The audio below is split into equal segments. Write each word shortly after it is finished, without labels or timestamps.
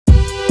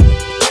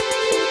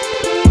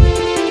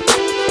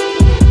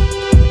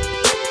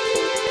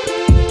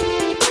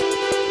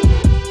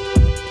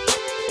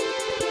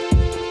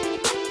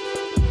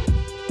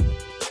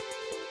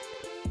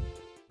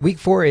Week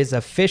 4 is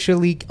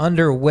officially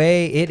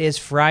underway. It is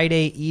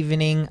Friday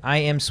evening. I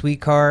am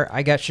Sweetcar.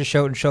 I got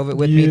Shashot and Shovit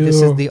with me.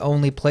 This is the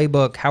only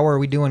playbook. How are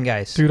we doing,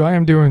 guys? Dude, I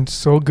am doing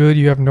so good.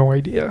 You have no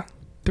idea.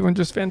 Doing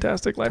just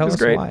fantastic. Life is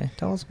great.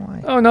 Tell us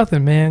why. Oh,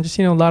 nothing, man. Just,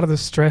 a lot of the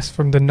stress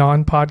from the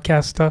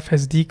non-podcast stuff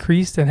has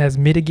decreased and has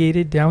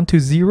mitigated down to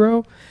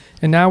zero.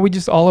 And now we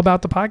just all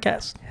about the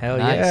podcast. Hell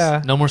nice.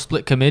 Yeah. No more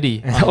split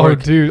committee. Oh,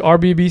 dude.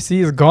 RBBC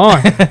is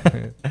gone.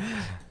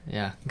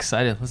 Yeah,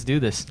 excited. Let's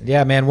do this.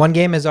 Yeah, man. One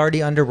game is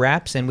already under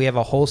wraps, and we have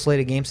a whole slate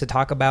of games to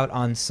talk about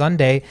on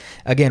Sunday.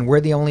 Again, we're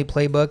the only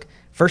playbook.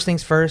 First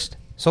things first,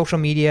 social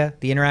media.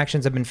 The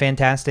interactions have been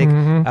fantastic.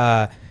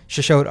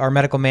 Shashot, our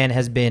medical man,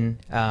 has been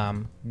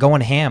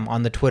going ham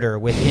on the Twitter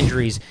with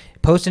injuries,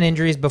 posting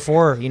injuries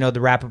before, the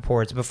wrap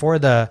reports, before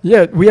the...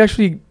 Yeah, we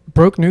actually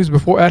broke news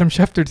before Adam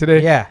Schefter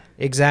today. Yeah,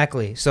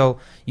 exactly. So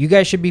you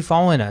guys should be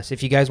following us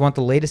if you guys want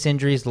the latest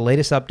injuries, the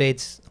latest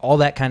updates, all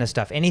that kind of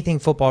stuff, anything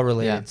football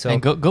related. Yeah. So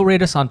and go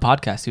rate us on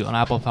podcast too, on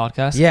Apple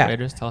Podcasts. Yeah.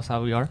 Rate us, tell us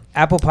how we are.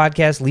 Apple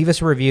Podcast, leave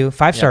us a review,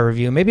 5-star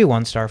review, maybe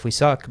 1-star if we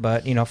suck,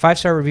 but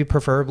 5-star review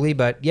preferably.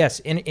 But yes,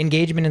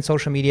 engagement in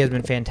social media has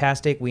been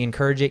fantastic. We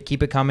encourage it.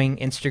 Keep it coming.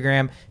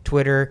 Instagram,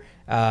 Twitter,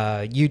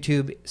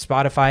 YouTube,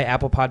 Spotify,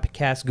 Apple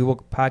Podcasts,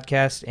 Google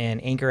Podcasts,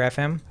 and Anchor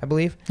FM, I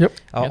believe. Yep.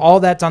 All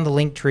that's on the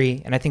link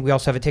tree, and I think we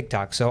also have a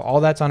TikTok. So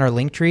all that's on our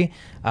link tree.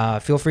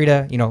 Feel free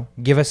to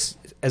give us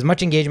as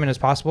much engagement as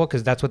possible,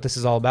 because that's what this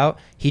is all about.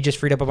 He just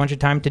freed up a bunch of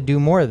time to do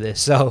more of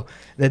this. So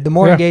the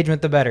more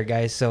engagement, the better,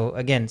 guys. So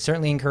again,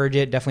 certainly encourage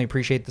it. Definitely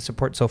appreciate the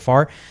support so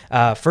far.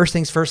 First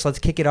things first, let's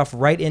kick it off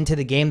right into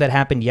the game that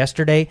happened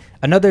yesterday.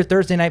 Another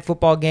Thursday night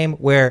football game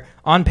where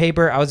on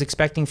paper I was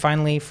expecting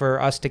finally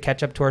for us to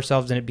catch up to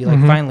ourselves and it'd be like,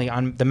 finally,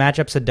 on the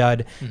matchup's a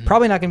dud.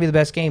 Probably not going to be the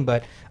best game,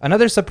 but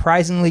another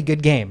surprisingly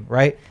good game,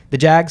 right? The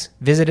Jags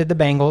visited the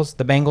Bengals.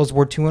 The Bengals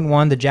were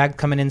 2-1. The Jags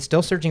coming in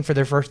still searching for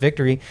their first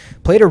victory.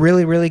 Played a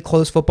really, really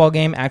close football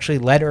game. Actually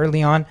led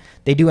early on.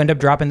 They do end up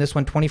dropping this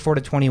one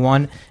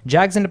 24-21.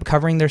 Jags end up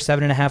covering their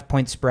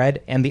 7.5-point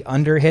spread, and the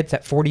under hits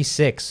at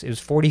 46. It was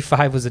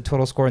 45 was the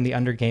total score, and the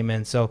under came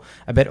in. So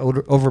I bet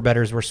over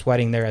bettors were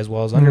sweating there as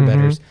well as under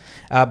bettors.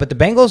 But the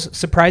Bengals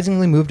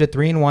surprisingly moved to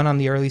 3-1 on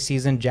the early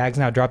season. Jags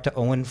now dropped to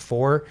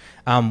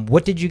 0-4.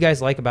 What did you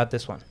guys like about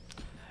this one?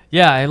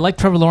 Yeah, I like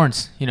Trevor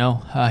Lawrence.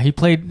 He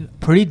played a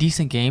pretty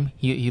decent game.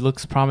 He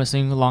looks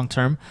promising long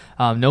term.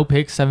 No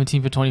picks,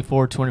 17 for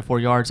 24, 204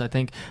 yards. I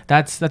think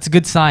that's a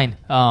good sign.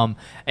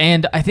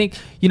 And I think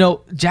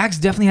Jags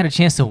definitely had a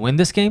chance to win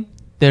this game.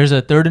 There's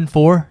a 3rd and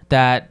 4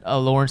 that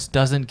Lawrence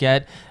doesn't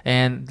get,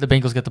 and the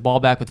Bengals get the ball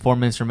back with 4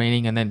 minutes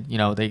remaining, and then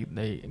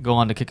they go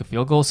on to kick a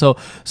field goal.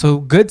 So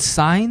good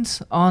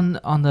signs on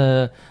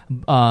the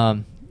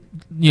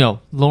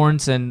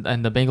Lawrence and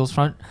the Bengals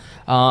front.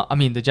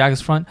 The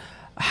Jags front.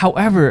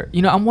 However,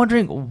 I'm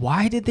wondering,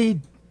 why did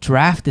they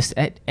draft this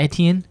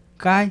Etienne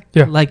guy?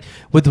 Yeah. Like,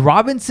 with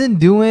Robinson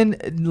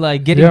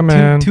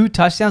getting two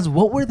touchdowns,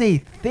 what were they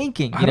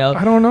thinking? I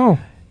don't know.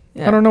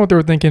 Yeah. I don't know what they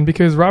were thinking,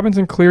 because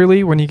Robinson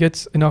clearly, when he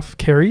gets enough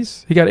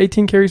carries, he got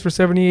 18 carries for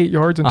 78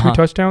 yards and 2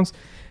 touchdowns.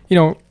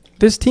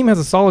 This team has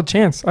a solid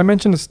chance. I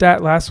mentioned a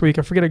stat last week.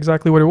 I forget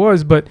exactly what it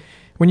was, but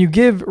when you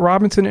give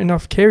Robinson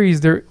enough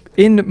carries, they're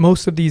in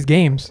most of these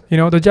games.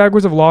 The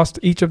Jaguars have lost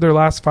each of their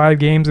last 5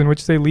 games in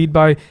which they lead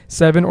by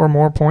 7 or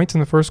more points in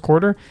the first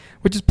quarter,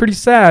 which is pretty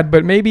sad.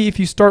 But maybe if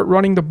you start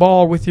running the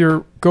ball with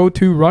your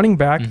go-to running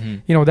back,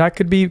 that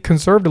could be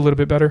conserved a little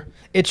bit better.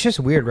 It's just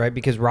weird, right?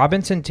 Because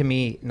Robinson, to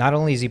me, not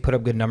only does he put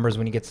up good numbers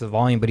when he gets the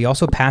volume, but he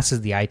also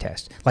passes the eye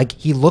test. Like,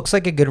 he looks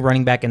like a good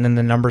running back, and then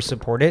the numbers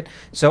support it.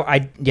 So, I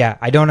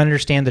don't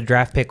understand the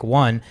draft pick,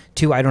 1.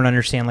 2, I don't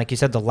understand, like you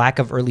said, the lack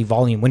of early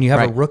volume. When you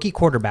have a rookie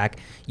quarterback,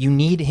 you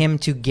need him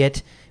to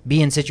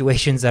be in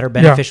situations that are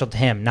beneficial to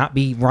him, not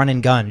be run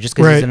and gun just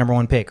because he's the number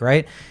 1 pick,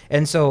 right?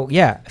 And so,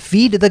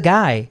 feed the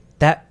guy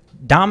that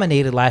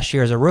dominated last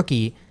year as a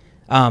rookie.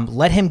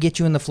 Let him get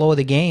you in the flow of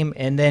the game,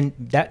 and then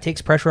that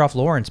takes pressure off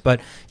Lawrence. But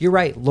you're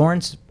right.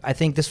 Lawrence, I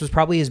think this was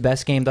probably his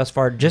best game thus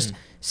far, just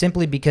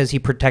simply because he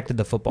protected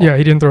the football. Yeah,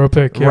 he didn't throw a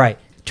pick. Yeah. Right.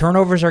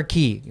 Turnovers are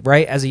key,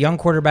 right? As a young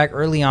quarterback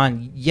early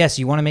on, yes,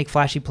 you want to make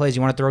flashy plays,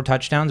 you want to throw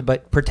touchdowns,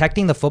 but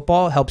protecting the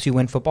football helps you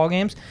win football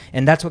games,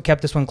 and that's what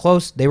kept this one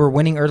close. They were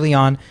winning early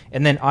on,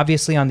 and then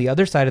obviously on the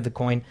other side of the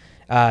coin,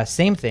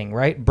 same thing,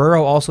 right?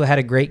 Burrow also had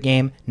a great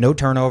game, no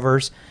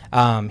turnovers.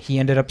 He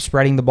ended up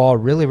spreading the ball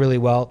really, really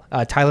well.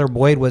 Tyler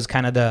Boyd was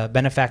kind of the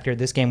benefactor of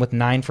this game with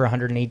 9 for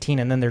 118,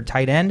 and then their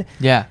tight end.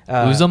 Yeah,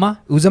 Uzomah?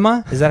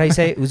 Uzomah? Is that how you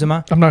say it?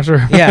 Uzomah? I'm not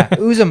sure. Yeah,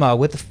 Uzomah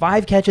with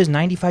 5 catches,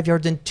 95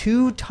 yards, and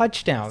 2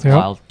 touchdowns. Yep.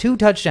 Wild. 2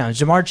 touchdowns.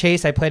 Jamar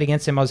Chase, I played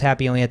against him. I was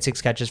happy. He only had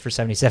 6 catches for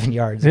 77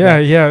 yards.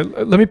 Yeah.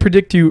 Let me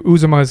predict you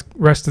Uzomah's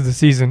rest of the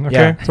season,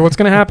 okay? Yeah. So what's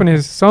going to happen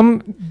is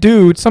some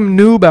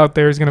noob out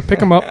there is going to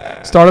pick him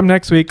up, start him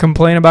next week,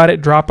 complain about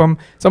it, drop him.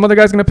 Some other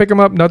guy's going to pick him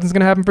up. Nothing's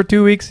going to happen for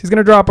 2 weeks. He's going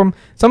to drop him.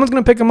 Someone's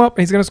going to pick him up,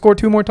 and he's going to score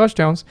 2 more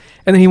touchdowns,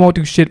 and then he won't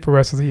do shit for the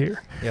rest of the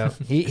year. Yeah,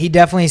 he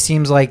definitely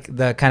seems like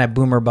the kind of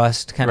boomer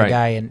bust kind of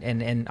guy,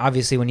 and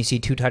obviously when you see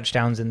 2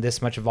 touchdowns in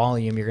this much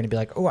volume, you're going to be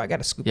like, oh, I got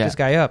to scoop this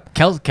guy up.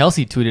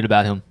 Kelsey tweeted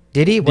about him.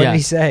 Did he? What did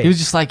he say? He was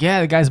just like,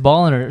 yeah, the guy's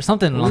balling or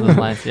something along those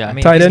lines. Yeah. I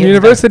mean, Tight end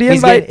university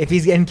invite. If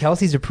he's getting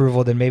Kelsey's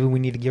approval, then maybe we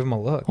need to give him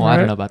a look. Well, I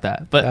don't know about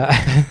that, but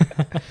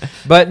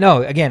but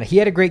no. Again, he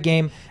had a great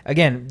game.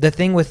 Again, the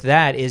thing with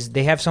that is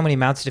they have so many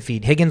mouths to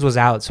feed. Higgins was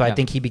out, so I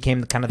think he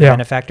became kind of the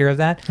benefactor of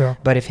that. Yeah.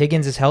 But if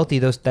Higgins is healthy,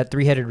 that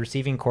three-headed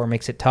receiving core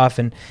makes it tough.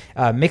 And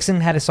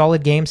Mixon had a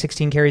solid game,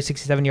 16 carries,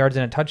 67 yards,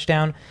 and a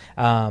touchdown.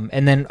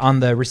 And then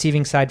on the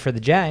receiving side for the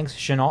Jags,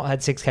 Shenault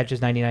had 6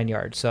 catches, 99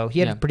 yards. So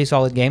he had a pretty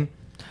solid game.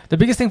 The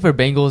biggest thing for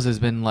Bengals has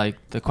been like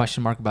the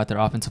question mark about their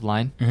offensive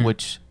line,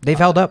 which they've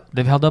held up.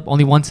 They've held up,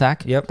 only 1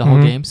 sack the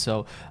whole game.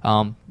 So,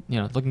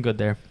 looking good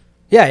there.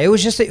 Yeah, it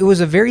was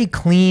a very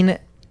clean,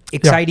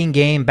 exciting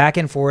game, back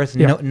and forth.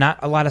 No, not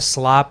a lot of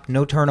slop,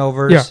 no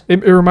turnovers. Yeah,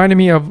 it reminded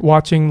me of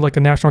watching like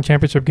a national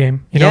championship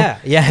game. Yeah,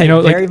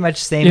 very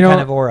much same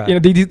kind of aura.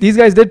 These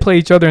guys did play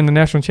each other in the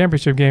national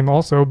championship game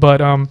also,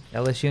 but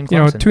LSU and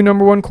Clemson. 2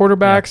 number 1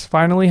 quarterbacks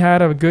finally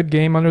had a good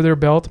game under their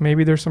belt.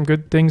 Maybe there's some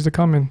good things to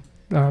come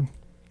in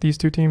these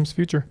 2 teams'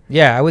 future.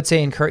 Yeah, I would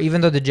say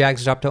even though the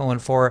Jags dropped to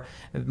 0-4,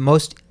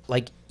 most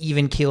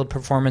even-keeled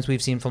performance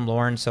we've seen from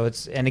Lawrence. So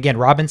and again,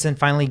 Robinson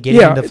finally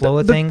getting in the flow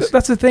of things.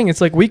 That's the thing. It's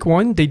like week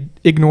 1, they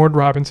ignored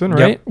Robinson,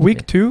 right? Yep.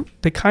 Week 2,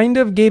 they kind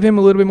of gave him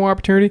a little bit more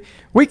opportunity.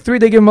 Week 3,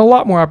 they gave him a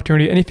lot more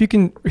opportunity. And if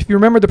you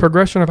remember the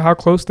progression of how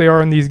close they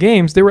are in these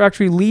games, they were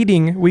actually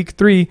leading week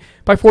 3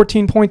 by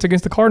 14 points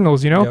against the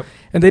Cardinals, Yep.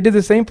 And they did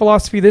the same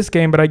philosophy this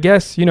game, but I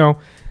guess,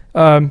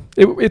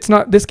 it's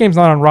not. This game's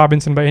not on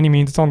Robinson by any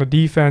means. It's on the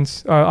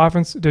defense.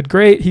 Offense did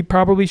great. He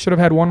probably should have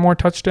had 1 more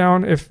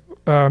touchdown if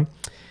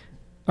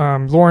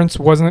Lawrence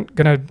wasn't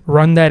gonna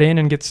run that in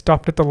and get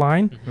stopped at the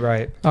line.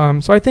 Right.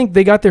 So I think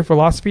they got their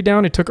philosophy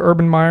down. It took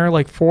Urban Meyer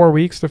like 4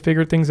 weeks to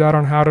figure things out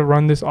on how to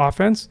run this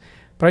offense.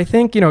 But I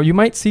think you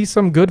might see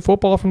some good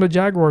football from the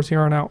Jaguars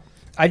here on out.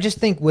 I just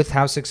think with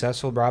how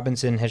successful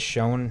Robinson has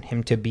shown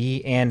him to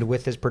be and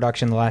with his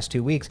production the last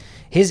 2 weeks,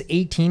 his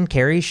 18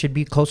 carries should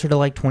be closer to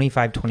like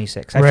 25,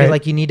 26. I feel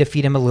like you need to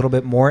feed him a little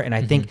bit more, and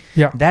I think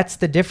that's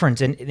the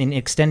difference in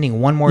extending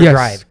 1 more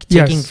drive,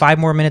 taking 5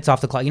 more minutes off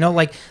the clock.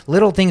 Like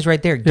little things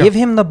right there. Give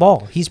him the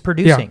ball. He's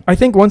producing. Yeah. I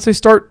think once they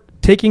start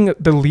taking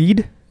the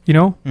lead,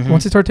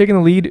 once they start taking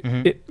the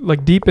lead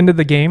like deep into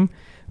the game,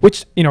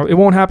 which, it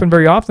won't happen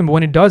very often, but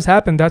when it does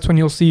happen, that's when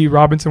you'll see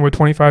Robinson with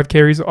 25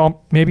 carries,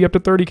 maybe up to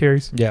 30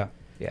 carries. Yeah.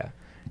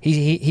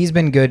 He's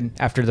been good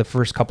after the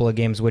first couple of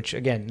games, which,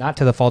 again, not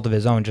to the fault of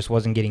his own, just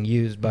wasn't getting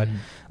used. But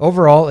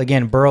overall,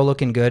 again, Burrow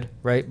looking good,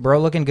 right?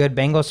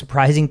 Bengals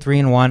surprising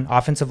 3-1.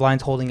 Offensive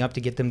line's holding up to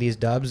get them these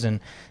dubs.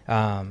 And,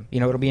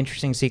 it'll be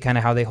interesting to see kind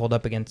of how they hold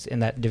up in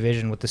that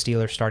division with the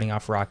Steelers starting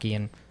off rocky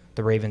and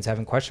the Ravens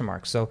having question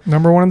marks. So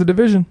number 1 in the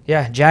division.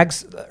 Yeah,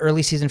 Jags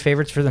early season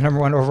favorites for the number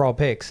 1 overall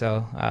pick.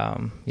 So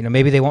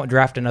maybe they won't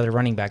draft another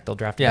running back. They'll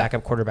draft a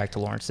backup quarterback to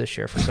Lawrence this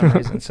year for some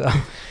reason. So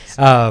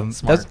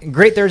that's a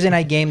great Thursday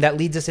night game. That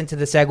leads us into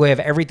the segue of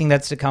everything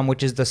that's to come,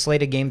 which is the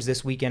slate of games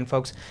this weekend,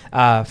 folks.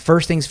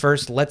 First things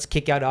first, let's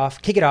kick it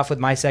off with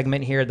my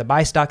segment here, the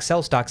buy stock,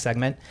 sell stock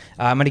segment.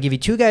 I'm going to give you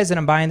 2 guys that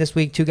I'm buying this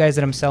week, 2 guys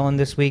that I'm selling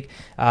this week.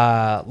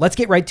 Let's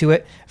get right to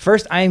it.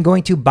 First, I am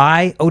going to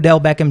buy Odell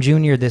Beckham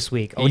Jr. this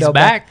week. He's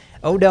back.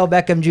 Odell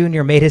Beckham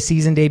Jr. made his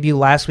season debut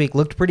last week.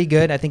 Looked pretty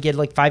good. I think he had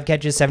like 5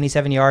 catches,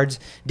 77 yards.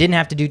 Didn't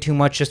have to do too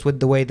much just with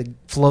the way the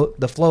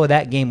flow of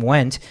that game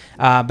went.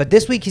 But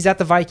this week he's at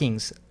the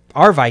Vikings.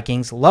 Our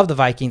Vikings. Love the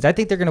Vikings. I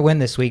think they're going to win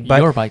this week.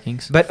 But your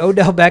Vikings. But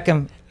Odell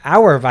Beckham,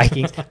 our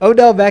Vikings.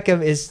 Odell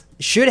Beckham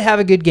should have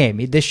a good game.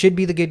 This should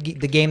be the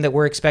game that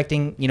we're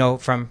expecting,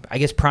 from, I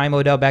guess, prime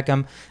Odell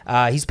Beckham.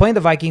 He's playing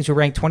the Vikings, who are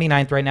ranked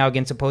 29th right now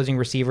against opposing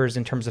receivers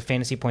in terms of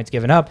fantasy points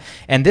given up.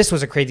 And this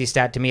was a crazy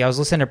stat to me. I was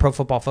listening to Pro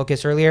Football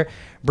Focus earlier.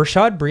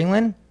 Brashad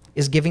Breeland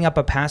is giving up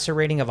a passer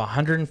rating of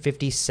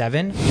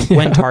 157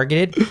 when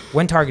targeted.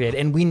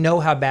 And we know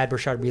how bad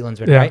Brashad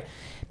Breeland's been, right?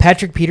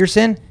 Patrick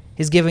Peterson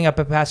is giving up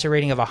a passer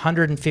rating of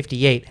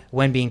 158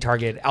 when being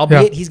targeted,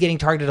 albeit he's getting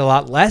targeted a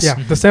lot less. Yeah,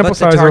 the sample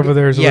size over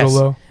there is a little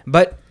low.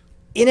 But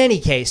in any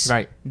case,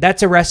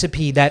 that's a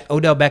recipe that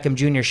Odell Beckham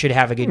Jr. should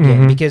have a good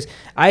game, because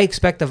I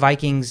expect the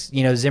Vikings,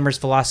 Zimmer's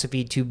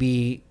philosophy to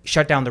be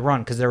shut down the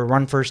run, because they're a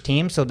run-first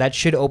team, so that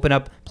should open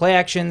up play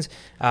actions.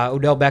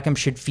 Odell Beckham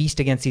should feast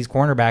against these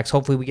cornerbacks.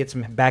 Hopefully we get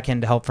some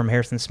back-end help from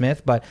Harrison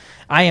Smith, but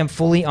I am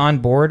fully on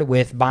board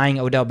with buying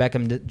Odell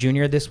Beckham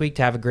Jr. this week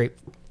to have a great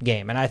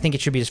game, and I think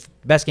it should be his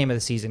best game of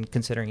the season,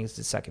 considering it's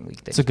the second week.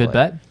 It's a good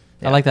bet.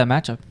 I like that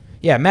matchup.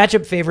 Yeah,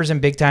 matchup favors him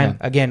big time.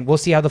 Yeah. Again, we'll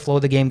see how the flow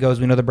of the game goes.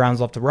 We know the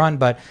Browns love to run,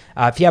 but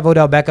if you have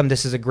Odell Beckham,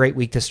 this is a great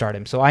week to start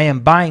him. So I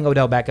am buying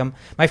Odell Beckham.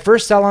 My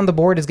first sell on the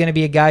board is going to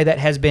be a guy that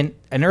has been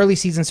an early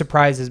season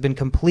surprise, has been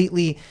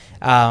completely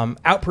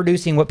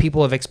outproducing what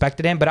people have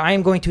expected him, but I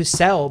am going to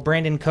sell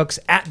Brandon Cooks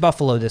at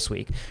Buffalo this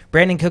week.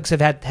 Brandon Cooks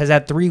has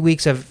had 3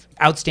 weeks of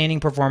outstanding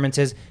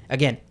performances.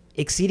 Again,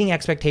 exceeding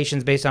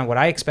expectations based on what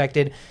I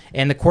expected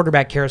and the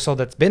quarterback carousel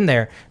that's been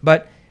there.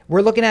 But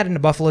we're looking at a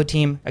Buffalo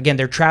team. Again,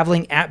 they're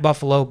traveling at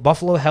Buffalo.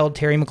 Buffalo held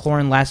Terry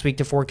McLaurin last week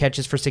to 4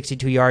 catches for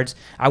 62 yards.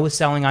 I was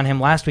selling on him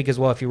last week as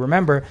well, if you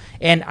remember.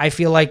 And I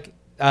feel like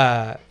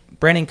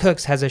Brandon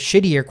Cooks has a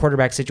shittier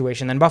quarterback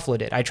situation than Buffalo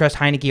did. I trust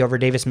Heineke over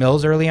Davis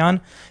Mills early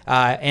on,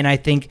 and I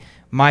think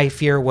my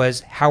fear was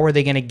how are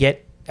they going to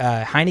get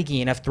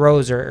Heineke enough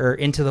throws or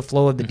into the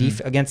flow of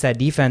the against that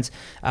defense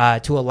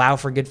to allow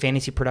for good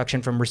fantasy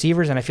production from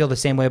receivers, and I feel the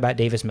same way about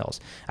Davis Mills.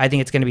 I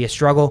think it's going to be a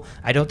struggle.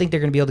 I don't think they're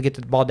going to be able to get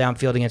the ball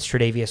downfield against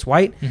Tre'Davious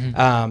White,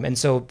 and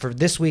so for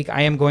this week,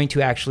 I am going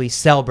to actually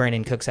sell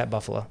Brandon Cooks at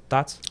Buffalo.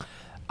 Thoughts?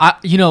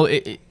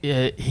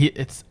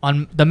 It's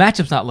on the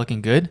matchup's not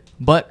looking good,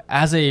 but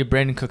as a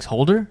Brandon Cooks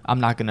holder, I'm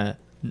not gonna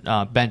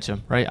bench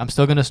him. Right, I'm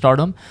still gonna start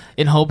him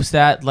in hopes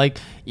that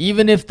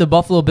even if the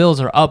Buffalo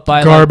Bills are up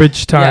by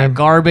garbage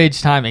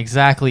time,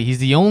 exactly. He's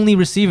the only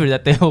receiver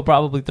that they will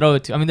probably throw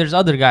it to. I mean, there's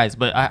other guys,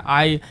 but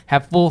I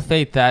have full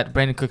faith that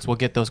Brandon Cooks will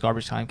get those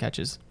garbage time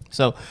catches.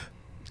 So.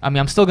 I mean,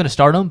 I'm still going to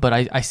start him, but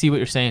I see what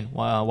you're saying,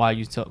 why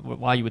you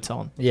would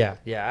sell him. Yeah.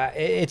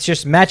 It's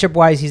just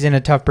matchup-wise, he's in a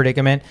tough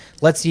predicament.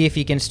 Let's see if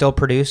he can still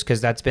produce,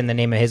 because that's been the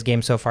name of his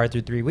game so far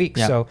through 3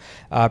 weeks. Yeah.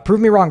 So prove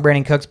me wrong,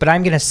 Brandon Cooks, but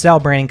I'm going to sell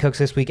Brandon Cooks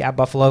this week at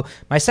Buffalo.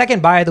 My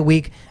second buy of the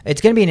week, it's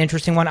going to be an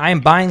interesting one. I am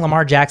buying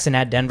Lamar Jackson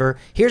at Denver.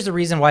 Here's the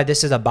reason why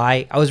this is a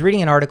buy. I was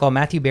reading an article.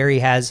 Matthew Berry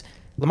has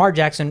Lamar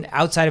Jackson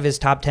outside of his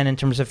top 10 in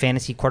terms of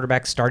fantasy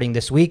quarterbacks starting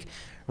this week.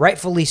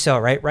 Rightfully so,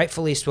 right?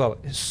 Rightfully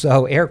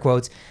so, air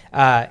quotes.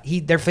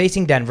 They're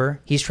facing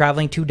Denver. He's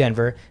traveling to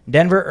Denver.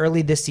 Denver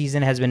early this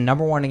season has been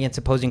number one against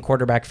opposing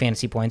quarterback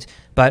fantasy points,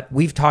 but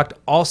we've talked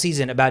all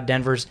season about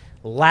Denver's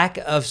lack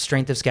of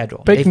strength of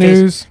schedule. Fake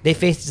news. They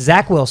faced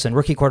Zach Wilson,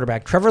 rookie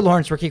quarterback, Trevor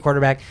Lawrence, rookie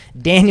quarterback,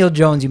 Daniel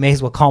Jones, you may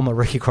as well call him a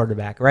rookie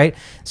quarterback, right?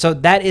 So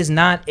that is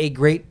not a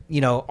great,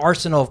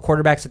 arsenal of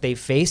quarterbacks that they've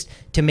faced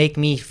to make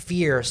me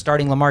fear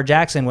starting Lamar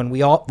Jackson when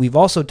we've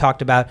also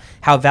talked about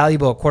how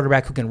valuable a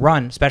quarterback who can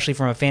run, especially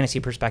from a fantasy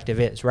perspective,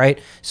 is,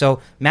 right?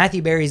 So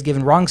Matthew Berry's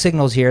given wrong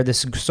signals here,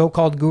 this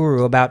so-called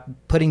guru about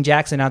putting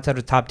Jackson outside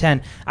of the top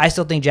 10. I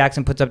still think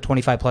Jackson puts up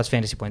 25-plus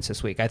fantasy points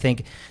this week. I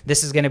think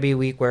this is going to be a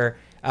week where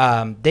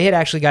they had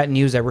actually gotten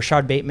news that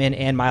Rashad Bateman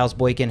and Miles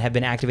Boykin have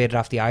been activated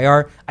off the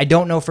IR. I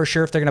don't know for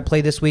sure if they're going to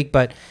play this week,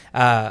 but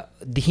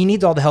he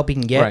needs all the help he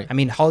can get. Right. I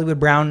mean, Hollywood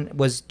Brown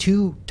was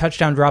 2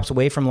 touchdown drops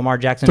away from Lamar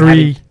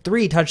Jackson.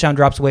 3 touchdown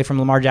drops away from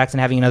Lamar Jackson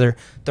having another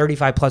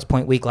 35-plus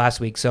point week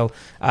last week. So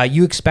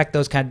you expect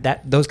those kind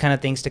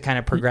of things to kind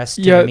of progress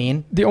to the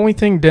mean. The only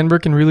thing Denver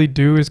can really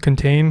do is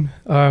contain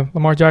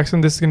Lamar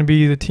Jackson. This is going to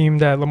be the team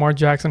that Lamar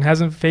Jackson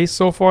hasn't faced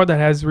so far that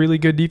has really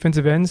good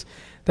defensive ends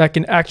that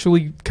can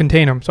actually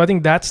contain him. So I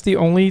think that's the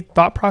only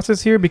thought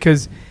process here,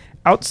 because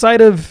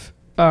outside of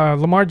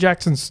Lamar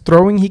Jackson's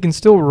throwing, he can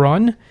still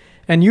run.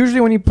 And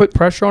usually when you put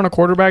pressure on a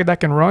quarterback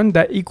that can run,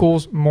 that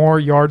equals more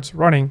yards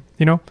running,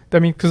 I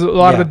mean, because a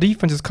lot of the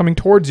defense is coming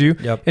towards you.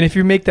 Yep. And if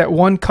you make that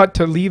one cut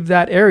to leave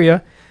that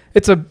area,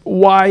 it's a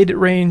wide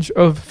range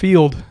of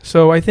field.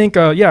 So I think,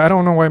 I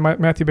don't know why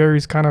Matthew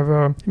Berry's kind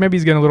of, maybe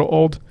he's getting a little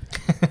old.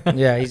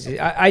 Yeah,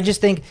 I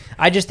just think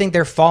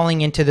they're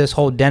falling into this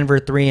whole Denver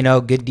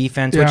 3-0 good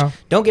defense, which,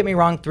 don't get me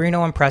wrong,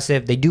 3-0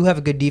 impressive. They do have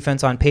a good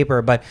defense on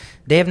paper, but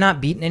they have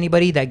not beaten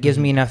anybody that gives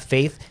me enough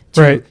faith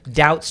to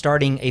doubt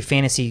starting a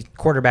fantasy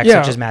quarterback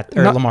such as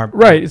Lamar.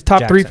 Right, it's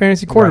top 3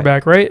 fantasy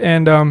quarterback, right?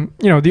 And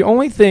the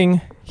only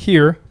thing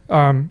here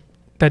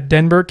that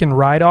Denver can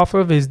ride off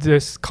of is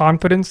this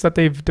confidence that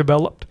they've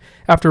developed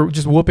after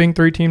just whooping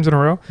 3 teams in a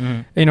row.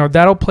 Mm-hmm.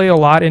 That'll play a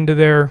lot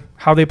into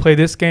how they play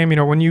this game.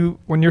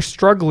 When you're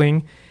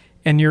struggling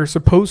and you're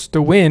supposed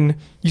to win,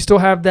 you still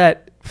have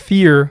that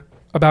fear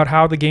about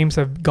how the games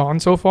have gone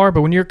so far.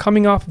 But when you're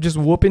coming off just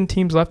whooping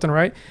teams left and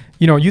right,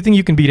 you think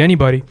you can beat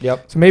anybody.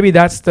 Yep. So maybe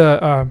that's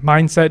the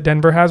mindset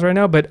Denver has right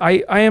now. But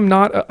I'm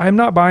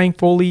not buying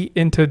fully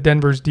into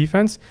Denver's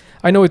defense.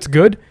 I know it's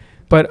good,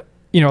 but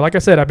like I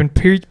said, I've been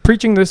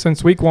preaching this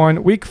since week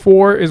 1. Week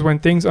 4 is when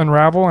things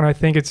unravel, and I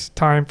think it's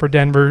time for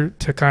Denver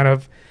to kind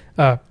of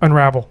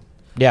unravel.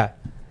 Yeah.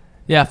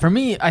 Yeah, for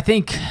me, I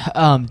think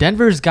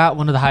Denver's got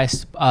one of the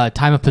highest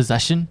time of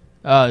possession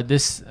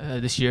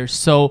this year.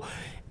 So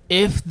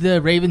if the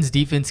Ravens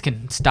defense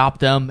can stop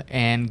them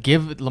and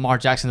give Lamar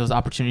Jackson those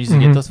opportunities to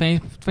get those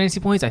fantasy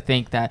points, I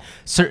think that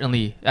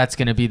certainly that's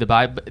going to be the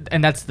buy.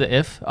 And that's the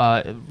if.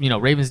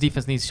 Ravens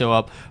defense needs to show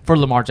up for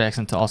Lamar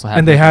Jackson to also have.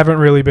 And they haven't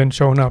really been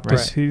showing up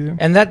this season.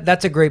 And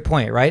that's a great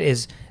point, right?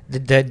 Is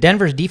the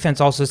Denver's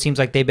defense also seems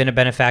like they've been a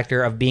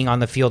benefactor of being on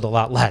the field a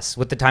lot less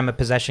with the time of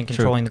possession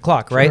controlling the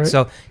clock, right?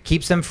 So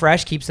keeps them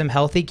fresh, keeps them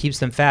healthy, keeps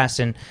them fast.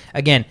 And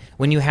again,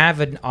 when you have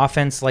an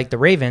offense like the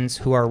Ravens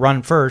who are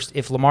run first,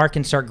 if Lamar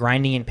can start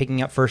grinding and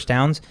picking up first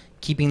downs,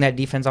 keeping that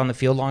defense on the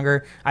field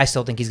longer, I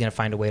still think he's going to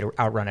find a way to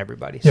outrun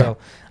everybody. Yeah. So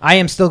I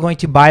am still going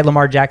to buy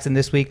Lamar Jackson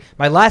this week.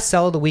 My last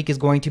sell of the week is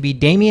going to be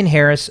Damian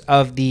Harris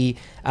of the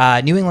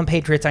New England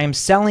Patriots. I am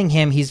selling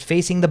him. He's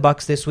facing the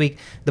Bucs this week.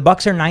 The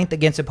Bucs are 9th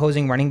against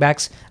opposing running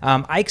backs.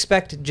 I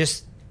expect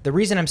the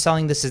reason I'm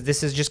selling this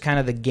is just kind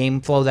of the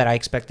game flow that I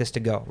expect this to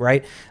go,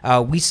 right?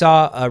 We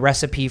saw a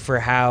recipe for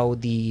how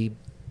the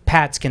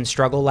Pats can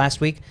struggle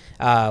last week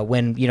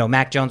when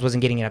Mac Jones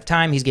wasn't getting enough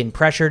time. He's getting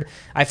pressured.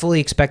 I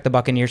fully expect the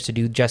Buccaneers to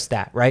do just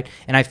that, right?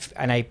 And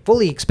I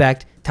fully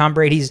expect Tom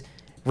Brady's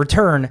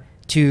return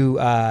to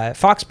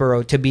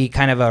Foxborough to be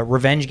kind of a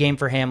revenge game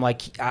for him.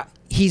 Like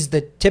he's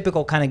the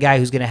typical kind of guy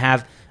who's going to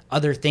have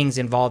other things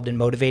involved in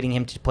motivating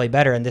him to play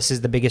better, and this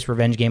is the biggest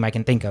revenge game I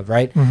can think of,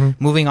 right?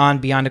 Moving on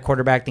beyond a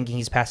quarterback thinking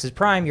he's past his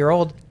prime, you're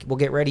old, we'll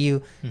get rid of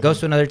you,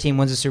 goes to another team,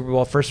 wins the Super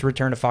Bowl, first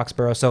return to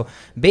Foxborough. So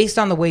based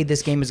on the way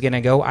this game is going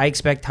to go, I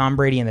expect Tom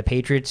Brady and the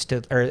Patriots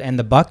and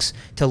the Bucs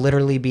to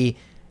literally be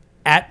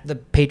at the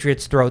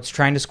Patriots' throats,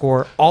 trying to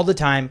score all the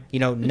time,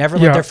 never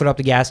let their foot off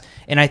the gas.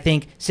 And I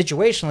think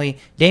situationally,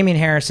 Damian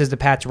Harris is the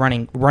Pats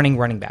running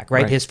back,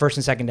 right? His first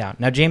and second down.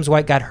 Now, James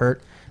White got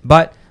hurt,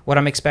 but what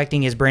I'm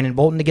expecting is Brandon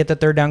Bolton to get the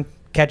third down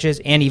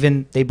catches, and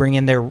even they bring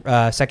in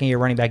their second-year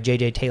running back,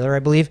 J.J. Taylor, I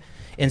believe,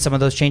 in some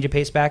of those change of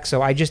pace backs.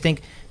 So I just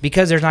think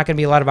because there's not going to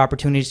be a lot of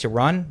opportunities to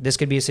run, this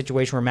could be a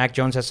situation where Mac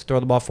Jones has to throw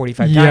the ball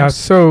 45 times. Yeah,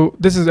 so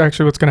this is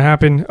actually what's going to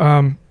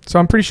happen. So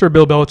I'm pretty sure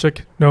Bill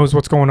Belichick knows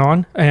what's going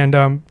on, and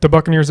the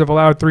Buccaneers have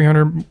allowed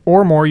 300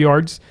 or more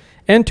yards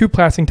and 2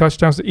 passing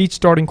touchdowns to each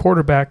starting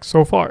quarterback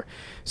so far.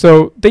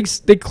 So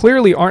they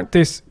clearly aren't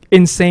this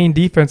insane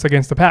defense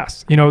against the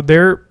pass.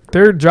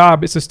 Their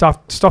job is to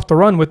stuff the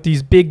run with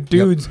these big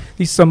dudes,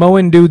 these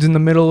Samoan dudes in the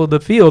middle of the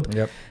field.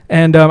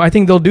 And I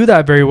think they'll do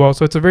that very well.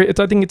 So I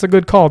think it's a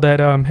good call that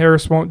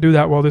Harris won't do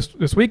that well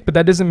this week, but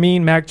that doesn't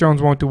mean Mac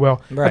Jones won't do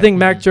well. Right. I think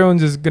Mac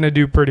Jones is going to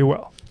do pretty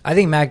well. I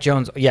think Mac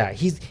Jones,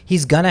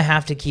 he's gonna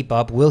have to keep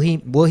up. Will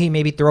he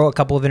maybe throw a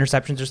couple of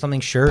interceptions or something?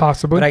 Sure,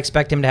 possibly. But I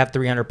expect him to have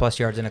 300 plus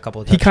yards in a couple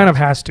of touchdowns. He kind of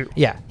has to.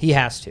 Yeah, he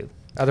has to.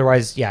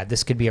 Otherwise,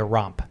 this could be a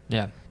romp.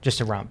 Yeah, just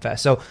a romp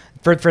fest. So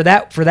for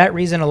that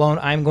reason alone,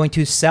 I'm going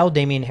to sell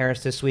Damian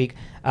Harris this week.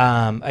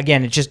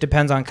 Again, it just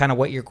depends on kind of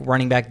what your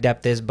running back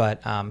depth is,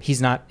 but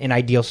he's not an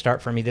ideal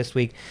start for me this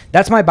week.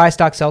 That's my buy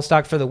stock, sell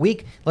stock for the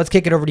week. Let's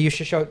kick it over to you,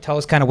 Shisho. Tell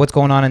us kind of what's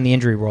going on in the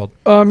injury world.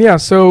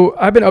 So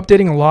I've been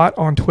updating a lot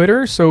on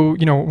Twitter. So,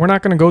 we're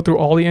not going to go through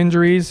all the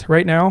injuries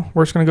right now.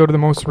 We're just going to go to the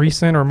most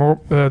recent or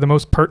the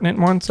most pertinent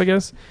ones, I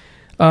guess.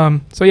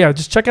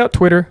 Just check out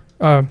Twitter.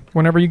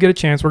 Whenever you get a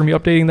chance, we're going to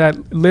be updating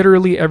that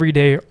literally every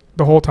day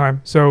the whole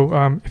time.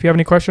 So if you have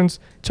any questions,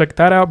 check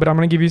that out. But I'm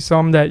going to give you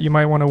some that you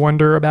might want to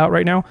wonder about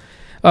right now.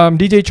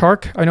 DJ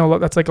Chark, I know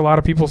that's like a lot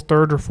of people's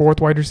third or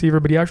fourth wide receiver,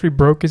 but he actually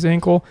broke his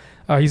ankle.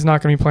 He's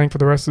not going to be playing for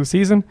the rest of the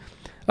season.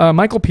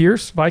 Michael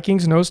Pierce,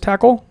 Vikings nose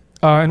tackle,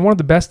 and one of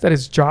the best at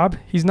his job.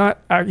 He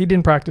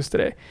didn't practice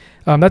today.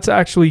 That's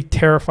actually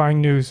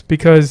terrifying news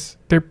because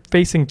they're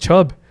facing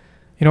Chubb.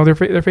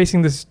 They're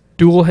facing this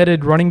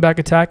dual-headed running back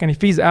attack, and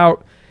if he's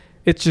out,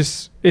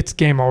 it's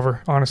game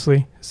over,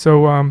 honestly.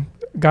 So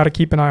got to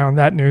keep an eye on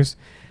that news.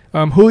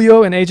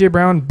 Julio and A.J.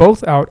 Brown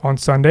both out on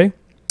Sunday.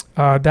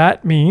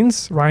 That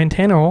means Ryan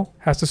Tannehill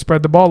has to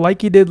spread the ball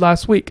like he did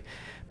last week.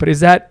 But is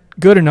that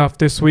good enough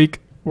this week?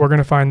 We're going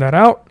to find that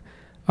out.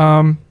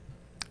 And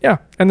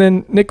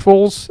then Nick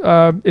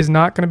Foles is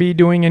not going to be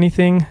doing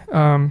anything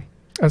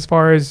as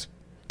far as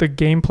the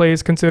gameplay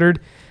is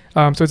considered.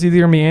 So it's either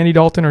going to be Andy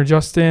Dalton or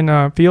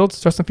Justin Fields.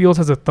 Justin Fields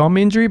has a thumb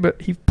injury,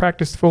 but he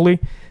practiced fully.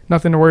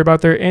 Nothing to worry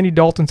about there. Andy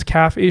Dalton's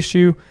calf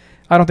issue,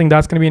 I don't think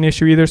that's going to be an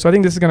issue either. So I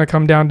think this is going to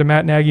come down to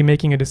Matt Nagy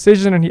making a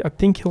decision, and I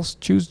think he'll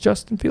choose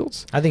Justin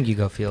Fields. I think you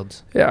go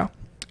Fields. Yeah.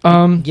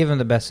 Give him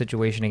the best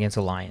situation against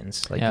the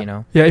Lions.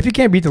 Yeah, if you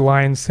can't beat the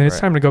Lions, then it's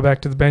time to go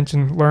back to the bench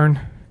and learn.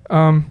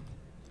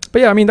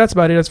 That's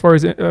about it as far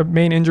as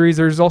main injuries.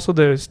 There's also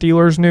the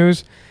Steelers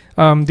news.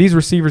 These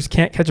receivers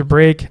can't catch a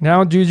break.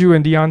 Now Juju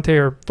and Deontay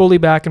are fully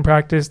back in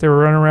practice. They were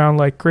running around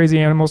like crazy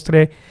animals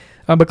today.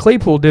 But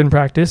Claypool didn't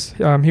practice.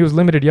 He was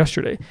limited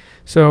yesterday.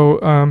 So,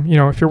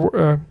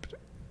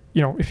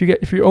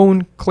 if you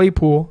own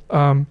Claypool,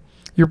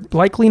 you're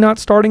likely not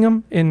starting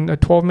him in a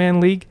 12-man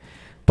league.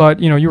 But,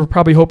 you were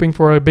probably hoping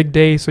for a big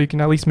day so you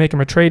can at least make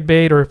him a trade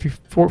bait. Or if you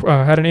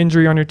had an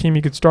injury on your team,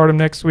 you could start him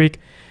next week.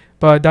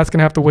 But that's going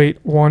to have to wait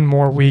one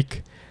more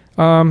week.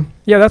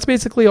 That's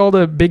basically all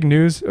the big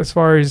news as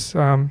far as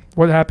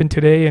what happened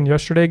today and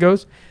yesterday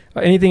goes.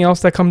 Anything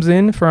else that comes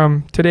in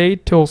from today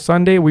till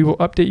Sunday, we will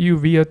update you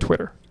via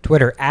Twitter.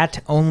 Twitter,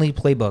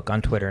 @OnlyPlaybook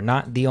on Twitter.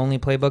 Not the only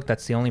playbook.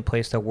 That's the only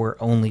place that we're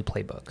only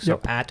playbook. So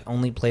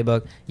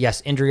 @OnlyPlaybook.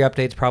 Yes, injury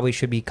updates probably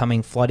should be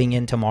coming flooding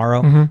in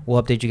tomorrow. Mm-hmm.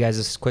 We'll update you guys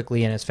as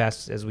quickly and as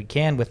fast as we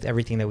can with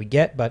everything that we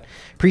get. But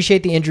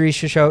appreciate the injuries,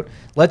 Shishote.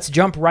 Let's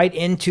jump right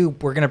into,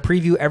 we're going to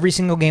preview every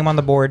single game on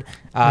the board.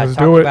 Let's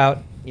talk about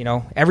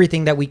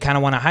everything that we kind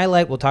of want to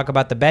highlight. We'll talk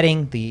about the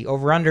betting, the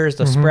over-unders,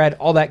 the spread,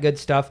 all that good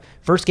stuff.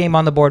 First game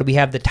on the board, we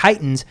have the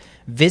Titans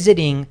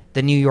visiting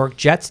the New York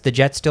Jets. The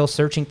Jets still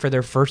searching for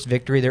their first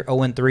victory. They're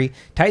 0-3.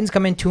 Titans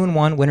come in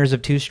 2-1, winners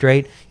of 2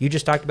 straight. You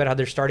just talked about how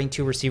their starting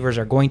 2 receivers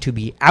are going to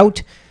be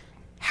out.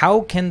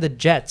 How can the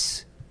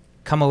Jets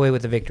come away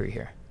with the victory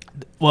here?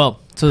 Well,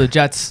 so the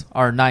Jets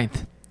are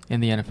 9th in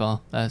the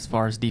NFL as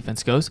far as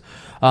defense goes.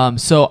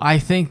 So I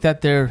think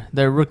that their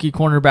rookie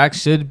cornerbacks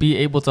should be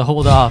able to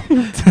hold off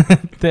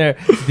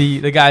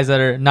the guys that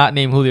are not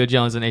named Julio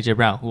Jones and A.J.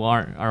 Brown, who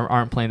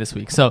aren't playing this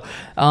week. So,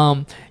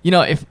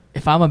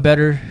 if I'm a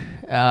better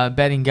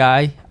betting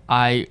guy,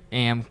 I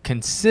am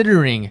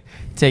considering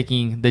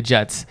taking the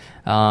Jets.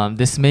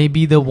 This may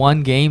be the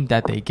one game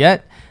that they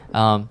get.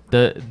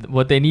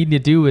 What they need to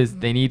do is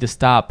they need to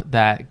stop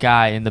that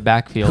guy in the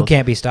backfield who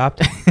can't be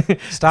stopped.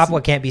 Stop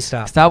what can't be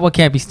stopped. Stop what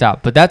can't be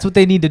stopped. But that's what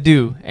they need to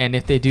do. And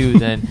if they do,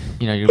 then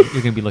you're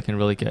going to be looking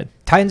really good.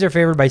 Titans are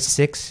favored by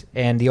 6,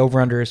 and the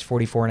over/under is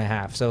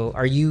 44.5. So,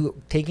 are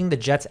you taking the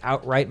Jets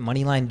outright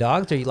money line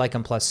dogs, or you like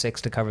them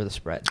 +6 to cover the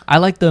spread? I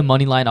like the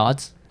money line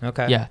odds.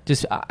 Okay. Yeah,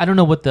 just I don't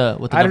know what the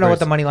I don't know what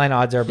the money line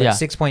odds are, but Yeah.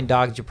 6-point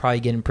dogs, you're probably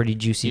getting pretty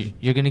juicy.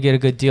 You're gonna get a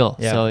good deal.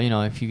 Yeah. So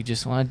if you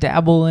just want to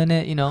dabble in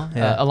it,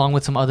 Yeah. along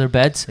with some other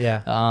bets,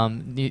 Yeah.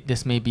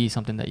 this may be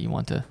something that you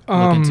want to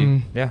look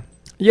into. Yeah.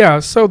 Yeah,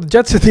 so the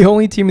Jets are the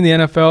only team in the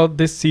NFL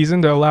this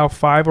season to allow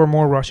 5 or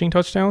more rushing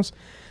touchdowns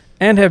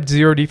and have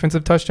 0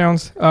 defensive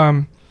touchdowns.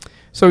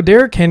 So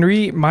Derrick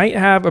Henry might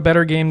have a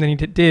better game than he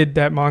did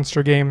that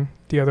monster game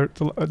the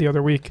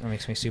other week. That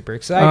makes me super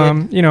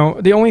excited.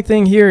 The only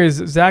thing here is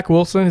Zach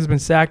Wilson has been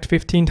sacked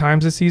 15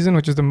 times this season,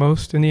 which is the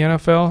most in the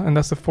NFL, and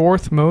that's the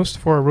 4th most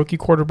for a rookie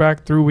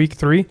quarterback through week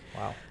 3.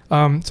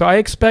 Wow. So I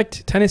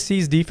expect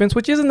Tennessee's defense,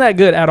 which isn't that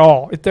good at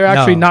all. They're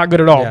actually not good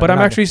at all, Yeah, but I'm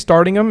not actually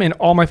starting them in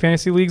all my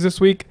fantasy leagues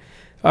this week.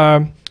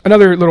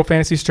 Another little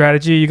fantasy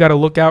strategy, you got to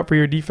look out for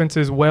your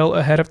defenses well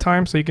ahead of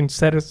time so you can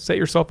set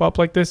yourself up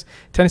like this.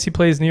 Tennessee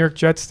plays New York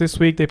Jets this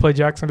week. They play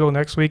Jacksonville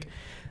next week.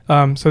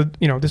 So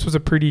this was a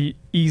pretty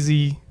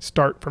easy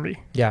start for me.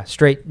 Yeah,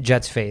 straight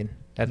Jets fade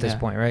at this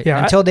point, right?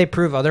 Yeah, Until they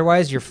prove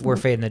otherwise, we're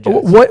fading the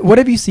Jets. What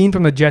have you seen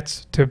from the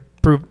Jets to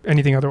prove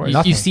anything otherwise?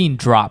 Nothing. You've seen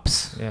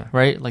drops, Yeah.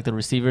 right? Like the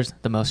receivers,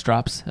 the most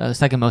drops,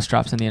 second most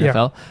drops in the Yeah.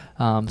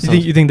 NFL. So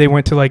You think they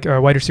went to like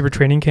a wide receiver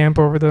training camp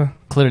over the?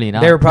 clearly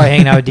not. They were probably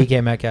hanging out with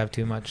DK Metcalf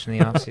too much in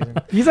the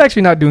offseason. He's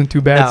actually not doing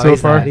too bad No, so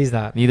he's far. not. He's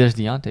not. Neither's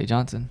Deontay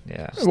Johnson.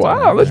 Yeah.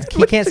 Wow,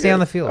 He can't stay on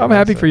the field. I'm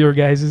happy so. for your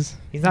guys'.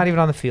 He's not even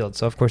on the field,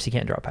 so of course he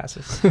can't draw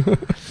passes.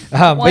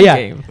 One But yeah,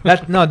 game.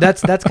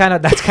 that's kind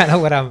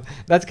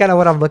of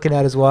what I'm looking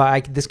at as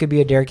well. This could be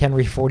a Derrick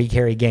Henry 40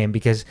 carry game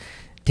because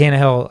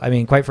Tannehill, I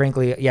mean, quite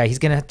frankly, yeah, he's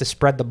going to have to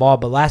spread the ball.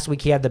 But last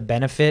week he had the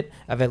benefit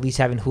of at least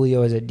having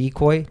Julio as a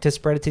decoy to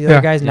spread it to the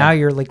other guys. Yeah. Now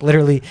you're like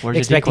literally Where's your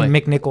expecting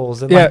decoy?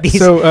 McNichols. And Yeah, like these.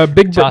 so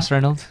Josh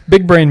Reynolds.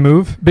 big brain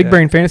move, big Yeah.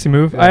 brain fantasy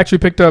move. Yeah. I actually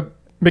picked up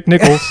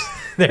McNichols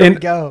there and- we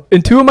go.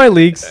 in 2 of my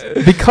leagues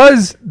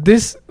because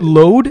this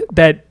load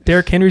that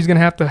Derrick Henry's going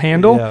to have to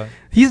handle, Yeah.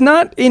 he's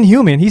not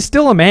inhuman. He's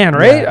still a man,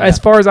 right? Yeah. As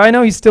far as I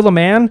know, he's still a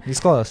man. He's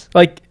close.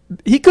 Like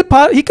he could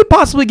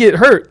possibly get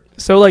hurt.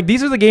 So like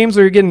these are the games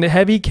where you're getting the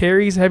heavy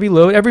carries, heavy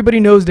load. Everybody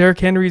knows Derrick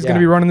Henry is going to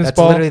be running this That's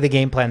ball. literally the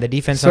game plan. The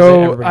defense. knows it,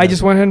 So everybody I knows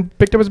just it. went ahead and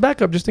picked up his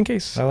backup just in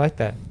case. I like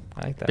that.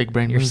 Big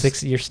brain You're moves.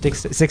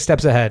 six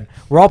steps ahead.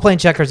 We're all playing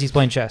checkers. He's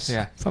playing chess.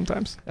 Yeah.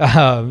 Sometimes.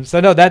 So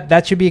no,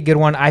 that should be a good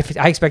one. I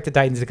expect the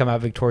Titans to come out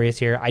victorious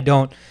here. I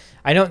don't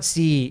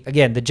see,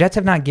 again, the Jets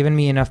have not given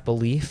me enough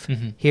belief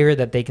here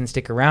that they can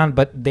stick around,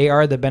 but they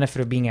are the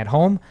benefit of being at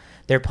home.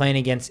 They're playing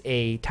against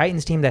a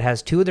Titans team that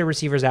has 2 of their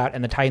receivers out,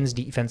 and the Titans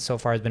defense so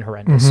far has been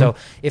horrendous. So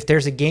if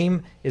there's a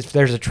game, if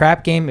there's a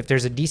trap game, if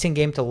there's a decent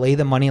game to lay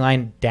the money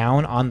line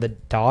down on the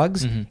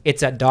dogs,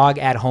 it's a dog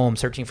at home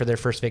searching for their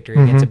first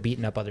victory against a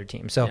beaten up other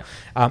team. So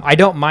I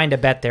don't mind a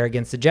bet there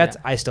against the Jets.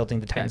 I still think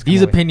the Titans.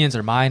 These come away. opinions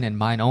are mine and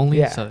mine only.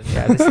 Yeah, So these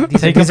them are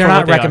for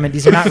not what they are.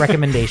 these are not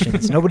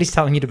recommendations. Nobody's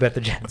telling you to bet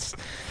the Jets.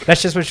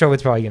 That's just what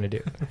Sherwood's probably going to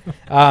do.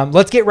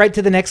 Let's get right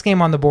to the next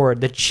game on the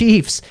board. The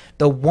Chiefs,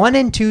 the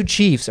 1-2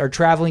 Chiefs, are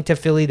traveling to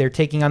Philly. They're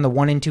taking on the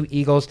 1-2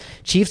 Eagles.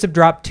 Chiefs have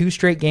dropped 2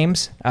 straight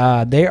games.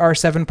 They are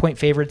 7-point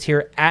favorites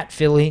here at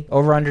Philly.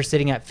 Over under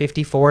sitting at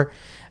 54.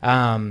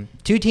 2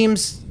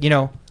 teams,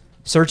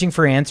 searching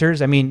for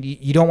answers. I mean,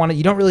 you don't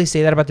really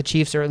say that about the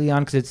Chiefs early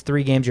on because it's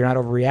 3 games. You're not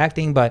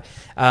overreacting, but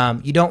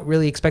you don't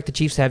really expect the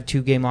Chiefs to have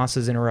 2 game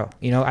losses in a row.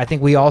 I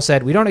think we all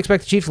said we don't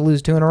expect the Chiefs to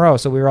lose 2 in a row,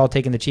 so we were all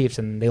taking the Chiefs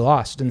and they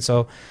lost. And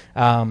so,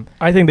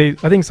 I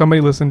think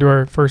somebody listened to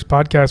our first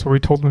podcast where we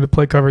told them to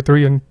play cover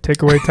 3 and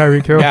take away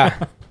Tyreek Hill.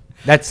 yeah,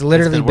 that's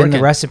literally been been the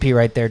working. recipe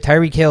right there.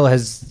 Tyreek Hill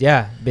has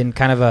been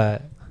kind of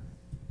a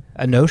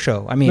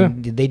no-show. I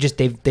mean,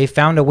 they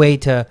found a way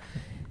to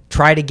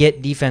try to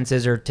get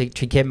defenses or to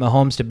get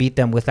Mahomes to beat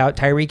them without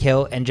Tyreek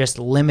Hill and just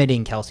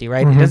limiting Kelsey,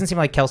 right? It doesn't seem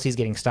like Kelsey's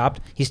getting stopped.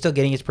 He's still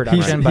getting his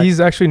production. He's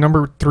actually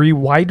number 3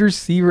 wide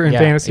receiver in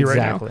fantasy right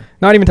exactly. now.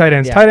 Not even tight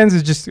ends. Yeah. Tight ends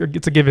is just,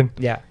 it's a given.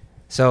 Yeah.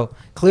 So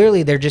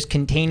clearly they're just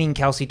containing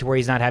Kelsey to where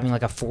he's not having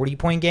like a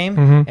 40-point game,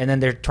 and then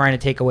they're trying to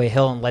take away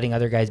Hill and letting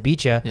other guys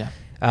beat you. Yeah.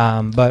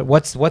 But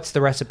what's the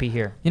recipe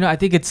here? I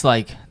think it's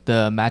like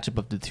the matchup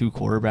of the 2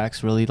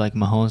 quarterbacks, really, like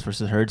Mahomes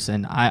versus Hurts,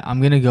 and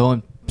I'm gonna go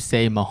and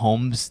say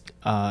Mahomes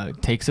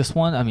takes this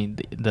one. I mean,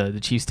 the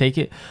Chiefs take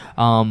it.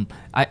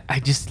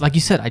 I just, like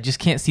you said, I just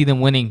can't see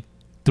them winning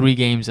 3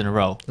 games in a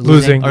row,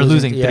 Losing.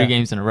 losing yeah. 3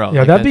 games in a row.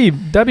 Yeah, Like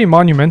that'd be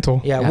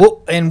monumental. Yeah, Yeah.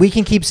 well, and we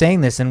can keep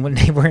saying this. And when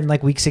they were in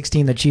like week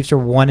 16, the Chiefs were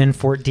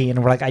 1-14,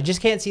 and we're like, I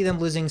just can't see them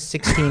losing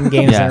 16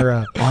 games in a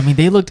row. Well, I mean,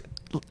 they looked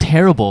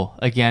terrible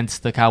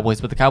against the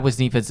Cowboys, but the Cowboys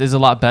defense is a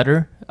lot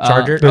better.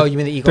 Charger? The- You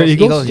mean the Eagles? the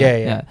Eagles?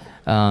 Yeah.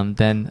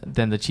 Than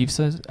the Chiefs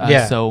is.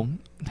 Yeah. So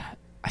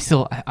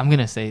I'm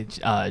gonna say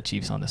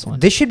Chiefs on this one.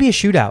 This should be a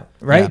shootout,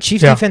 right? Yeah.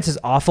 Chiefs Yeah. defense is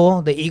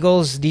awful. The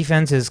Eagles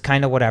defense is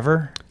kind of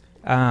whatever.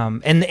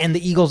 And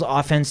the Eagles'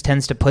 offense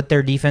tends to put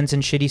their defense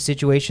in shitty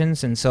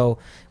situations, and so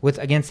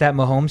against that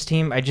Mahomes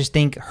team, I just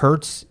think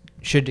Hurts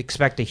should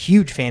expect a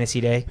huge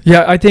fantasy day.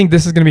 Yeah, I think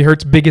this is going to be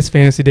Hurts' biggest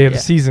fantasy day of the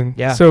season.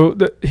 Yeah. So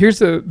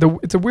here's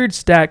it's a weird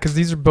stat because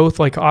these are both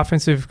like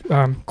offensive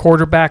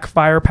quarterback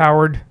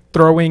fire-powered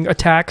throwing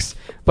attacks.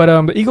 But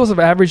the Eagles have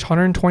averaged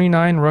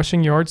 129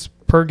 rushing yards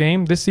per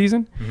game this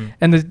season,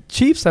 and the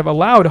Chiefs have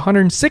allowed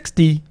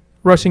 160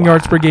 rushing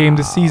yards per game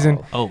this season.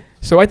 Oh.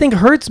 So I think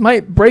Hurts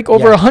might break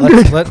over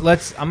 100. I'm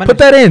gonna put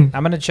that in.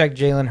 I'm gonna check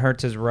Jalen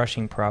Hurts'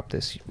 rushing prop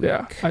this week.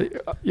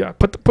 Yeah.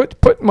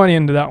 Put money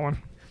into that one.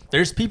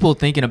 There's people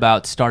thinking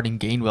about starting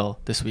Gainwell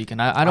this week, and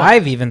I don't.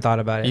 I've even thought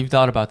about it. You've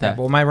thought about that? Yeah,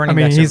 well, my running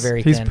backs are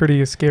very he's thin.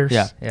 pretty scarce.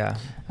 Yeah.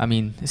 I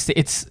mean,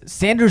 it's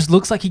Sanders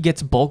looks like he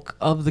gets bulk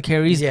of the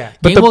carries. Yeah.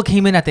 But Gainwell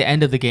came in at the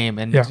end of the game,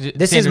 and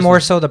This Sanders is more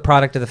so the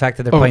product of the fact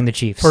that they're playing the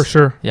Chiefs. For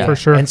sure. Yeah. For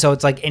sure. And so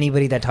it's like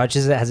anybody that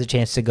touches it has a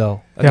chance to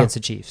go against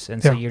the Chiefs.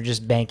 And so you're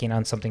just banking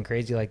on something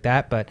crazy like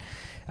that. But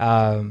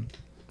I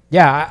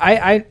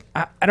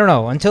don't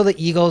know. Until the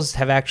Eagles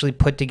have actually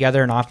put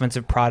together an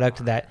offensive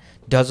product that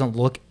doesn't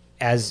look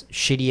as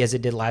shitty as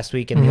it did last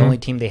week, and the only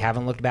team they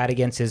haven't looked bad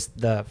against is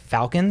the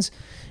Falcons.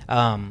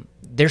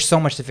 There's so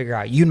much to figure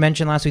out. You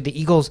mentioned last week the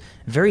Eagles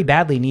very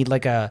badly need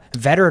like a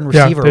veteran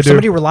receiver, or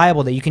somebody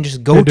reliable that you can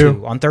just go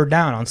to on third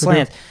down, on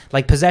slants,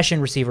 like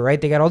possession receiver, right?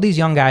 They got all these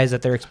young guys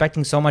that they're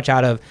expecting so much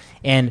out of,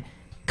 and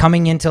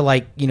coming into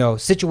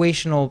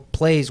situational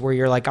plays where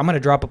you're like, I'm going to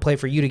drop a play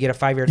for you to get a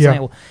 5-yard slant.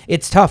 Well,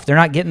 it's tough. They're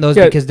not getting those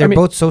because they're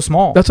both so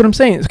small. That's what I'm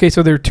saying. Okay,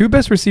 so their two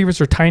best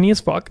receivers are tiny as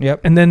fuck.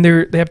 Yep. And then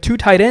they have two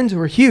tight ends who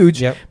are huge.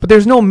 Yep. But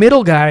there's no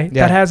middle guy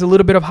that has a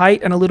little bit of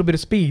height and a little bit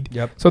of speed.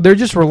 Yep. So they're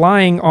just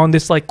relying on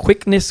this like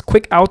quickness,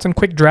 quick outs and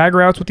quick drag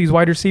routes with these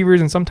wide receivers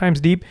and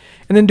sometimes deep,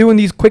 and then doing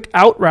these quick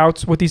out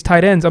routes with these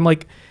tight ends. I'm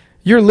like,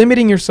 you're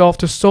limiting yourself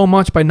to so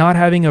much by not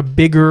having a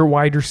bigger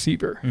wide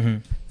receiver. Mm-hmm.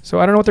 So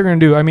I don't know what they're going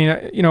to do. I mean,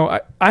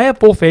 I have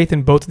full faith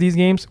in both of these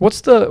games. What's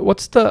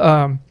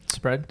the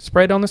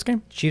spread on this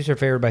game? Chiefs are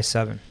favored by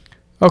 7.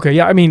 Okay,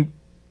 yeah. I mean,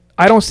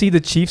 I don't see the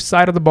Chiefs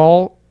side of the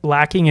ball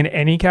lacking in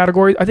any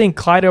category. I think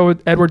Clyde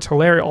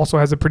Edwards-Helaire also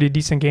has a pretty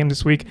decent game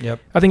this week. Yep.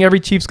 I think every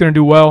Chief's going to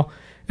do well.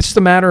 It's just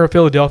a matter of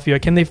Philadelphia.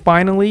 Can they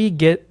finally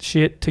get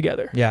shit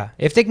together? Yeah,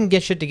 if they can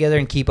get shit together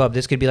and keep up,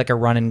 this could be like a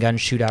run and gun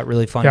shootout,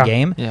 really fun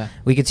game. Yeah,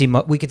 we could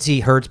see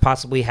Hurts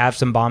possibly have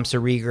some bombs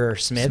to Rieger or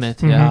Smith.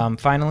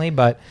 Finally,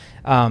 but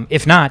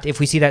if not, if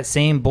we see that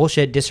same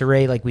bullshit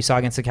disarray like we saw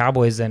against the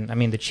Cowboys, then I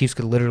mean the Chiefs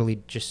could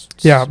literally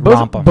just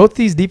romp them. Both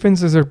these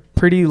defenses are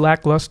pretty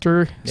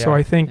lackluster, so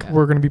I think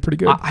we're going to be pretty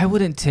good. I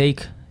wouldn't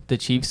take the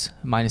Chiefs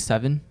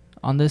 -7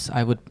 on this.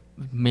 I would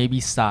maybe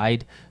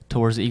side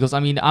towards the Eagles. I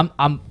mean,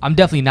 I'm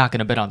definitely not going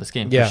to bet on this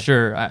game for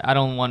sure. I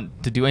don't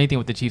want to do anything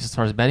with the Chiefs as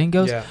far as betting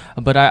goes. Yeah.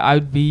 But I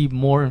would be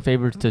more in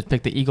favor to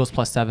pick the Eagles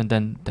 +7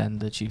 than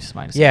the Chiefs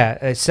 -7.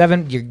 Yeah,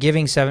 7. You're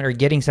giving 7 or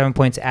getting 7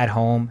 points at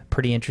home.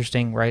 Pretty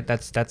interesting, right?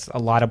 That's a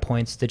lot of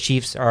points. The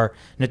Chiefs are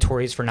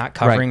notorious for not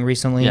covering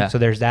recently, so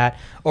there's that.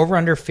 Over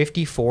under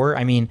 54.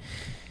 I mean,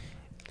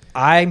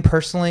 I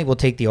personally will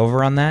take the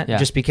over on that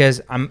just because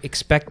I'm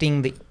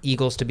expecting the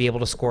Eagles to be able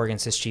to score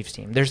against this Chiefs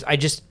team.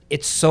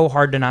 It's so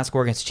hard to not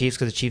score against the Chiefs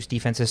because the Chiefs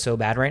defense is so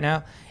bad right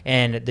now,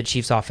 and the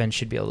Chiefs offense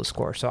should be able to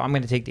score. So I'm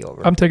going to take the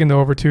over. I'm taking the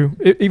over too.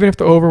 Even if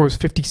the over was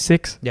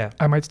 56,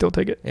 I might still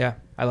take it. Yeah,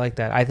 I like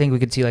that. I think we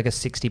could see like a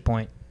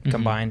 60-point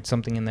combined,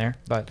 something in there.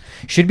 But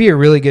should be a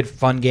really good,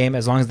 fun game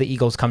as long as the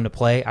Eagles come to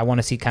play. I want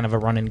to see kind of a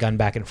run and gun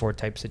back and forth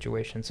type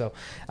situation. So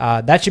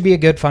that should be a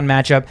good, fun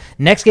matchup.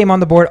 Next game on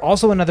the board,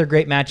 also another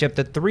great matchup.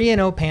 The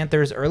 3-0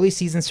 Panthers, early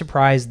season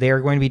surprise. They are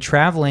going to be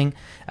traveling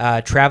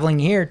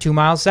here 2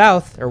 miles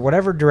south or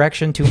whatever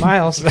direction, 2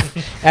 miles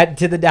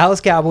to the Dallas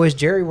Cowboys,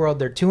 Jerry World.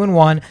 They're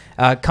 2-1,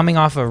 coming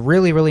off a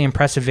really, really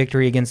impressive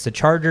victory against the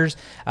Chargers,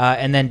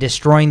 and then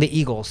destroying the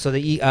Eagles. So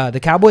the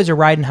Cowboys are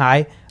riding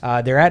high.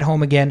 They're at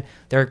home again.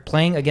 They're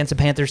playing against a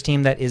Panthers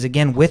team that is,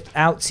 again,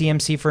 without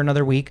CMC for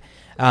another week,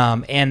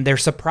 and they're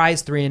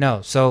surprised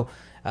 3-0. So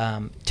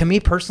to me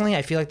personally,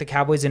 I feel like the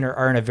Cowboys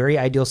are in a very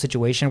ideal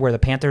situation where the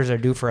Panthers are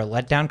due for a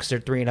letdown because they're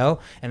 3-0,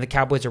 and the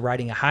Cowboys are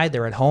riding a high.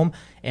 They're at home,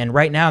 and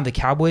right now the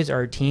Cowboys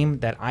are a team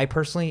that I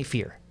personally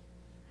fear.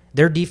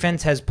 Their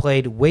defense has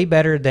played way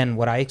better than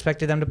what I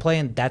expected them to play,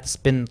 and that's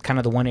been kind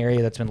of the one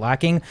area that's been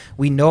lacking.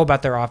 We know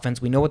about their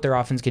offense. We know what their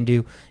offense can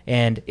do,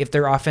 and if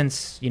their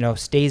offense,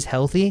 stays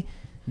healthy,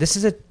 this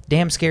is a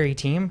damn scary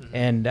team.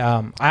 And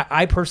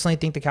I personally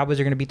think the Cowboys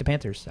are going to beat the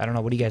Panthers. I don't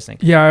know. What do you guys think?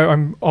 Yeah,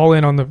 I'm all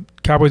in on the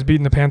Cowboys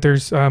beating the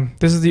Panthers.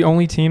 This is the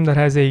only team that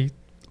has a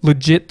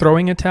legit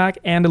throwing attack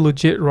and a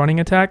legit running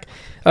attack.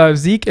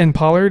 Zeke and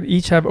Pollard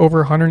each have over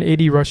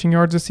 180 rushing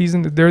yards this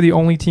season. They're the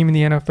only team in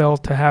the NFL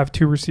to have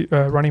two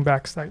running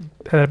backs that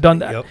have done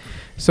that. Yep.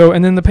 So,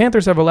 and then the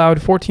Panthers have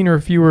allowed 14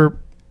 or fewer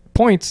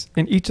points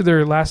in each of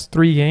their last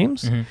 3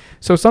 games.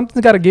 So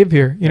something's got to give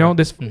here. You know,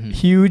 this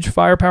huge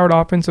fire-powered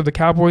offense of the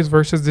Cowboys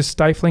versus this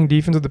stifling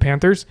defense of the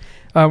Panthers.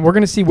 We're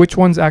going to see which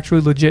one's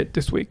actually legit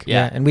this week.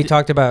 Yeah, and we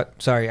talked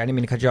about, sorry, I didn't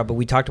mean to cut you off, but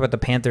we talked about the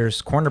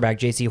Panthers cornerback,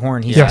 J.C.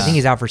 Horn. I think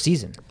he's out for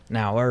season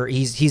now, or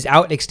he's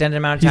out extended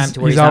amount of time to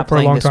where he's out not for a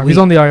playing long this time. week. He's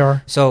on the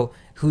IR. So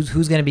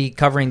who's going to be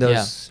covering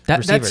those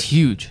receivers? That's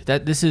huge.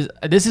 This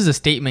is a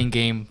statement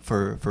game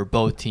for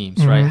both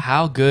teams, right?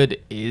 How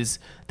good is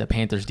the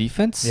Panthers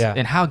defense,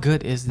 and how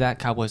good is that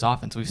Cowboys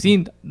offense? We've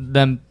seen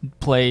them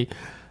play,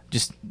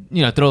 just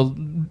throw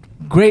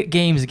great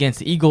games against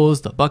the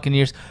Eagles, the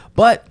Buccaneers,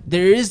 but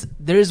there is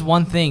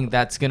one thing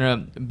that's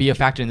gonna be a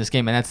factor in this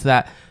game, and that's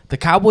that the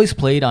Cowboys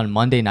played on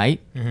Monday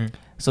night.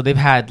 So they've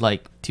had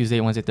like Tuesday,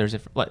 Wednesday, Thursday,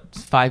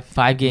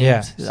 five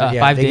games,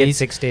 5 days,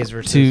 6 days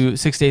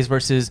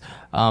versus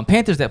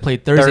Panthers that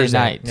played Thursday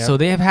night. Yep. So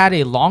they have had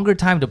a longer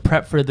time to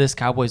prep for this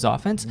Cowboys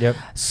offense.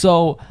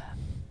 So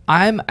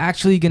I'm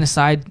actually going to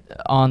side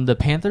on the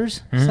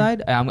Panthers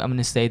side. I'm going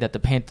to say that the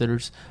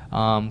Panthers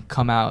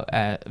come out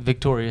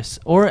victorious,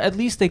 or at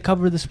least they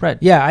cover the spread.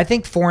 Yeah, I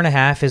think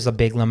 4.5 is a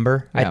big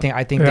number. Yeah.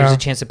 I think there's a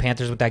chance the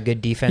Panthers with that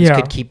good defense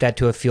could keep that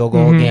to a field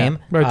goal game.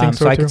 I think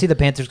so I can see the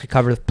Panthers could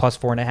cover plus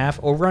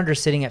 4.5. Over under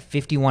sitting at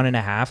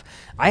 51.5.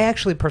 I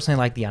actually personally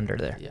like the under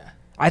there. Yeah.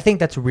 I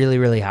think that's really,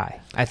 really high.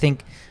 I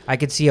think I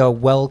could see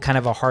kind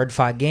of a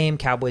hard-fought game.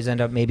 Cowboys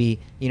end up maybe,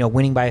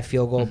 winning by a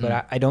field goal,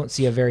 but I don't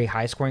see a very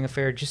high-scoring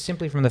affair, just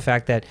simply from the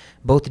fact that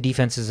both the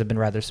defenses have been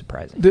rather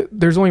surprising.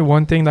 There's only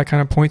one thing that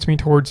kind of points me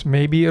towards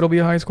maybe it'll be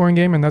a high-scoring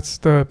game, and that's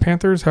the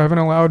Panthers haven't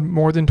allowed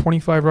more than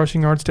 25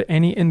 rushing yards to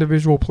any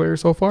individual player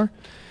so far.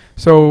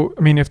 So,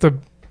 I mean, if the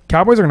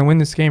Cowboys are going to win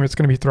this game, it's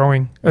going to be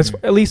throwing,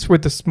 at least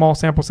with the small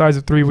sample size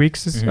of 3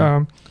 weeks.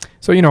 So,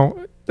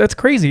 that's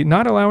crazy.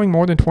 Not allowing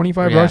more than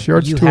 25 rush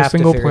yards to a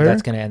single player.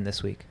 That's going to end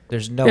this week.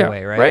 There's no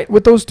way, right? Right.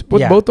 With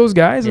both those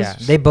guys. Yeah,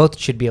 they both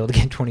should be able to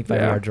get 25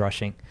 yards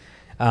rushing.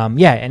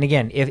 And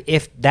again,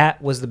 if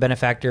that was the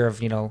benefactor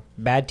of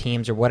bad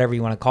teams or whatever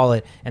you want to call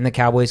it, and the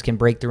Cowboys can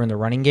break through in the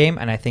running game,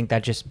 and I think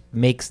that just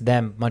makes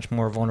them much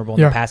more vulnerable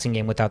in the passing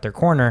game without their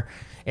corner.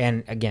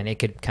 And again, it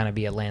could kind of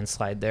be a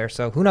landslide there.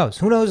 So who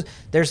knows?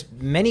 There's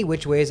many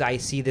which ways I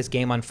see this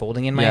game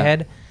unfolding in my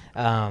head.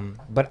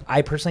 But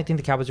I personally think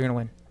the Cowboys are going to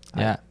win.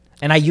 Yeah.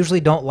 And I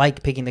usually don't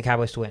like picking the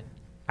Cowboys to win.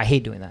 I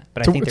hate doing that.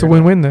 But I think it's a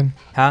win-win then.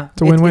 Huh?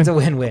 It's a win-win. It's a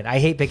win-win. I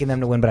hate picking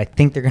them to win, but I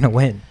think they're going to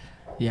win.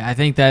 Yeah, I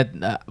think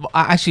that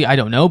actually I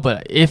don't know,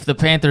 but if the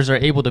Panthers are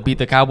able to beat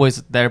the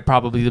Cowboys, they're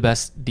probably the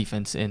best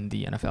defense in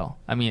the NFL.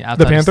 I mean,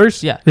 the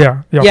Panthers? Yeah,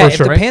 for if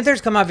sure. the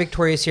Panthers come out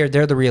victorious here,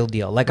 they're the real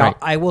deal. Like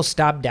I will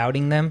stop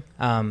doubting them.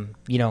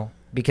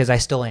 Because I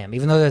still am,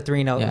 even though they're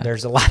 3-0.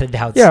 There's a lot of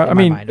doubts. Yeah, I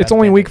mean, it's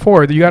only week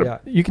 4.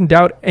 You can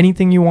doubt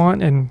anything you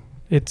want, and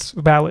it's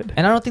valid.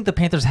 And I don't think the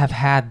Panthers have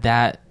had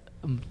that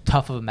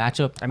tough of a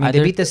matchup. I mean,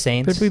 they beat the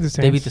Saints. They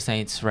beat the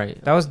Saints,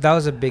 right? That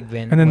was a big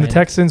win. And then the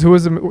Texans. Who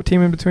was the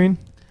team in between?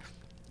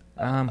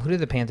 Who did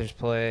the Panthers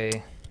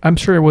play? I'm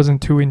sure it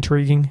wasn't too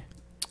intriguing.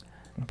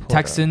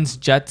 Texans,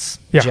 Jets.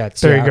 Yeah,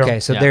 Jets. There you go. Okay,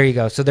 so there you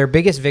go. So their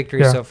biggest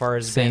victory so far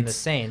has been the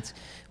Saints.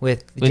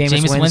 With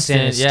Jameis Winston,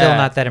 it's still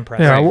not that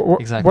impressive. Yeah,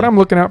 exactly. What I'm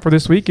looking at for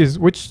this week is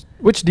which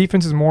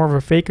defense is more of a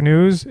fake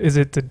news? Is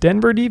it the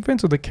Denver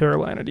defense or the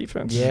Carolina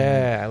defense?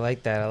 Yeah, I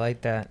like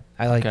that.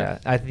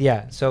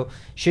 So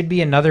should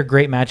be another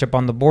great matchup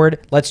on the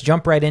board. Let's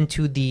jump right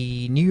into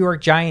the New York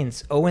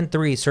Giants,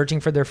 0-3, searching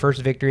for their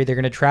first victory. They're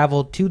going to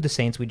travel to the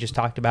Saints we just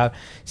talked about.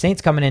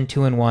 Saints coming in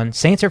 2-1.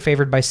 Saints are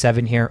favored by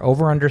 7 here.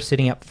 Over/under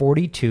sitting at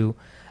 42.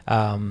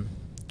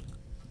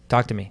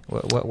 Talk to me.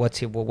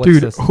 What's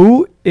Dude, this?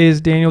 Who is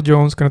Daniel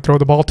Jones going to throw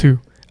the ball to?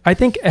 I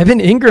think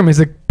Evan Ingram is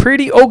a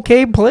pretty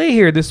okay play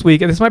here this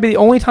week. And this might be the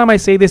only time I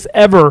say this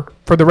ever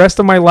for the rest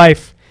of my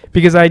life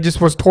because I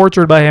just was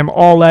tortured by him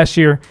all last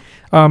year.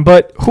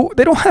 But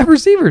they don't have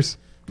receivers.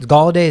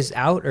 Galladay's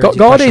out? Or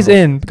Galladay's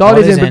in.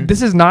 Galladay's in. But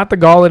this is not the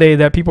Galladay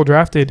that people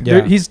drafted.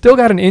 Yeah. He's still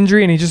got an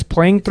injury, and he's just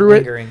playing through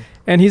it.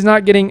 And he's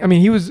not getting – I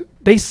mean,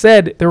 they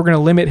said they were going to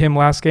limit him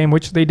last game,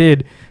 which they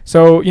did.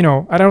 So,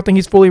 I don't think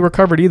he's fully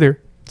recovered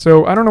either.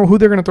 So I don't know who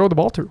they're going to throw the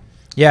ball to.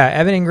 Yeah,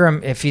 Evan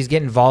Ingram, if he's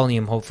getting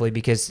volume, hopefully,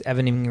 because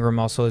Evan Ingram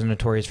also is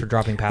notorious for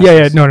dropping passes.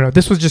 Yeah, no.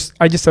 This was just,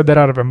 I just said that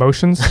out of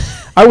emotions.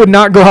 I would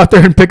not go out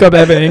there and pick up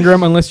Evan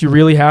Ingram unless you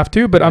really have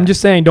to, but I'm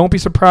just saying, don't be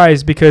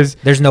surprised because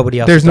there's nobody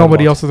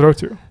else to throw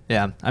to.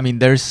 Yeah, I mean,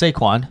 there's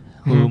Saquon,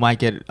 who might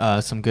get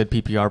some good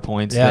PPR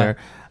points there.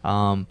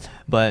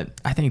 But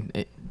I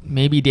think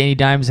maybe Danny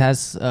Dimes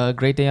has a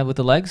great day with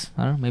the legs.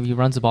 I don't know, maybe he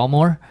runs the ball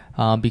more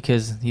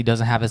because he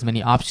doesn't have as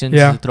many options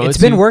to throw It's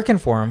been working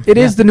for him. It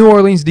is the New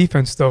Orleans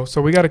defense, though, so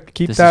we got to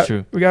keep this that. Is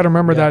true. We got to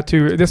remember that,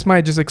 too. This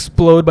might just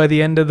explode by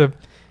the end of the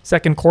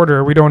second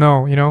quarter. We don't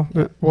know,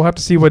 We'll have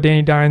to see what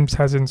Danny Dimes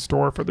has in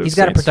store for this. He's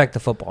got to protect the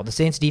football. The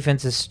Saints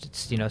defense is,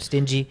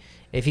 stingy.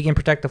 If he can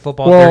protect the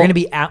football, they're going to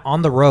be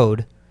on the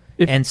road,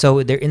 and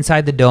so they're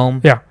inside the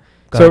dome. Yeah.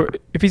 So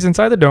if he's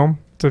inside the dome,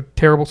 it's a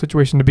terrible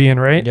situation to be in,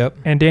 right? Yep.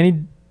 And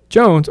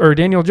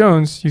Daniel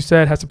Jones, you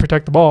said, has to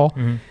protect the ball.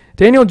 Mm-hmm.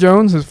 Daniel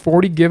Jones has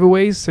 40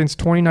 giveaways since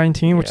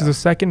 2019, which is the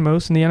second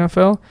most in the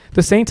NFL.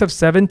 The Saints have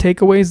 7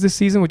 takeaways this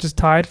season, which is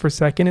tied for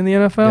second in the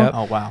NFL. Yep.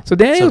 Oh, wow. So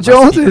Daniel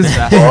Jones is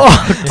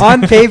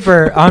on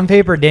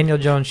paper, Daniel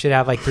Jones should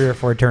have like 3 or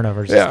 4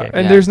 turnovers. Yeah, this game.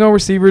 and there's no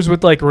receivers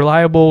with like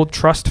reliable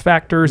trust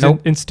factors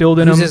instilled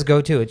in Who's them. his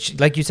go-to?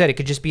 Like you said, it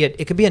could just be a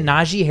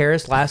Najee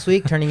Harris last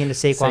week turning into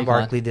Saquon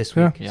Barkley this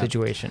week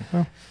situation.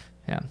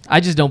 Yeah, I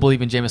just don't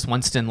believe in Jameis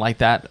Winston like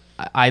that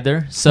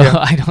either. So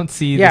I don't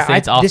see the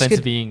Saints offense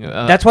being.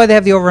 That's why they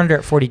have the over/under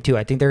at 42.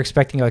 I think they're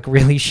expecting like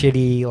really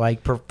shitty,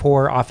 like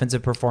poor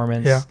offensive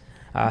performance,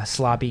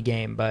 sloppy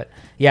game. But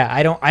yeah,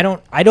 I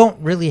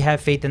don't really have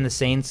faith in the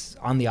Saints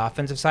on the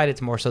offensive side.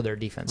 It's more so their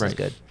defense is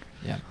good.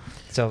 Yeah.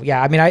 So,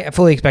 yeah, I mean, I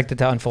fully expect it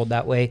to unfold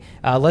that way.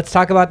 Let's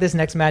talk about this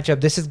next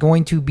matchup. This is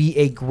going to be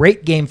a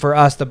great game for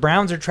us. The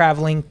Browns are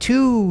traveling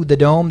to the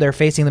Dome. They're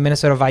facing the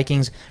Minnesota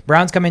Vikings.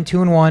 Browns come in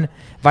 2-1.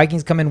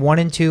 Vikings come in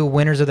 1-2,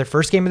 winners of their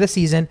first game of the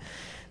season.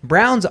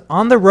 Browns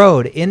on the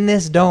road in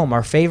this Dome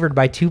are favored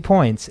by 2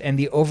 points, and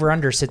the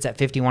over-under sits at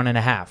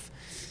 51.5.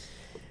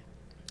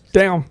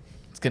 Damn.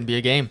 It's going to be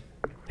a game.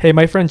 Hey,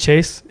 my friend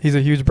Chase, he's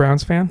a huge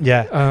Browns fan.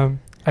 Yeah.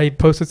 I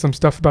posted some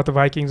stuff about the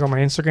Vikings on my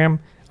Instagram,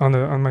 on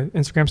my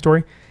Instagram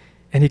story,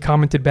 and he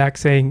commented back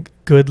saying,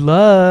 "Good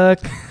luck."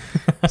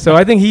 So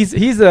I think he's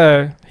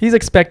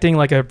expecting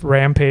like a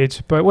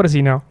rampage. But what does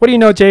he know? What do you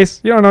know,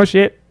 Chase? You don't know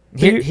shit.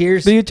 Do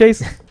you,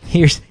 Chase?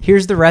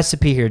 Here's the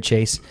recipe here,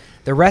 Chase.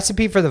 The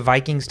recipe for the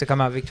Vikings to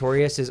come out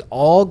victorious is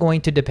all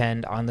going to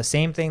depend on the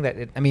same thing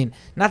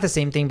not the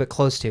same thing, but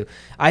close to.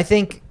 I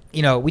think,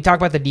 we talk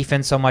about the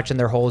defense so much and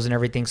their holes and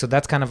everything, so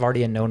that's kind of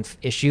already a known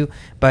issue.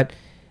 But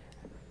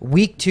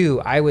week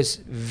 2, I was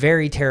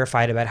very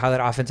terrified about how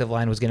that offensive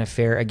line was going to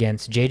fare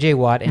against J.J.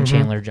 Watt and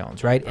Chandler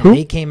Jones, right? And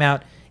they came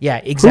out. Yeah,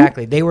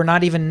 exactly. They were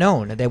not even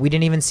known. That we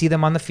didn't even see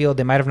them on the field.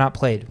 They might have not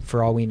played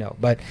for all we know.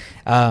 But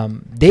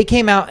they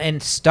came out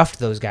and stuffed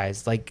those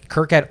guys. Like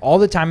Kirk had all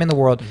the time in the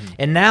world.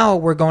 And now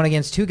we're going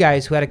against 2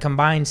 guys who had a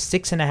combined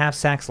 6.5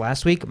 sacks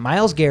last week.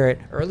 Myles Garrett,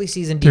 early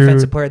season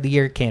Defensive Player of the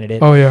Year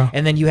candidate. Oh, yeah.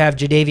 And then you have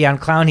Jadeveon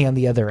Clowney on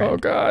the other end. Oh,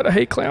 God. I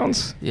hate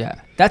clowns.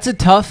 Yeah. That's a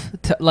tough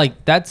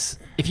that's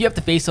if you have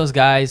to face those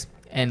guys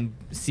and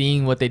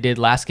seeing what they did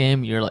last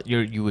game,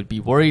 you would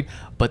be worried.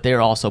 But they're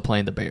also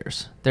playing the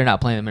Bears. They're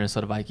not playing the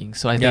Minnesota Vikings.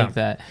 So I think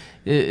that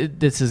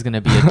this is going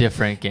to be a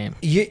different game.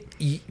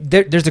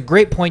 There's a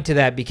great point to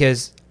that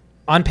because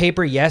on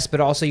paper, yes, but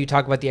also you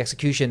talk about the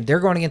execution. They're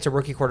going against a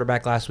rookie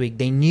quarterback last week.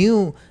 They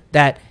knew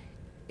that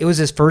it was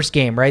his first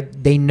game, right?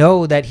 They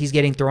know that he's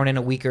getting thrown in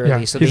a week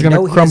early, so he's they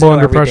know he's crumble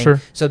under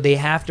pressure. So they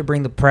have to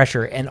bring the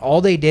pressure, and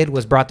all they did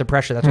was brought the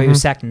pressure. That's why he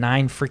was sacked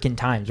 9 freaking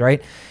times,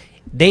 right?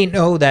 They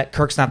know that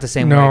Kirk's not the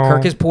same way.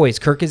 Kirk is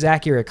poised. Kirk is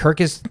accurate.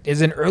 Kirk is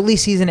an early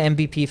season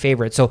MVP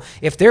favorite. So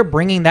if they're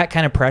bringing that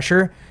kind of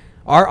pressure,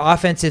 our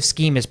offensive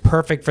scheme is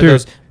perfect for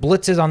those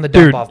blitzes on the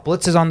dump off,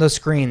 blitzes on those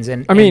screens.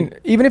 And I mean,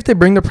 even if they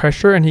bring the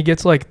pressure and he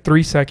gets like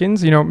 3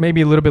 seconds,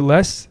 maybe a little bit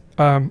less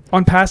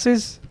on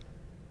passes,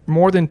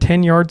 more than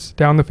 10 yards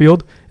down the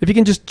field, if he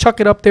can just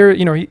chuck it up there,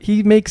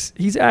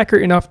 he's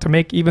accurate enough to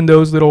make even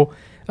those little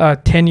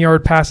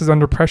 10-yard passes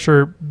under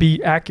pressure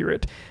be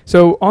accurate.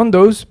 So on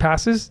those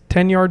passes,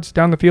 10 yards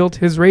down the field,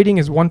 his rating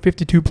is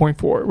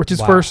 152.4, which is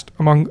first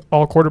among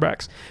all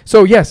quarterbacks.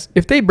 So yes,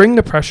 if they bring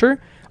the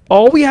pressure,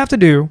 all we have to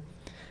do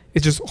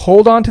is just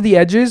hold on to the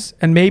edges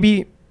and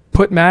maybe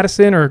put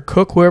Madison or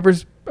Cook,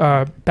 whoever's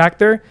back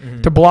there,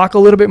 to block a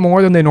little bit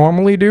more than they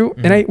normally do,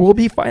 and it will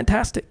be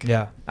fantastic.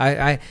 Yeah,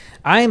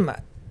 I'm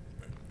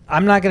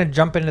not going to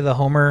jump into the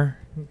homer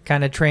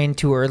kind of train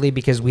too early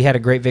because we had a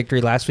great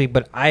victory last week,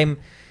 but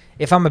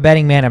if I'm a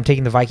betting man, I'm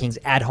taking the Vikings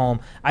at home.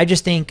 I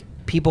just think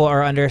people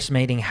are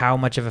underestimating how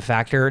much of a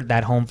factor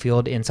that home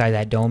field inside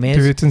that dome is.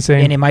 Dude, it's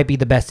insane. And it might be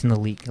the best in the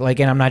league.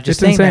 And I'm not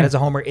just saying that as a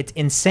homer. It's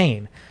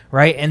insane,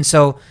 right? And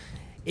so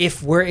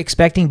if we're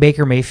expecting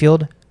Baker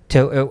Mayfield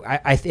to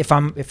if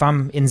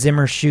I'm in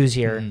Zimmer's shoes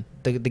here,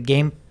 the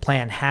game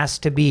plan has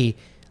to be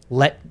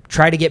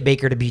try to get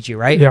Baker to beat you,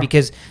 right? Yeah.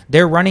 Because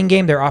their running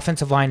game, their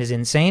offensive line is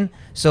insane.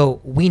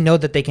 So we know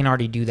that they can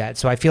already do that.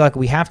 So I feel like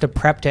we have to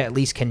prep to at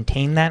least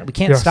contain that. We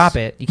can't stop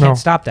it. You can't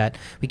stop that.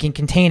 We can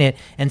contain it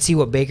and see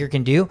what Baker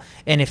can do.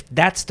 And if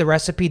that's the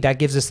recipe, that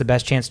gives us the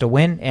best chance to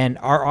win. And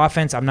our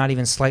offense, I'm not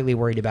even slightly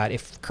worried about.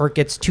 If Kirk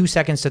gets 2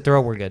 seconds to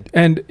throw, we're good.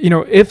 And,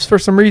 if for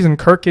some reason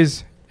Kirk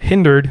is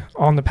hindered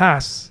on the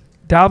pass,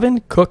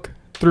 Dalvin Cook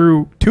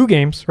through 2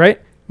 games, right?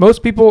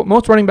 Most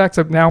running backs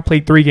have now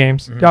played 3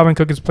 games. Dalvin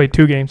Cook has played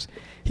 2 games.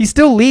 He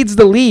still leads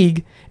the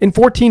league in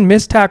 14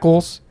 missed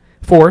tackles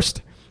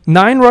forced,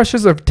 9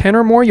 rushes of 10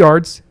 or more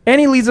yards, and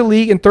he leads the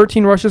league in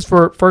 13 rushes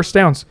for first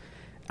downs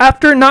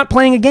after not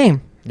playing a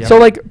game. Yep.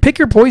 So, pick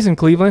your poison,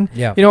 Cleveland.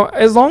 Yeah.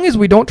 As long as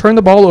we don't turn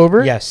the ball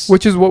over,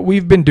 which is what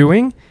we've been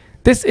doing,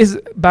 this is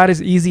about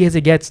as easy as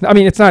it gets. I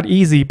mean, it's not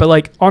easy,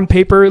 but on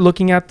paper,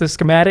 looking at the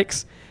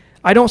schematics,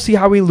 I don't see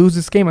how we lose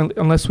this game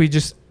unless we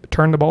just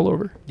turn the ball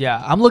over.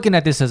 Yeah, I'm looking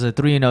at this as a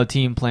 3-0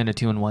 team playing a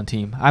 2-1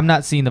 team. I'm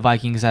not seeing the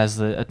Vikings as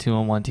a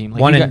 2-1 team.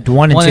 Like one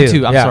and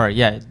two. I'm sorry.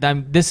 Yeah,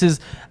 this is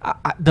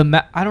I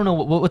don't know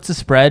what's the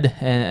spread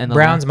and the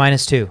Browns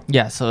 -2.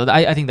 Yeah, so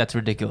I think that's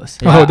ridiculous.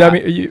 Oh, that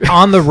mean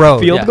on the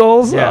road. Field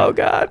goals? Yeah. Oh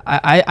God.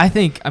 I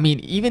think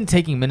even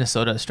taking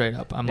Minnesota straight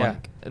up, I'm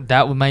like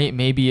that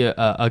may be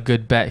a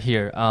good bet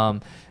here.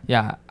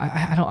 Yeah,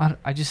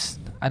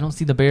 I don't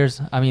see the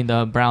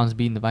the Browns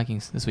beating the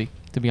Vikings this week,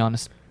 to be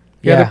honest.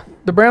 Yeah,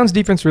 the Browns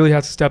defense really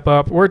has to step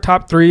up. We're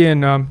top 3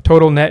 in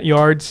total net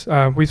yards.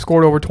 We've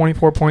scored over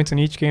 24 points in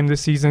each game this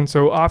season.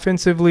 So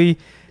offensively,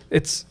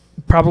 it's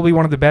probably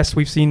one of the best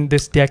we've seen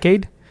this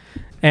decade.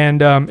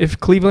 And if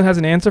Cleveland has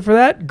an answer for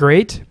that,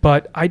 great.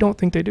 But I don't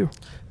think they do.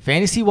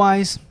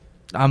 Fantasy-wise,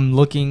 I'm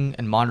looking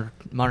and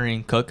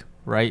monitoring Cook.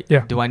 Right?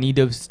 Yeah. Do I need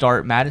to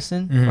start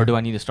Madison or do I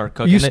need to start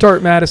Cook? You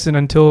start Madison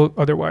until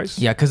otherwise.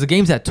 Yeah, because the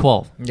game's at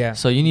 12. Yeah.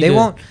 So you need. They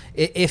won't.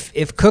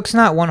 If Cook's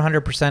not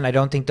 100%, I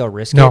don't think they'll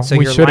risk No, it. So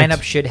we your shouldn't.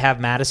 lineup should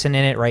have Madison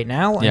in it right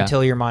now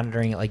until you're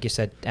monitoring it, like you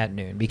said, at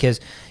noon. Because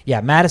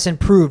Madison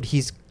proved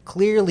he's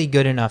clearly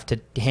good enough to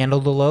handle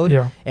the load.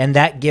 Yeah. And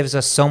that gives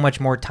us so much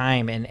more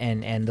time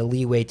and the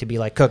leeway to be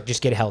like, Cook,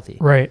 just get healthy.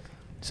 Right.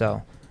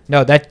 So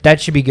no,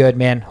 that should be good,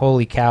 man.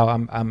 Holy cow,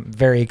 I'm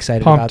very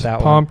excited about that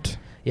one. Pumped.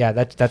 Yeah,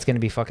 that's going to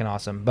be fucking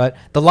awesome. But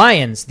the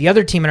Lions, the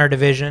other team in our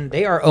division,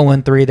 they are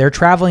 0-3. They're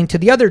traveling to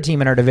the other team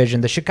in our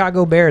division, the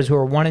Chicago Bears, who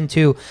are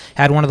 1-2,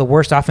 had one of the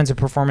worst offensive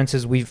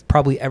performances we've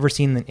probably ever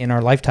seen in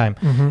our lifetime.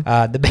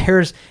 Mm-hmm. The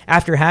Bears,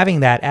 after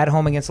having that at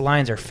home against the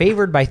Lions, are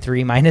favored by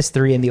 3,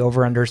 -3, and the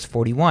over-under is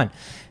 41.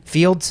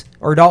 Fields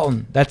or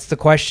Dalton? That's the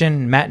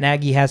question. Matt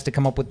Nagy has to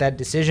come up with that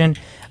decision.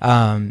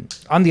 On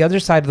the other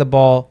side of the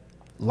ball,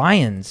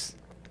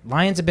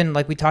 Lions have been,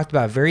 like we talked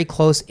about, very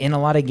close in a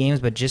lot of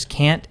games, but just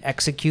can't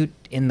execute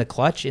in the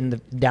clutch,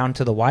 down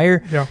to the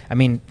wire. Yeah. I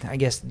mean, I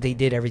guess they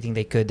did everything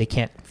they could. They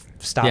can't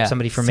stop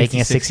somebody from making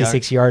a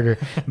 66-yarder.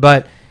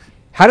 But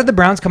how did the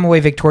Browns come away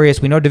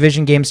victorious? We know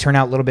division games turn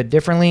out a little bit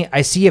differently.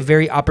 I see a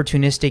very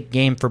opportunistic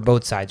game for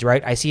both sides,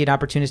 right? I see an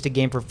opportunistic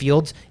game for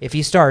Fields, if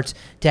he starts,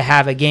 to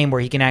have a game where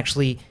he can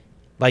actually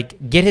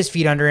get his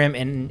feet under him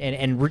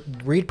and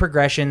read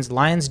progressions.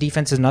 Lions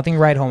defense is nothing to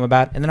write home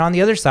about. And then on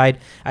the other side,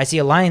 I see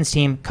a Lions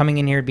team coming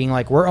in here being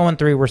like, we're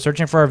 0-3, we're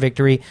searching for our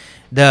victory.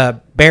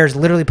 The Bears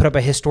literally put up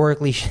a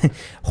historically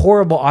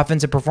horrible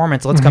offensive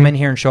performance. Let's come in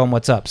here and show them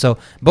what's up. So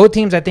both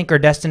teams, I think, are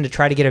destined to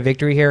try to get a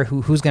victory here.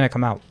 Who's going to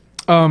come out?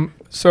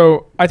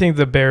 So I think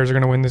the Bears are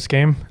going to win this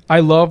game.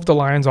 I love the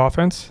Lions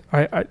offense.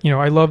 I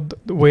love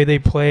the way they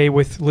play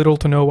with little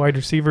to no wide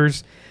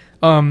receivers.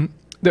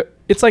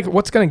 It's like,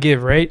 what's going to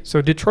give, right?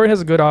 So Detroit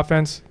has a good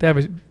offense.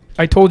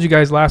 I told you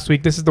guys last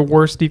week, this is the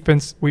worst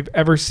defense we've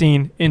ever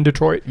seen in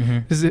Detroit.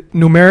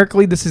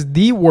 Numerically, this is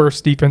the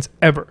worst defense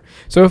ever.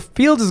 So if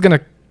Fields is going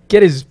to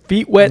get his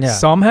feet wet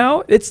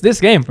somehow, it's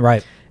this game.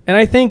 Right. And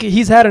I think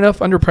he's had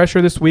enough under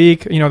pressure this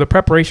week. The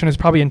preparation has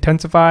probably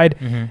intensified.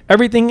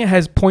 Everything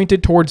has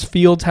pointed towards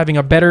Fields having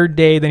a better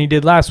day than he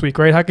did last week,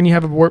 right? How can you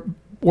have a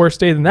worse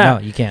day than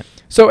that? No, you can't.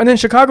 So, and then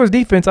Chicago's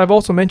defense, I've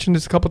also mentioned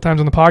this a couple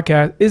times on the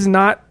podcast, is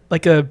not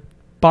like a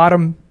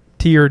bottom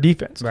tier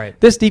defense. Right.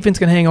 This defense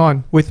can hang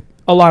on with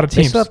a lot of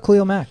teams. They still have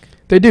Khalil Mack.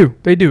 They do.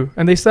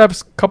 And they still have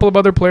a couple of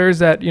other players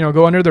that,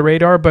 go under the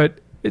radar, but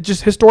it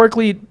just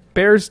historically,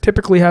 Bears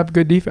typically have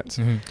good defense.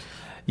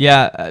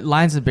 Yeah,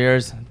 Lions and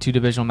Bears, 2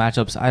 divisional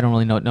matchups. I don't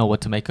really know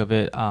what to make of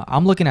it.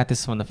 I'm looking at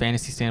this from the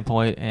fantasy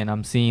standpoint, and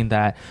I'm seeing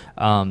that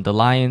the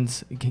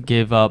Lions can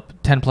give up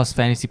 10-plus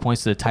fantasy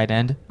points to the tight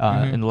end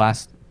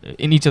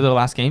in each of the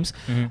last games.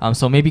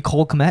 So maybe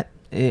Cole Kmet,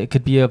 it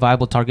could be a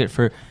viable target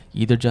for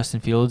either Justin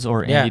Fields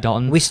or Andy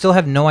Dalton. We still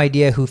have no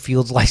idea who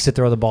Fields likes to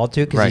throw the ball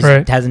to because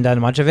he hasn't done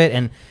much of it.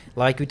 And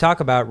like we talk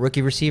about,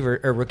 rookie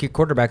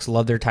quarterbacks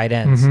love their tight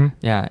ends.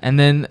 Yeah, and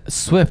then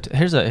Swift.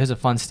 Here's a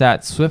fun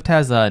stat. Swift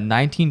has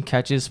 19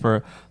 catches for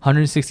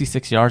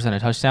 166 yards and a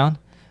touchdown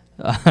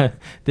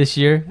this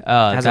year.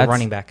 As a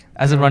running back.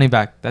 As a running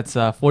back, that's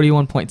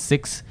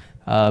 41.6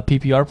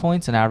 PPR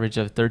points, an average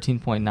of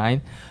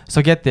 13.9.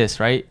 So get this,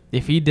 right?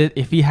 If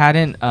he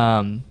hadn't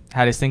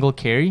had a single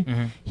carry,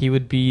 he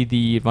would be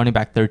the running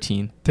back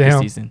 13 this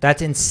season.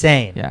 That's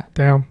insane. Yeah.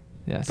 Damn.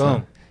 Yeah.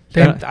 Boom.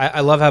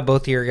 I love how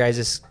both of your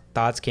guys'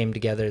 thoughts came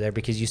together there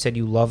because you said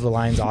you love the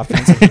Lions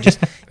offense and you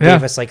just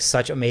gave us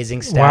such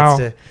amazing stats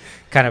to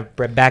kind of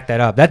back that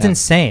up. That's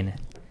insane.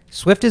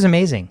 Swift is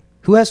amazing.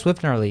 Who has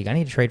Swift in our league? I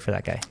need to trade for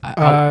that guy.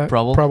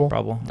 Trouble.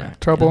 Yeah.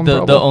 Trouble.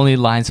 The only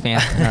Lions fan.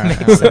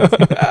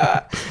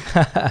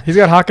 He's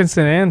got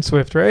Hawkinson and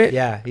Swift, right?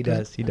 Yeah, he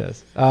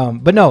does.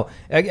 But no,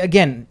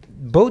 again,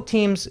 both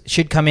teams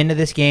should come into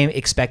this game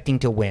expecting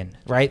to win,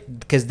 right?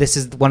 Because this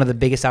is one of the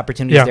biggest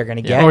opportunities they're going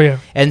to get. Oh, yeah.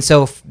 And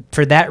so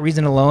for that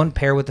reason alone,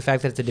 pair with the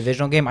fact that it's a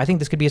divisional game, I think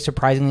this could be a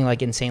surprisingly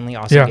insanely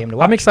awesome game to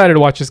watch. I'm excited to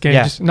watch this game.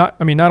 Just not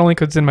only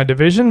because it's in my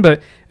division,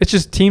 but it's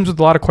just teams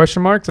with a lot of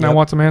question marks, and I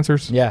want some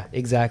answers. Yeah,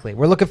 exactly.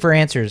 We're looking for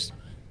answers.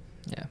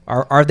 Yeah.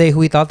 Are they who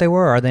we thought they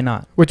were, or are they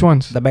not? Which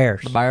ones? The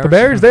Bears. The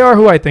Bears, they are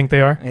who I think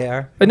they are. They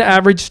are. An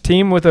average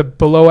team with a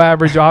below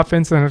average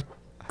offense and a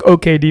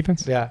okay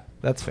defense. Yeah,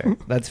 that's fair.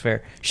 That's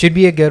fair. Should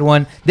be a good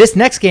one. This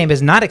next game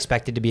is not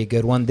expected to be a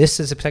good one. This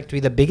is expected to be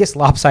the biggest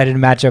lopsided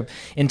matchup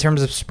in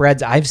terms of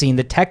spreads I've seen.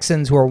 The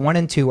Texans, who are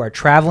 1-2, are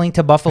traveling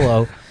to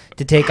Buffalo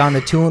to take on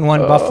the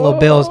 2-1 Buffalo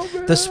Bills.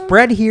 Man. The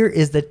spread here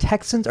is the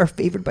Texans are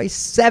favored by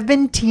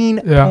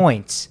 17 Yeah.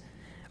 points.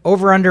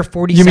 Over under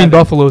 47. You mean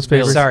Buffalo's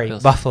favorite? Sorry,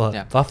 Bills. Buffalo.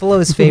 Yeah. Buffalo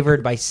is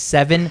favored by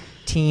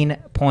 17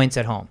 points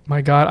at home.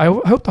 My God, I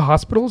hope the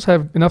hospitals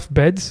have enough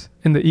beds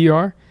in the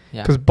ER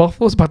Yeah. because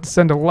Buffalo's about to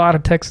send a lot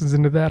of Texans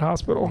into that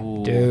hospital.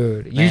 Ooh,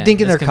 Dude, you man,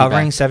 thinking this they're could be bad.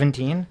 covering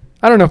 17?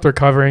 I don't know if they're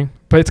covering,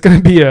 but it's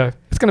gonna be.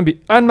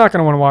 I'm not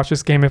gonna want to watch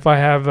this game if I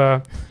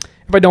have.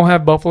 If I don't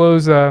have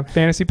Buffalo's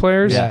fantasy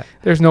players, Yeah.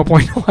 there's no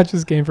point to watch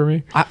this game for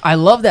me. I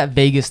love that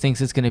Vegas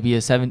thinks it's going to be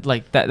a 7,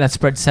 like that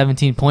spread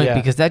 17 point Yeah.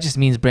 because that just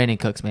means Brandon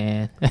Cooks,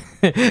 man.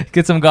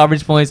 Get some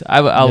garbage points. I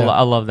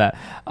love that.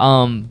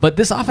 But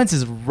this offense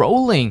is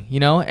rolling,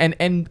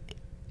 and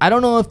I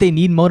don't know if they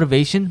need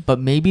motivation, but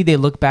maybe they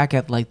look back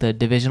at like the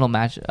divisional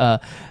match,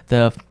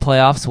 the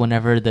playoffs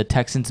whenever the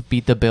Texans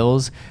beat the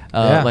Bills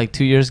like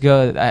 2 years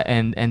ago,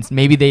 and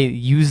maybe they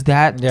use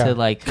that to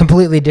like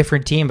completely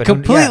different team, but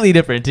completely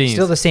different teams.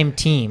 Still the same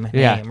team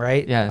name,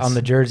 right? Yeah, on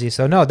the jersey.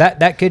 So no,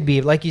 that could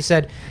be, like you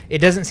said, it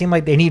doesn't seem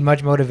like they need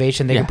much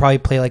motivation. They could probably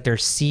play like their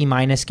C-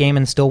 game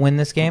and still win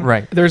this game.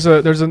 Right. There's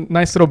a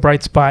nice little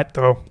bright spot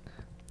though.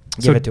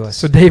 Give it to us.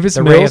 So Davis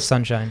the ray of Mills.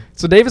 sunshine.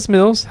 So Davis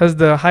Mills has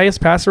the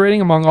highest passer rating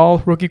among all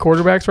rookie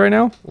quarterbacks right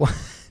now.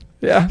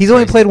 Yeah. He's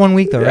only played 1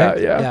 week though, Yeah,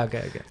 right? yeah.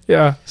 Okay.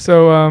 Yeah.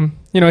 So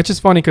it's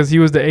just funny because he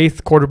was the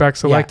 8th quarterback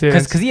selected.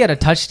 Because he had a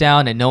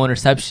touchdown and no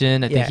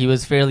interception. I Yeah. think he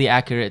was fairly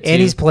accurate, too.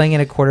 And he's playing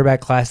in a quarterback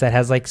class that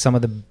has like some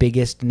of the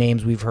biggest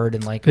names we've heard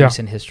in like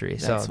recent history.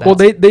 So That's- well,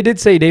 they did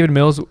say David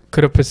Mills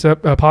could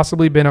have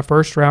possibly been a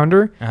first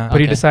rounder, but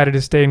he Okay. decided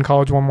to stay in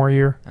college one more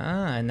year.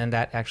 and then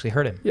that actually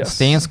hurt him. Yes.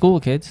 Stay in school,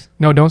 kids.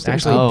 No, don't stay.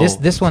 Actually, Oh.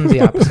 this one's the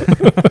opposite.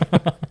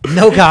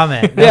 No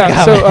comment. No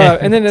Yeah. So comment.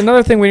 and then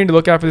another thing we need to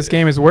look at for this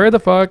game is where the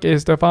fuck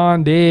is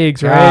Stephon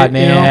Diggs? Right, God,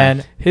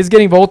 man. he's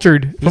getting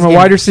vultured from a getting-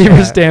 wide receiver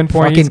yeah,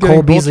 standpoint. He's Fucking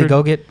Cole getting Beasley, vultured.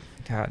 go get.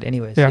 God,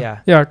 anyways, yeah.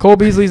 Yeah. Cole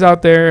Beasley's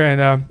out there,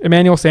 and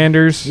Emmanuel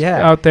Sanders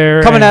out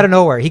there. Coming and out of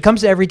nowhere. He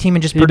comes to every team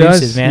and just he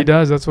produces, does, man. He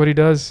does. That's what he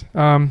does.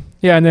 And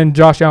then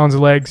Josh Allen's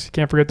legs.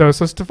 Can't forget those.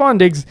 So Stephon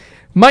Diggs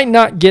might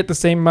not get the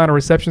same amount of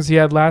receptions he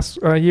had last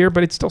year,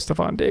 but it's still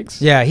Stephon Diggs.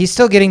 Yeah, he's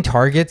still getting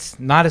targets.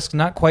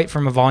 Not quite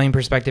from a volume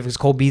perspective, because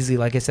Cole Beasley,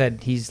 like I said,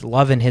 he's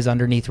loving his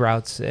underneath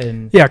routes.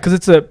 And Yeah, because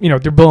it's they're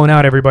blowing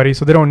out everybody,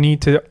 so they don't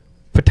need to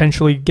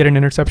potentially get an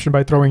interception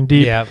by throwing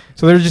deep. yeah,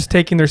 So they're just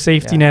taking their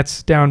safety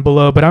nets down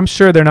below, but I'm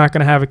sure they're not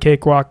going to have a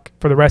cakewalk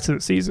for the rest of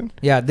the season.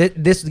 yeah.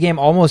 This game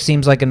almost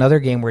seems like another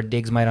game where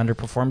Diggs might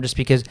underperform, just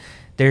because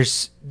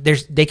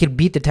they could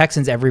beat the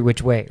Texans every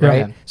which way, Yeah.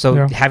 right? So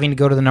Yeah. having to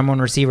go to the number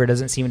one receiver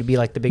doesn't seem to be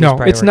like the biggest No,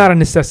 priority. it's not a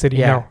necessity.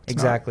 Yeah, No, it's not.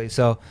 exactly.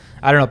 So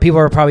I don't know. People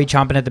are probably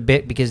chomping at the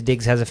bit because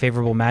Diggs has a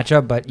favorable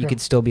matchup, but you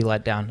could still be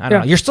let down. I don't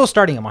know. You're still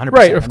starting him 100%.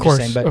 Right, I'm of just course,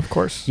 saying, but of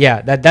course.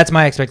 yeah, that's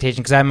my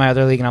expectation, because I have my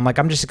other league, and I'm like,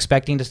 I'm just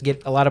expecting to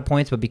get a lot of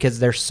points, but because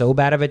they're so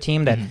bad of a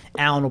team that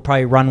Allen will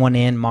probably run one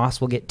in,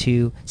 Moss will get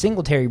 2,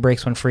 Singletary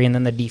breaks one free, and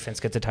then the defense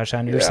gets a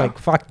touchdown. You're just Yeah. like,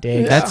 fuck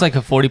Diggs. That's like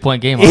a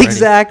 40-point game already.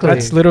 Exactly.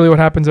 That's literally what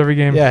happens every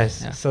game.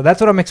 Yes. Yeah. So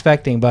that's what I'm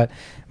expecting, but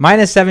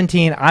minus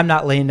 17, I'm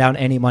not laying down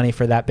any money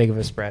for that big of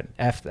a spread.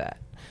 F that.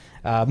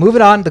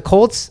 Moving on, the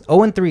Colts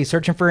 0-3,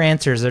 searching for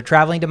answers. They're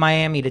traveling to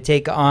Miami to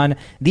take on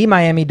the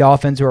Miami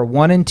Dolphins, who are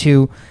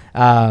 1-2.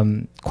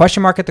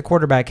 Question mark at the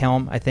quarterback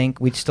helm. I think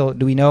do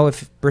we know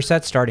if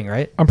Brissett's starting,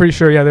 right? I'm pretty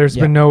sure. Yeah, there's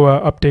been no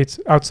updates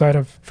outside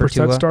of For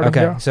Brissett Tua? starting.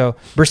 Okay, Yeah. so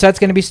Brissett's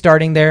going to be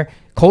starting there.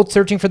 Colts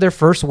searching for their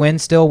first win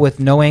still with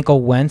no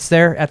ankle Wentz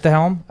there at the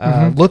helm.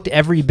 Looked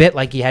every bit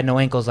like he had no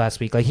ankles last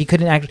week. Like he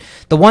couldn't actually.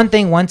 The one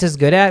thing Wentz is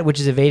good at, which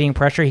is evading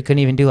pressure, he couldn't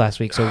even do last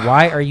week. So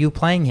why are you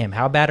playing him?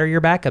 How bad are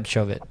your backups,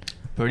 Shovit?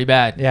 Pretty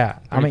bad. Yeah,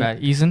 Pretty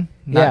bad. Eason?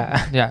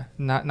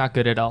 Not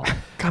good at all.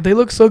 God, they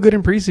look so good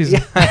in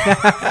preseason.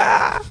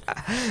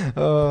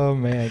 Oh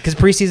man, because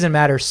preseason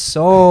matters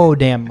so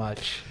damn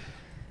much.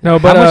 No,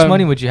 but How much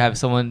money would you have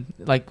someone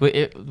like with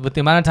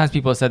the amount of times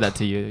people have said that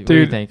to you? What do you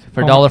Dude, think?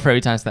 For a dollar for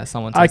every time that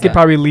someone says I could that.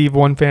 probably leave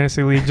one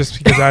fantasy league just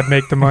because I'd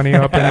make the money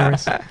up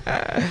anyways.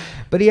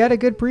 But he had a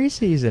good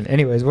preseason.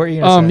 Anyways, what are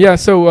you gonna say? Yeah,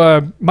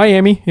 so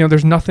Miami,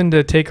 there's nothing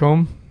to take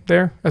home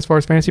there as far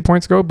as fantasy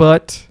points go,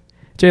 but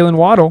Jalen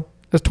Waddle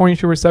has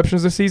 22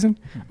 receptions this season.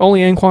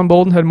 Only Anquan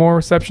Bolden had more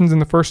receptions in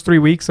the first 3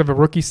 weeks of a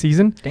rookie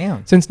season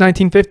Damn. since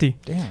 1950.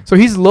 Damn. So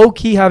he's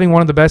low-key having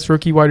one of the best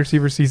rookie wide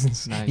receiver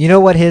seasons. Nice. You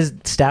know what his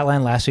stat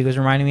line last week was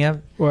reminding me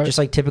of? What? Just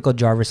like typical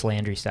Jarvis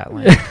Landry stat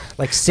line.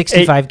 Like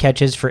 65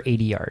 catches for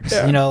 80 yards.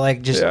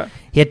 Yeah.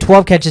 He had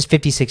 12 catches,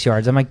 56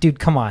 yards. I'm like, dude,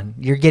 come on.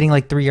 You're getting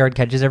like 3-yard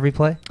catches every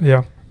play.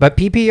 Yeah. But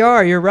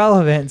PPR, you're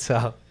relevant.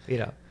 So,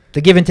 the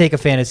give and take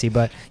of fantasy.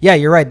 But yeah,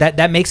 you're right.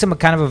 That makes him a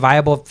kind of a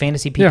viable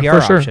fantasy PPR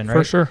for sure, option, right?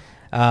 for sure.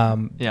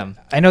 Yeah.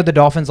 I know the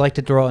Dolphins like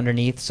to throw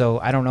underneath, so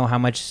I don't know how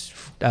much.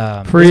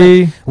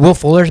 Will Will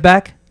Fuller's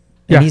back, and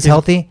Yeah, he's he's-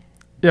 healthy.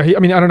 Yeah, I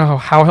mean, I don't know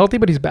how healthy,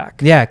 but he's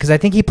back. Yeah, because I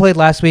think he played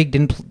last week.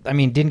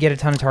 Didn't get a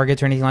ton of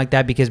targets or anything like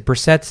that because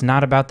Brissett's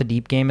not about the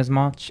deep game as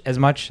much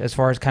as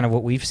far as kind of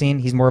what we've seen.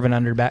 He's more of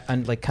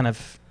an like kind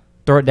of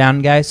throw it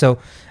down guy. So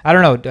I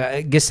don't know.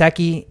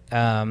 Gesicki,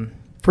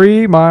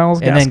 Free,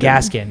 Miles, and then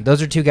Gaskin.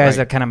 Those are two guys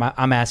that kind of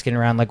I'm asking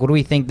around. Like, what do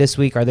we think this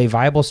week? Are they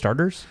viable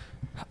starters?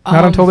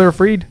 Not until they're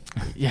freed.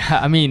 Yeah,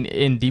 I mean,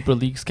 in deeper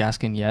leagues,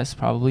 Gaskin, yes,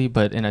 probably.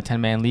 But in a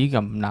 10-man league,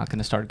 I'm not going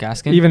to start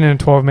Gaskin. Even in a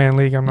 12-man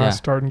league, I'm not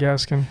starting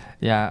Gaskin.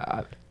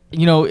 Yeah.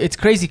 It's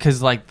crazy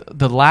because, like,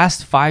 the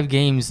last 5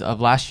 games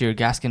of last year,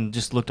 Gaskin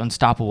just looked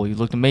unstoppable. He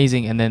looked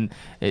amazing, and then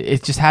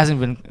it just hasn't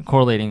been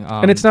correlating.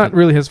 And it's not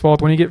really his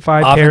fault when you get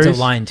 5 carries. Offensive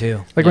line,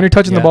 too. Like, when you're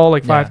touching the ball,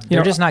 like 5.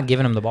 They're just not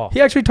giving him the ball.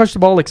 He actually touched the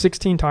ball like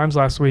 16 times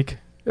last week.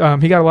 He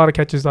got a lot of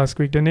catches last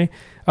week, didn't he?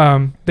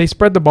 They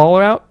spread the ball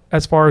out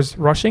as far as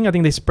rushing. I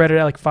think they spread it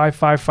out like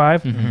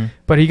 5-5-5. Mm-hmm.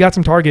 But he got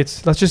some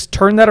targets. Let's just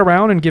turn that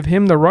around and give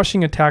him the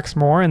rushing attacks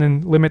more and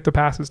then limit the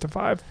passes to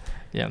 5.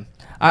 Yeah.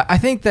 I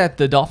think that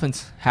the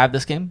Dolphins have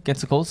this game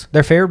against the Colts.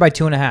 They're favored by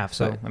 2.5,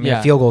 so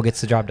a field goal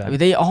gets the job done. I mean,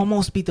 they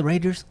almost beat the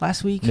Raiders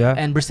last week,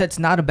 and Brissett's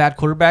not a bad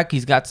quarterback.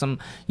 He's got some,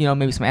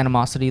 maybe some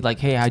animosity, like,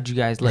 hey, how'd you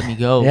guys let me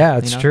go?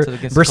 Yeah, that's true.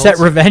 Brissett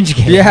revenge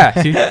game.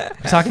 Yeah,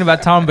 talking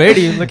about Tom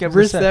Brady. Look at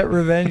Brissett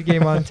revenge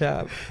game on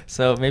tap.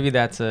 So maybe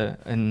that's a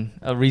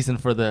reason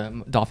for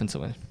the Dolphins to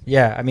win.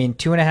 Yeah, I mean,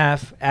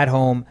 2.5 at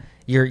home.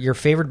 You're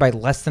favored by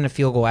less than a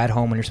field goal at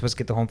home when you're supposed to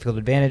get the home field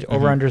advantage.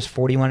 Over under is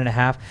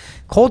 41.5.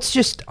 Colts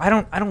just I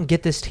don't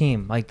get this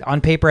team. Like on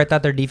paper, I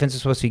thought their defense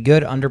was supposed to be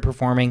good,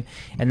 underperforming,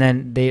 and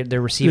then their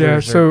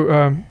receivers. Yeah,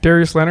 so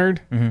Darius Leonard,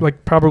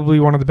 like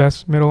probably one of the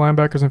best middle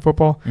linebackers in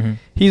football.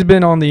 He's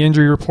been on the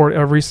injury report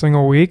every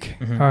single week.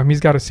 He's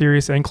got a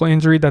serious ankle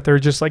injury that they're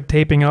just like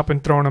taping up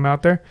and throwing him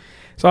out there.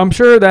 So I'm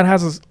sure that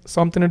has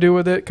something to do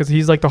with it because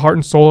he's like the heart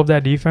and soul of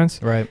that defense.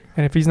 Right.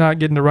 And if he's not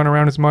getting to run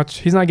around as much,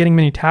 he's not getting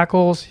many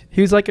tackles.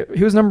 He was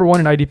number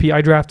 1 in IDP.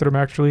 I drafted him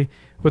actually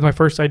with my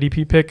first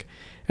IDP pick,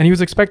 and he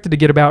was expected to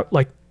get about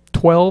like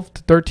 12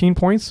 to 13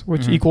 points,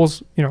 which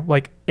equals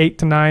like 8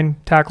 to 9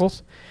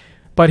 tackles.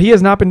 But he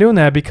has not been doing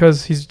that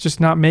because he's just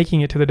not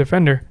making it to the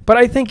defender. But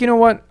I think, you know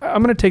what?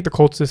 I'm going to take the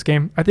Colts this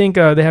game. I think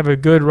they have a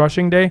good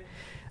rushing day.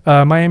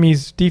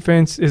 Miami's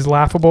defense is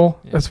laughable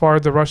as far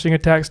as the rushing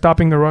attack,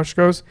 stopping the rush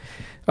goes.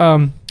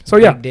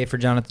 Big day for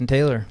Jonathan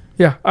Taylor.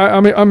 Yeah,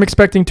 I'm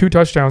expecting 2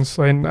 touchdowns,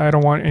 and I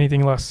don't want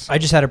anything less. I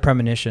just had a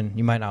premonition.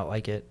 You might not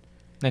like it.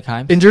 Nick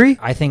Himes? Injury?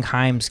 I think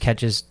Himes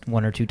catches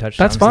 1 or 2 touchdowns.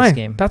 That's fine. This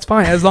game. That's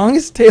fine. As long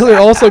as Taylor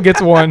also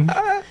gets 1.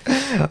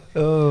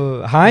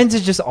 Hines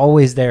is just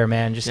always there,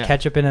 man. Just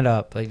ketchuping it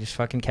up, like just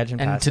fucking catching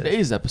passes. And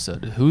today's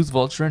episode, who's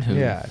Vulture and who?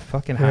 Yeah,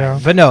 fucking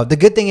Hines. But no, the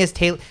good thing is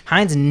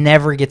Hines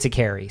never gets a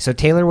carry, so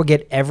Taylor will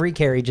get every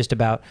carry just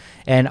about,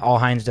 and all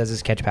Hines does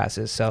is catch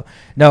passes. So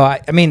no, I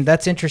mean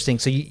that's interesting.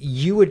 So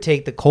you would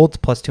take the Colts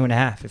plus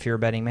 2.5 if you're a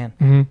betting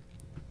man.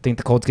 Think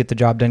the Colts get the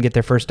job done, get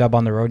their first dub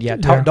on the road. Yeah.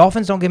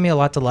 Dolphins don't give me a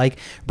lot to like.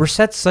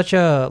 Brissett's such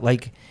a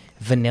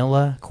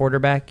vanilla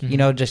quarterback.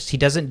 Just he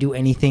doesn't do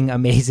anything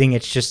amazing.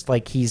 It's just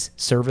like he's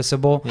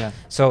serviceable. Yeah.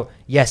 So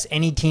yes,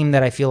 any team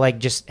that I feel like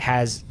just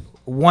has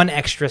one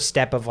extra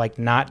step of like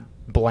not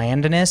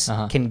blandness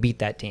can beat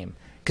that team.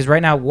 Because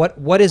right now,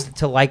 what is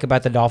to like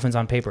about the Dolphins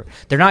on paper?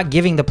 They're not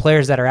giving the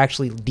players that are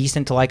actually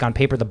decent to like on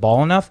paper the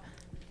ball enough,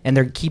 and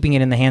they're keeping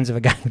it in the hands of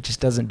a guy who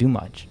just doesn't do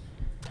much.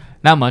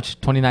 Not much.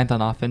 29th on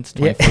offense,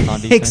 24th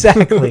on defense.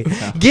 Exactly.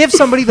 Give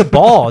somebody the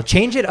ball.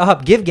 Change it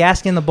up. Give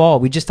Gaskin the ball.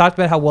 We just talked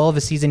about how well of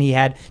a season he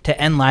had to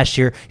end last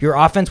year. Your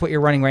offense, what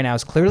you're running right now,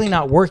 is clearly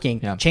not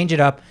working. Yeah. Change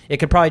it up. It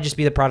could probably just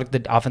be the product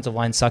of the offensive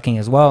line sucking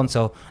as well, and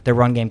so their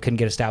run game couldn't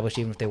get established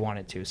even if they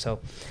wanted to. So,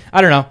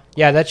 I don't know.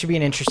 Yeah, that should be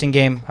an interesting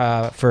game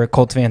for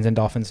Colts fans and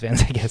Dolphins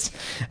fans, I guess.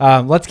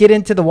 Let's get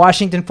into the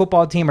Washington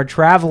football team are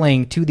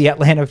traveling to the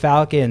Atlanta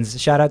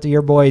Falcons. Shout out to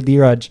your boy,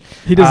 D-Rudge.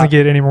 He doesn't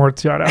get any more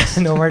shout-outs.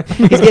 No more.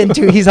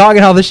 He's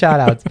hogging all the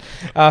shout-outs.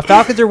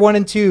 Falcons are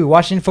 1-2.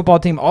 Washington football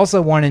team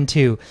also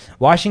 1-2.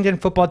 Washington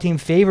football team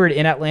favored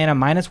in Atlanta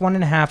minus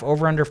 1.5,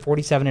 over under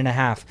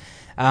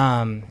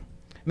 47.5.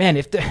 Man,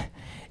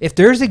 if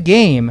there's a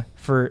game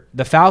for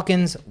the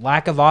Falcons'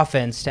 lack of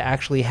offense to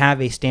actually have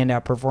a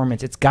standout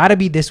performance, it's got to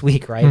be this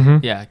week,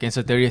 right? Yeah, against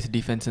the 30th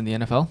defense in the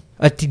NFL.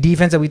 A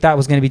defense that we thought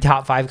was going to be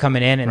top 5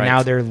 coming in, and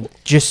now they're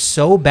just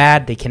so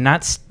bad they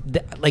cannot.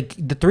 Like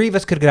the 3 of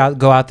us could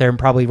go out there and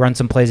probably run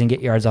some plays and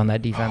get yards on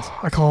that defense.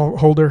 I call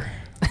Holder.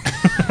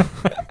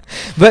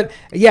 But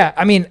yeah,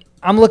 I mean,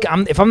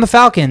 if I'm the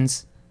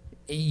Falcons.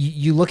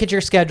 You look at your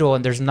schedule,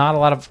 and there's not a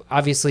lot of,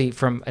 obviously,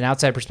 from an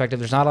outside perspective,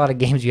 there's not a lot of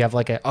games you have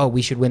like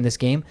we should win this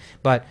game.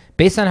 But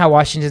based on how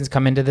Washington's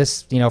come into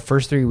this,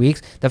 first 3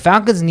 weeks, the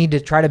Falcons need to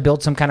try to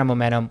build some kind of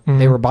momentum.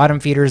 They were bottom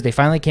feeders. They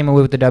finally came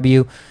away with the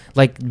W.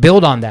 Like,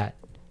 build on that.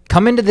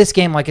 Come into this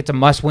game like it's a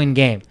must-win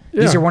game.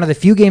 Yeah. These are one of the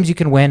few games you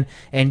can win,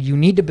 and you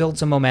need to build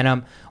some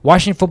momentum.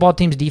 Washington football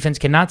team's defense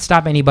cannot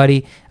stop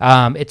anybody.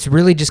 It's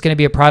really just going to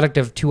be a product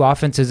of 2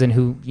 offenses and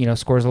who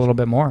scores a little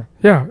bit more.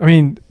 Yeah, I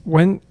mean,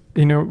 when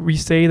we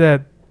say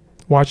that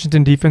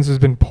Washington defense has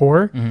been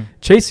poor. Mm-hmm.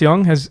 Chase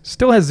Young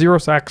still has 0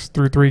 sacks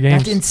through 3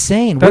 games. That's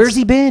insane. Where's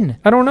he been?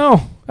 I don't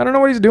know. I don't know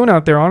what he's doing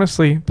out there,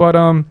 honestly. But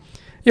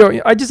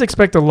I just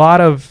expect a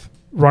lot of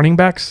running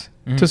backs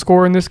to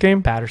score in this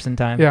game. Patterson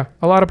time. Yeah,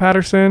 a lot of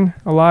Patterson,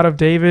 a lot of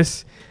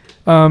Davis.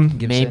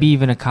 Maybe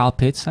even a Kyle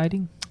Pitts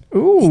sighting.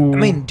 Ooh. I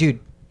mean, dude,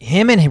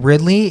 him and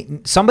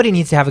Ridley, somebody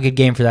needs to have a good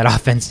game for that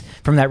offense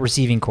from that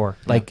receiving core.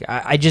 Like,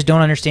 I just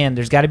don't understand.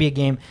 There's got to be a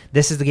game.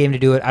 This is the game to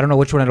do it. I don't know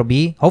which one it'll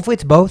be. Hopefully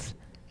it's both.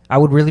 I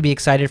would really be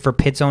excited for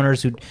Pitts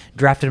owners who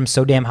drafted him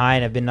so damn high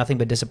and have been nothing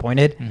but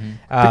disappointed.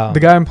 The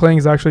guy I'm playing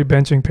is actually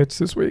benching Pitts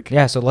this week.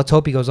 Yeah, so let's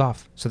hope he goes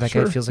off so that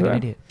guy feels like an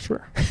idiot.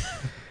 Sure.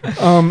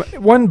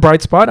 One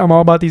bright spot. I'm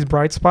all about these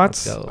bright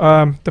spots.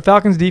 The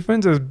Falcons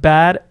defense, as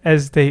bad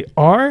as they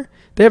are,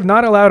 they have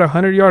not allowed a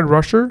 100-yard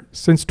rusher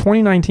since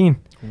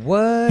 2019.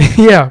 What?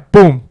 Yeah,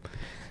 boom.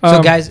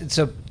 So guys,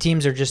 so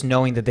teams are just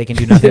knowing that they can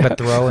do nothing but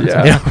throw. And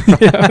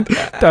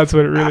That's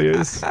what it really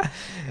is.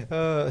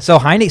 So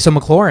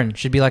McLaurin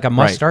should be like a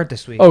must start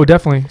this week. Oh,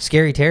 definitely.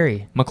 Scary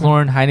Terry.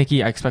 McLaurin,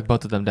 Heineke, I expect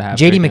both of them to have.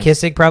 J.D.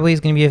 McKissick probably is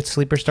going to be a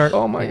sleeper start.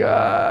 Oh my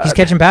God. He's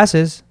catching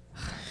passes.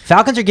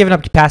 Falcons are giving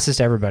up passes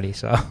to everybody.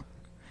 So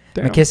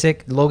Damn.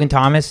 McKissick, Logan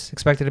Thomas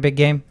expected a big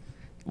game.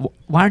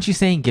 Why aren't you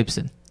saying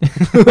Gibson?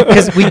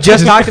 Because we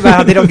just talked about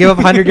how they don't give up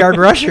 100-yard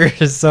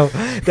rushers. So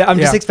I'm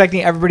just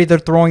expecting everybody they're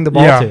throwing the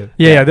ball to.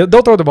 Yeah.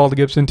 They'll throw the ball to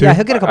Gibson too. Yeah,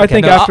 he'll get a couple. I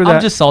think after that.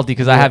 I'm just salty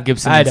because I have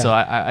Gibson, I know. so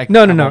I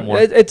No. want more.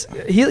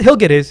 He'll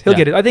get his. He'll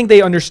get it. I think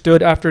they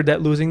understood after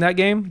that losing that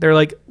game. They're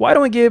like, why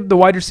don't we give the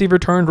wide receiver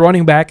turned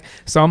running back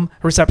some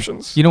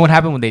receptions? You know what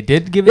happened when they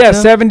did give it? Yeah, to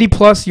him?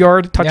 70+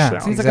 yard touchdown.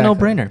 Seems like a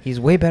no-brainer.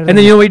 He's way better. And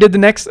then you know what he did the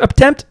next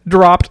attempt?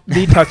 Dropped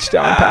the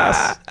touchdown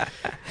pass.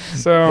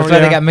 So that's why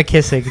they got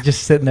McKissick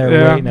just sitting there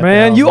waiting.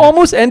 Man, you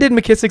almost ended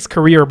McKissick's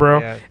career,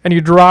 bro, and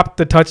you dropped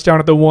the touchdown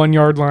at the 1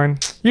 yard line.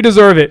 You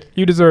deserve it.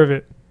 You deserve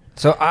it.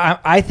 So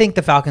I think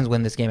the Falcons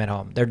win this game at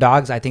home. They're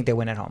dogs. I think they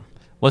win at home.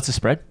 What's the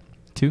spread?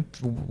 2?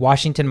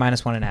 Washington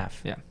 -1.5.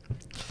 Yeah.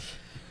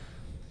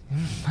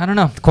 I don't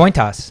know. Coin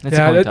toss. It's a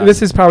coin toss.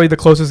 This is probably the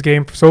closest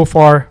game so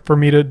far for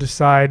me to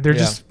decide. They're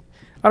just,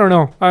 I don't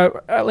know.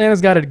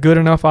 Atlanta's got a good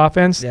enough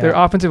offense. Yeah. Their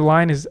offensive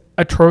line is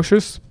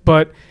atrocious,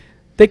 but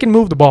they can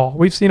move the ball.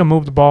 We've seen them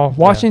move the ball.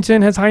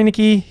 Washington has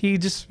Heineke. He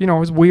just,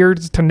 is weird.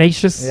 He's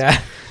tenacious. Yeah.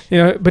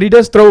 But he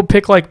does throw a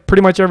pick like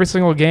pretty much every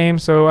single game.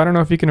 So I don't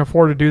know if you can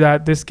afford to do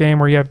that this game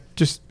where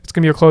it's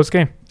going to be a close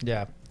game.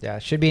 Yeah. Yeah.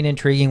 Should be an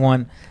intriguing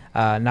one.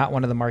 Not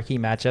one of the marquee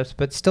matchups,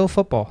 but still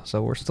football.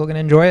 So we're still going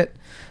to enjoy it.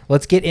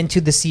 Let's get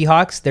into the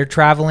Seahawks. They're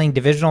traveling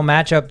divisional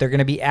matchup. They're going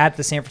to be at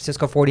the San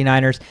Francisco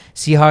 49ers.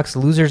 Seahawks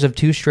losers of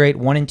 2 straight,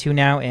 1-2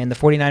 now, and the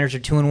 49ers are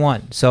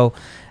 2-1. So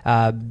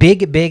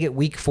big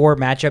week 4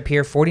 matchup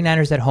here.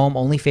 49ers at home,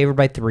 only favored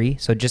by 3.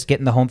 So just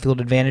getting the home field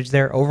advantage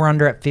there. Over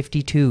under at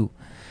 52.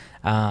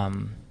 What are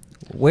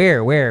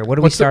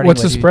we starting with?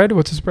 What's the spread?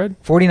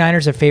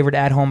 49ers are favored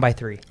at home by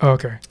 3. Oh,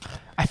 okay.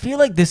 I feel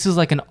like this is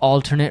like an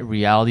alternate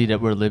reality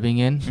that we're living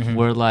in,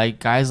 where like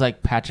guys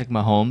like Patrick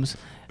Mahomes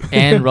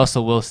and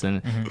Russell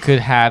Wilson could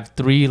have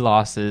 3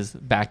 losses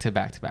back to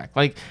back to back.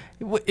 Like,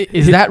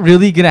 is that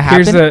really gonna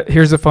happen?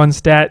 Here's a fun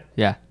stat.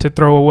 Yeah. To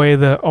throw away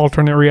the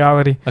alternate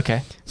reality.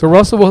 Okay. So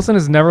Russell Wilson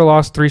has never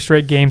lost 3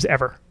 straight games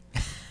ever.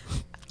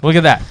 Look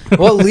at that.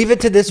 Well, leave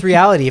it to this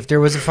reality. If there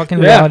was a fucking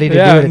reality to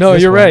do it. No,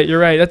 you're right. You're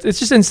right. It's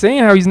just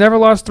insane how he's never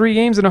lost 3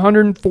 games in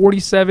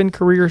 147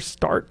 career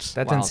starts.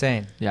 That's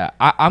insane. Yeah,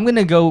 I'm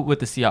gonna go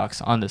with the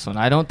Seahawks on this one.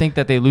 I don't think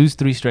that they lose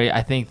 3 straight.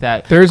 I think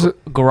that there's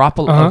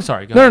Garoppolo. Uh-huh. Oh,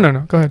 sorry. Go ahead. No.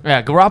 Go ahead.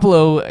 Yeah,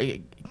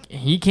 Garoppolo.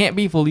 He can't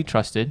be fully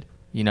trusted.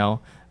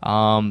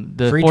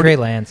 The Free Trey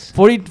Lance.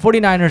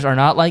 49ers are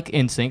not like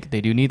NSYNC. They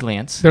do need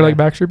Lance. They're like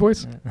Backstreet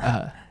Boys.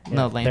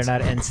 No, Lance. They're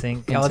not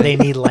NSYNC. Oh, they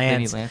need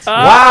Lance. They need Lance.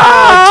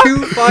 Wow,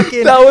 2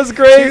 fucking. That was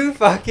great. 2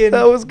 fucking.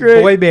 That was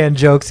great. Boy band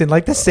jokes in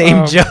like the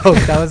same joke.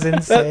 That was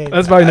insane.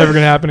 That's probably never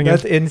gonna happen again.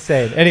 That's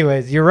insane.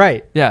 Anyways, you're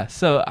right. Yeah,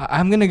 so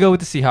I'm gonna go with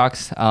the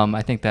Seahawks.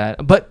 I think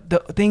that, but the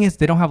thing is,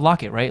 they don't have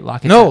Lockett, right?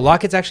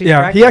 Lockett's actually.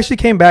 Yeah, he actually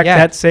came back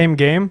that same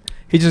game.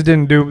 He just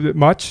didn't do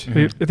much.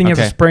 I think he has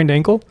a sprained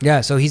ankle.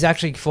 Yeah, so he's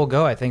actually full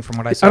go. I think from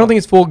what I saw. I don't think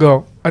he's full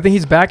go. I think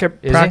he's back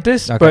at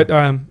practice, okay. but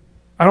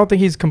I don't think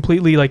he's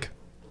completely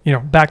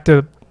back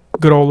to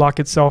good old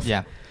Lockett self.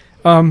 Yeah.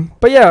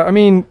 But yeah, I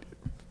mean,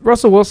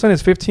 Russell Wilson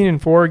is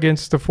 15-4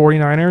 against the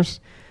 49ers.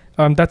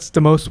 That's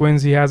the most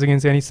wins he has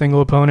against any single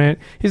opponent.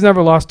 He's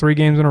never lost 3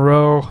 games in a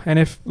row. And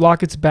if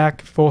Lockett's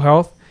back full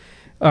health,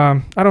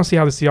 I don't see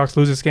how the Seahawks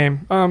lose this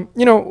game.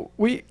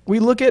 We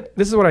look at,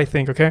 this is what I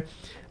think, okay?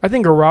 I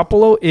think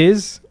Garoppolo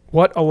is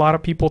what a lot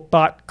of people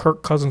thought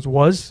Kirk Cousins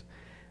was.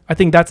 I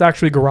think that's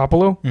actually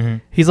Garoppolo. Mm-hmm.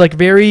 He's like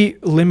very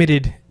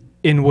limited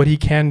in what he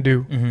can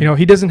do. Mm-hmm.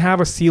 He doesn't have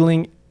a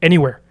ceiling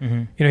anywhere.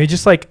 Mm-hmm. He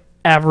just like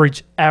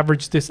average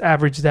this,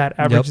 average that,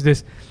 average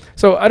this.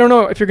 So I don't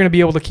know if you're going to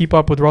be able to keep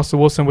up with Russell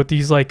Wilson with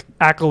these like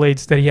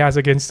accolades that he has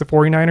against the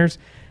 49ers.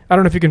 I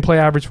don't know if you can play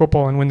average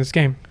football and win this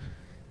game.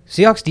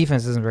 Seahawks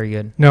defense isn't very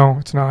good. No,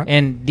 it's not.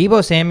 And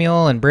Deebo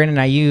Samuel and Brandon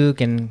Ayuk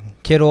and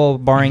Kittle,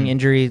 barring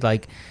injury,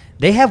 like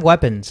they have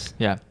weapons.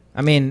 Yeah.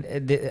 I mean,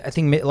 I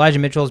think Elijah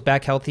Mitchell is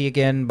back healthy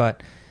again,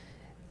 but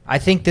I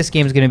think this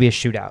game is going to be a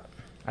shootout.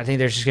 I think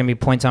there's just going to be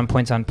points on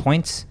points on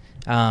points.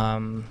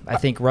 I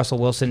think Russell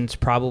Wilson's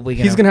probably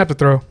going to... He's going to have to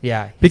throw.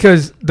 Yeah.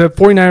 Because the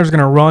 49ers are going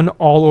to run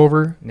all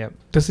over the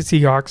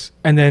Seahawks,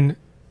 and then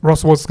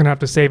Russell Wilson's going to have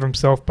to save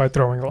himself by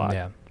throwing a lot.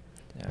 Yeah.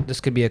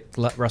 This could be a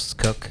let Russ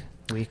cook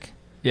week.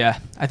 Yeah,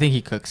 I think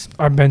he cooks.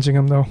 I'm benching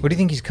him, though. What do you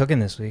think he's cooking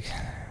this week?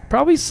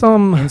 Probably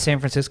some... In San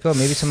Francisco?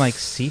 Maybe some, like,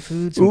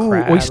 seafood? Some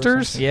crab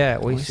oysters? Yeah,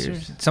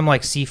 oysters. Some,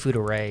 like, seafood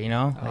array, you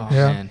know? Oh,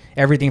 Yeah. man.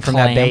 Everything from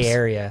that Bay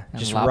Area. and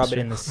Just lobster. rub it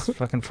in the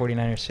fucking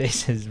 49ers'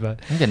 faces.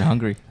 But I'm getting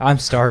hungry. I'm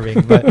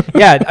starving. But,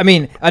 yeah, I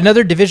mean,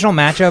 another divisional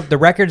matchup. The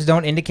records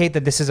don't indicate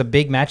that this is a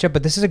big matchup,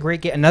 but this is a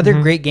great game. Another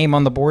great game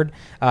on the board.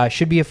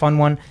 Should be a fun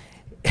one.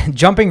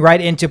 Jumping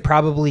right into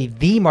probably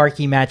the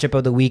marquee matchup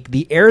of the week,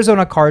 the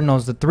Arizona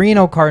Cardinals, the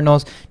 3-0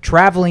 Cardinals,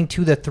 traveling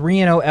to the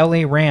 3-0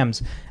 LA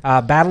Rams.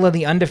 Battle of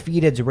the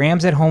undefeateds.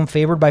 Rams at home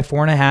favored by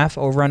 4.5,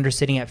 over-under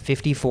sitting at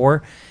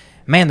 54.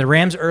 Man, the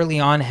Rams early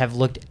on have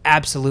looked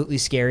absolutely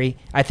scary.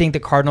 I think the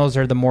Cardinals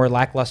are the more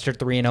lackluster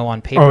 3-0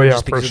 on paper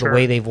just because of the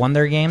way they've won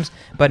their games.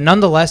 But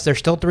nonetheless, they're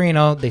still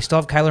 3-0. They still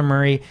have Kyler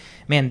Murray.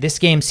 Man, this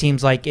game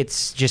seems like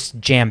it's just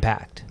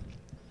jam-packed.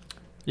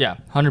 Yeah,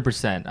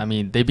 100%. I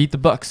mean, they beat the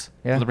Bucs.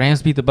 Yeah. The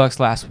Rams beat the Bucs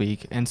last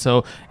week, and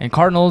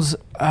Cardinals.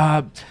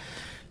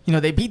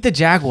 They beat the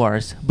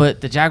Jaguars,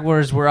 but the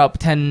Jaguars were up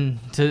 10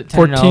 to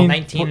 14.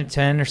 19 to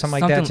 10 or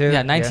something like that too.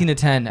 Yeah, 19 to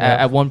 10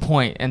 at one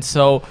point, and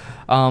so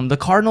the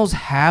Cardinals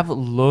have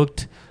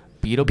looked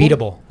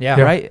beatable. Yeah.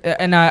 Right.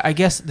 And I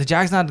guess the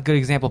Jags not a good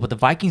example, but the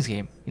Vikings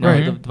game.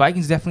 The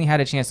Vikings definitely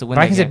had a chance to win.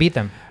 Vikings that had game. beat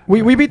them.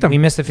 We beat them. We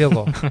missed the field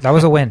goal. That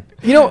was a win.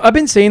 I've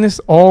been saying this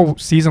all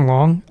season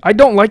long. I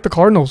don't like the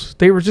Cardinals.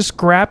 They were just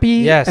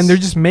scrappy, and they're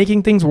just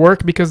making things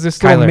work because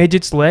this little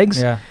midget's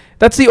legs. Yeah.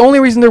 That's the only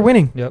reason they're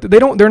winning. Yep.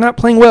 They're not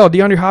playing well.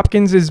 DeAndre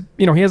Hopkins is,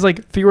 he has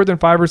like fewer than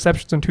 5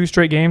 receptions in 2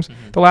 straight games.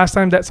 The last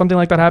time that something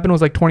like that happened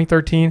was like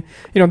 2013.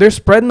 They're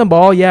spreading the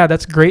ball. Yeah,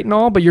 that's great and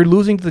all, but you're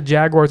losing to the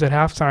Jaguars at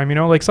halftime.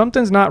 Like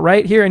something's not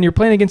right here, and you're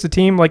playing against a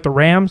team like the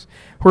Rams,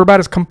 who are about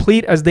as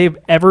complete as they've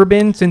ever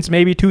been since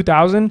maybe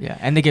 2000. Yeah,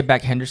 and they get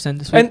back Henderson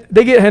this week. And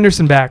they get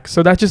Henderson back,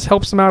 so that just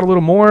helps them out a little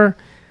more.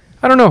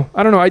 I don't know.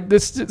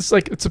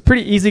 It's a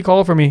pretty easy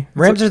call for me.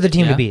 Rams are the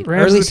team to beat.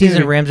 Rams Early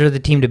season, Rams are the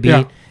team to beat.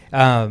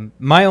 Yeah.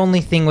 My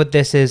only thing with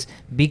this is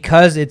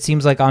because it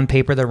seems like on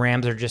paper the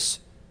Rams are just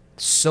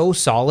so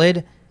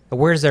solid.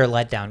 Where's their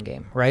letdown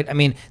game, right? I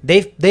mean,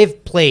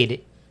 they've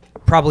played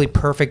probably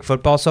perfect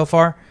football so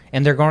far,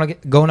 and they're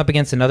going up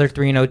against another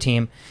 3-0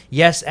 team.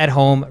 Yes, at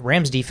home,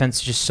 Rams defense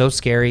is just so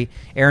scary.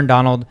 Aaron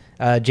Donald,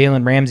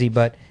 Jalen Ramsey,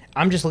 but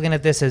I'm just looking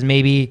at this as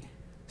maybe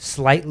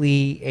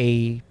slightly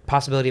a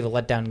possibility of a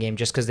letdown game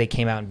just because they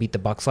came out and beat the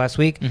Bucs last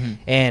week,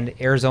 and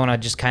Arizona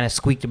just kind of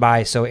squeaked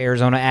by. So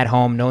Arizona at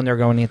home, knowing they're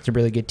going against a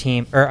really good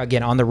team, or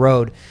again on the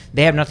road,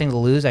 they have nothing to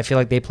lose. I feel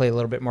like they play a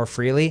little bit more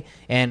freely,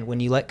 and when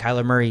you let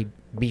Kyler Murray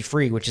be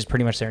free, which is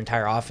pretty much their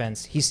entire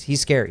offense,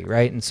 he's scary,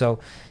 right? And so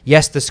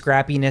yes, the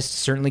scrappiness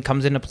certainly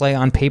comes into play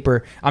on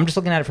paper. I'm just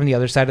looking at it from the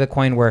other side of the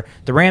coin where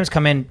the Rams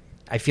come in,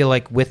 I feel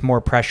like, with more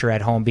pressure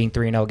at home being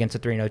 3-0 against a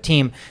 3-0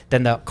 team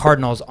than the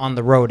Cardinals on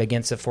the road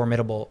against a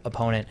formidable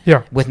opponent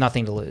with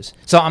nothing to lose.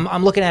 So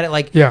I'm looking at it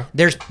like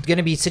there's going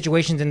to be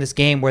situations in this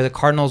game where the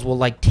Cardinals will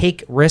like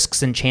take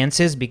risks and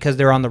chances because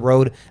they're on the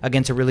road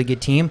against a really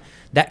good team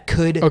that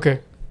could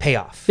pay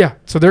off. Yeah,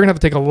 so they're going to have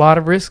to take a lot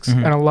of risks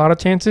and a lot of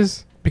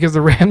chances because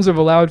the Rams have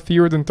allowed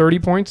fewer than 30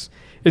 points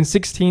in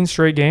 16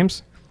 straight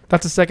games.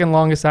 That's the second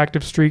longest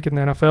active streak in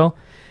the NFL.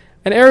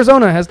 And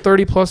Arizona has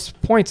 30-plus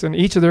points in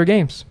each of their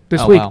games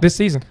this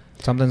season.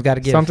 Something's got to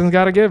give. Something's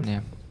got to give.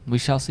 Yeah, we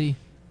shall see.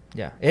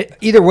 Yeah.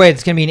 Either way,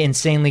 it's going to be an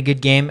insanely good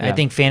game. Yeah. I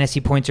think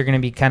fantasy points are going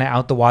to be kind of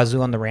out the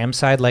wazoo on the Rams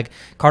side. Like,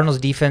 Cardinals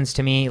defense,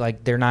 to me,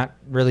 like, they're not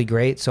really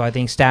great. So I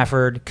think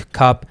Stafford,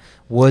 Kupp,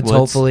 Woods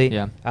hopefully.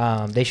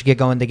 Yeah. They should get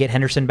going. They get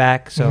Henderson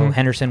back. So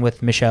Henderson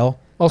with Michelle.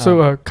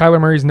 Also, Kyler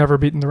Murray's never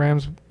beaten the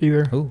Rams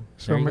either. Ooh,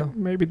 so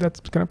maybe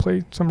that's going to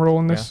play some role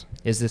in this.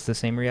 Yeah. Is this the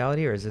same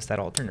reality, or is this that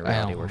alternate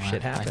reality where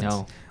shit happens? I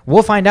know.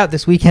 We'll find out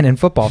this weekend in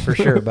football for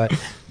sure, but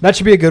that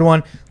should be a good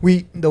one.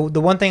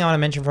 The one thing I want to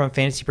mention from a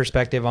fantasy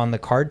perspective on the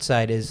card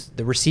side is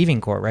the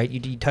receiving core, right?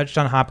 You touched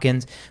on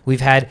Hopkins.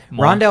 We've had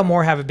Rondale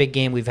Moore have a big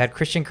game. We've had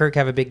Christian Kirk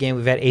have a big game.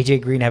 We've had A.J.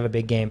 Green have a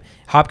big game.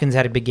 Hopkins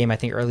had a big game, I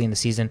think, early in the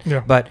season.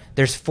 Yeah. But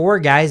there's 4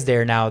 guys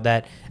there now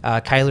that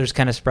Kyler's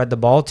kind of spread the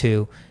ball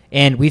to,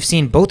 and we've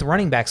seen both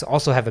running backs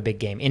also have a big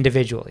game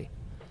individually.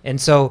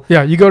 And so...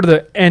 Yeah, you go to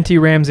the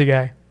anti-Ramsey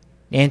guy.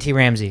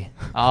 Anti-Ramsey.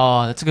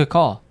 Oh, that's a good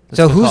call.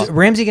 So who's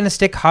Ramsey going to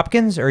stick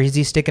Hopkins, or is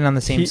he sticking on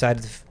the same side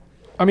of the...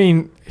 I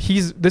mean,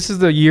 this is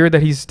the year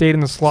that he's stayed in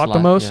the slot the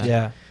most.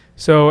 Yeah.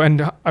 So,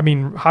 and I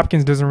mean,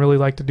 Hopkins doesn't really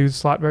like to do the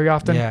slot very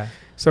often. Yeah.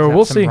 So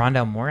we'll see.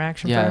 Rondale Moore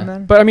action for him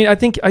then? But I mean, I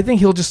think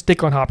he'll just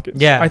stick on Hopkins.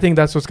 Yeah. I think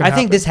that's what's going to happen.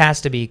 I think this has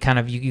to be kind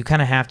of, you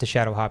kind of have to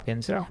shadow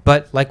Hopkins. Yeah.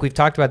 But like we've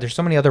talked about, there's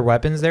so many other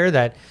weapons there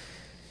that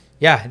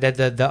Yeah, that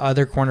the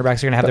other cornerbacks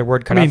are going to have their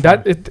word cut I mean,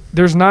 off.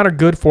 there's not a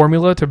good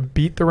formula to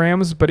beat the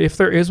Rams, but if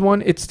there is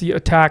one, it's the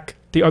attack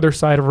the other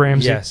side of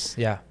Ramsey. Yes,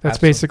 yeah. That's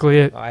absolutely. basically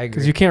it. I agree.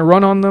 Because you can't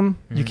run on them.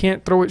 You Mhm.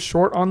 can't throw it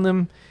short on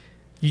them.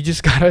 You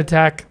just got to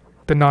attack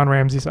the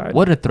non-Ramsey side.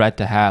 What a threat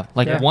to have!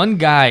 Like Yeah. one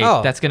guy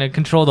Oh. that's gonna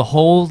control the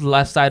whole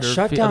left side of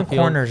Shut the down field.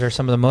 corners are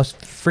some of the most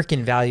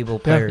freaking valuable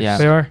players Yeah.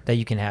 They are. that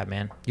you can have,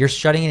 man. You're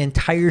shutting an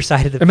entire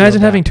side of the Imagine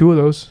field having down. two of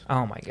those.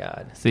 Oh, my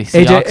God. The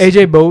Seahawks.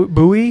 AJ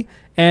Bowie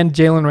and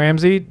Jalen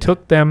Ramsey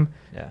took them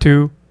Yeah.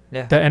 to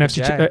Yeah. the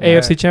NFC Yeah.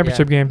 AFC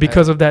Championship game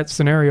because of that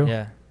scenario.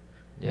 Yeah.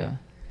 Yeah.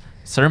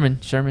 Sherman.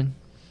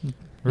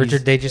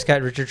 They just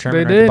got Richard Sherman.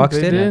 They right? did, The Bucks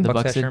they did. did. The The Bucks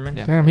Bucks got did, Sherman.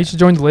 yeah. Damn, he should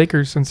join the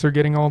Lakers since they're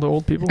getting all the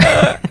old people.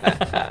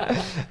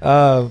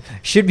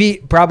 Should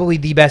be probably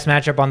the best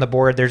matchup on the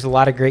board. There's a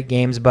lot of great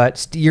games,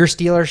 but your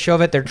Steelers show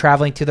it. They're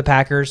traveling to the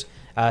Packers.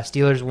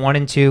 Steelers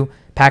 1-2,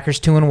 Packers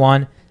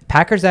 2-1.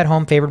 Packers at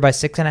home favored by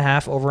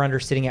 6.5. Over under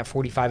sitting at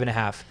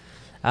 45.5.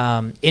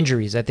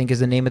 Injuries, I think, is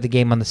the name of the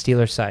game on the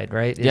Steelers side,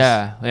 right?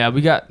 Yeah.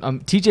 We got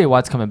TJ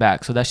Watt's coming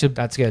back, so that should.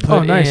 That's good. Oh,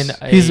 put nice.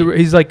 in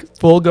He's like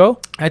full go.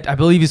 I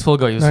believe he's full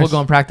go. He was full Nice. go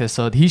in practice,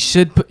 so he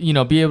should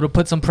be able to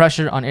put some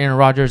pressure on Aaron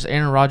Rodgers.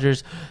 Aaron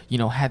Rodgers,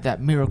 had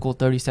that miracle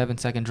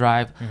 37-second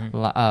drive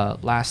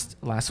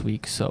last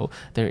week, so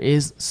there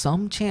is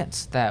some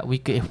chance that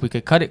if we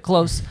could cut it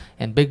close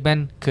and Big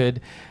Ben could,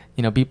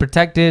 be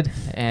protected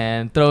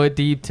and throw it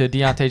deep to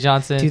Deontay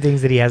Johnson. Two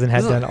things that he hasn't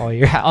had done all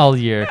year. All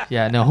year.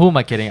 Yeah, no, who am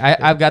I kidding?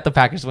 I've got the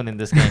Packers winning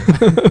this game.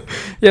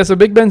 Yeah, so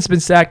Big Ben's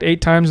been sacked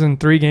 8 times in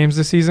 3 games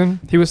this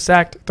season. He was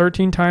sacked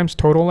 13 times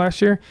total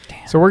last year.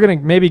 Damn. So we're going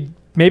to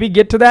maybe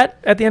get to that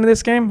at the end of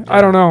this game. Yeah.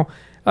 I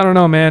don't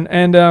know, man.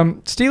 And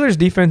Steelers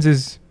defense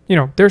is,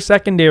 their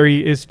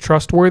secondary is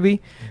trustworthy.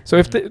 So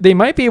if they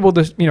might be able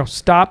to,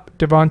 stop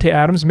Devontae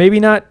Adams, maybe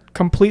not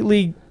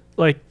completely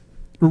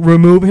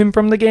remove him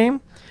from the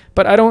game,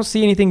 but I don't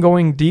see anything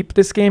going deep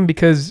this game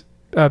because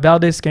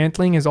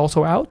Valdez-Scantling is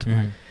also out.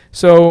 Mm-hmm.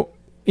 So,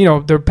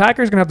 the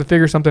Packers going to have to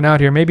figure something out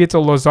here. Maybe it's a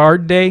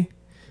Lazard day.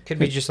 Could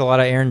be just a lot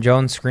of Aaron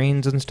Jones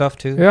screens and stuff,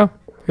 too. Yeah.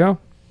 Yeah.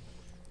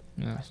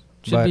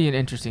 Should But- be an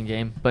interesting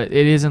game, but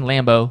it is in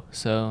Lambeau,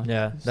 so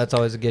Yeah, that's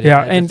always a good.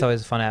 Yeah, That's and-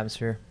 always a fun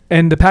atmosphere.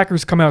 And the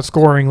Packers come out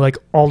scoring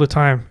all the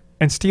time.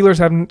 And Steelers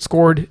haven't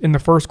scored in the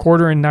first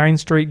quarter in 9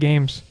 straight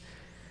games.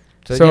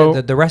 So So-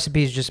 yeah, the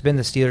recipe's just been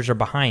the Steelers are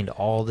behind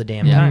all the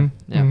damn Yeah. time.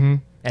 Mhm, Yeah. mhm.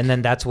 And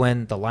then that's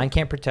when the line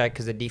can't protect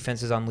because the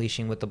defense is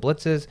unleashing with the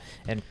blitzes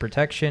and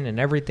protection and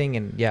everything.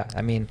 And yeah,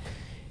 I mean,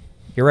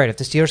 you're right. If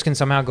the Steelers can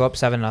somehow go up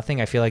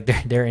 7-0, I feel like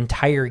their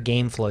entire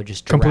game flow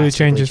just Completely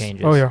drastically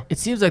changes. Oh, yeah. it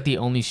seems like the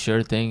only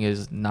sure thing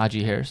is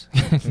Najee Harris.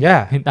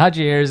 Yeah. Najee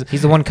Harris,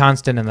 He's the one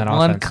constant in that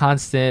one offense.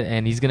 constant,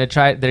 and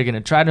they're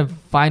gonna try to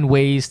find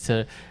ways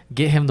to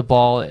get him the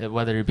ball,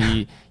 whether it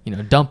be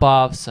dump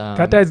offs.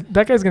 That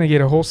guy's going to get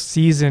a whole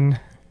season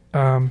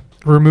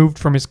removed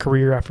from his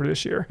career after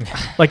this year.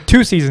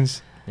 2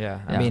 seasons. Yeah.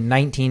 Yeah. I mean,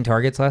 19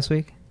 targets last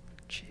week,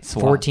 It's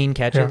wild. 14 Yeah.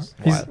 catches.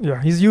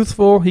 Wild. He's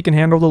youthful. He can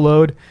handle the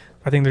load.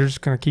 I think they're just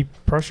going to keep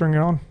pressuring it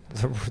on.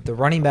 The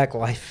running back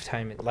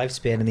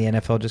lifespan in the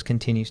NFL just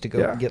continues to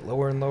Yeah. get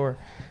lower and lower.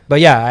 But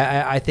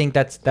yeah, I think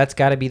that's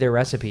got to be their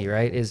recipe,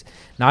 right? Is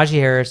Najee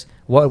Harris,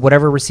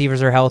 whatever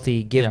receivers are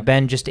healthy, give Yeah.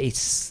 Ben just a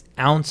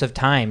ounce of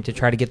time to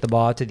try to get the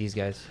ball out to these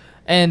guys.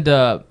 And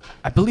I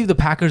believe the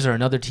Packers are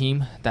another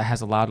team that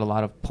has allowed a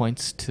lot of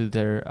points to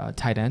their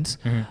tight ends.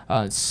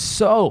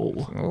 So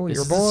Oh, it's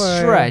your a boy.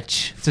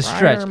 stretch. It's a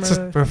stretch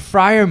Freiermuth. for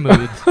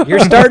Freiermuth. You're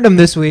starting them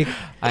this week.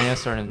 I am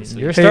starting this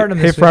week. You're starting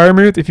Hey, this week.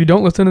 Freiermuth, if you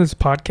don't listen to this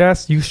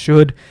podcast, you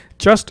should,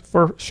 just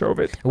for show of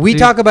it. We See-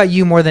 talk about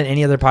you more than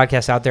any other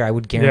podcast out there. I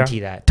would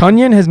guarantee that.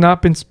 Tunyon has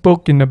not been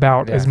spoken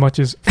about Yeah. as much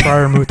as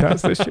Freiermuth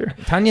has this year.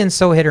 Tunyon's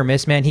so hit or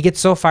miss, man. He gets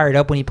so fired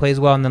up when he plays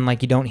well, and then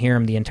you don't hear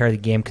him the entire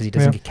game because he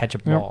doesn't Yeah. catch a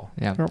Yep. ball.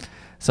 Yeah. Yep.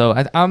 So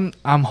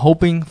I'm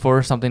hoping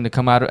for something to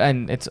come out of,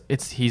 and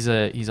he's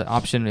an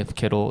option if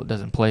Kittle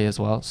doesn't play as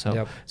well. So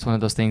Yep. it's one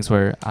of those things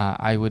where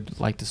I would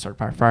like to start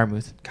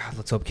Freiermuth. God,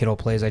 let's hope Kittle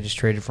plays. I just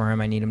traded for him.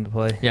 I need him to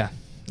play. Yeah.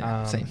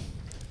 Um, Same.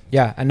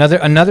 Yeah,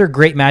 another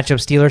great matchup.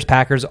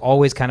 Steelers-Packers,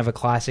 always kind of a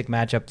classic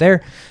matchup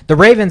there. The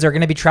Ravens are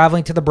going to be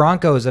traveling to the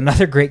Broncos.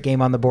 Another great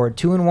game on the board.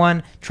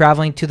 2-1,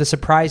 traveling to the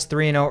surprise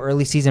 3-0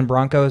 early season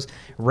Broncos.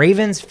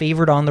 Ravens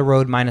favored on the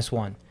road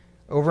 -1.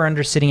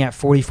 Over-under sitting at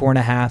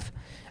 44.5.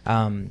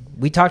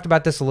 We talked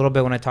about this a little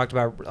bit when I talked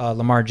about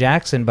Lamar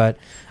Jackson, but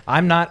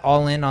I'm not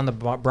all in on the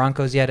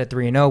Broncos yet at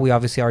 3-0. We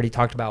obviously already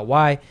talked about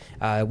why.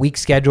 Weak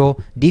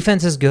schedule.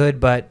 Defense is good,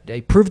 but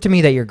prove to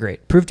me that you're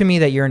great. Prove to me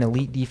that you're an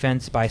elite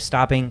defense by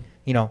stopping,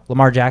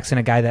 Lamar Jackson,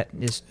 a guy that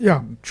is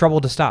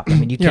trouble to stop. I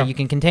mean, you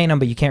can contain him,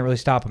 but you can't really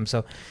stop him.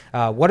 So,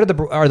 what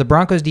are the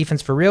Broncos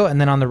defense for real? And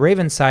then on the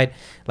Ravens side,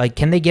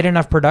 can they get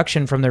enough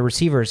production from their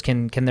receivers?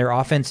 Can their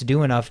offense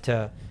do enough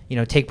to,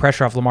 take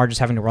pressure off Lamar just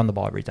having to run the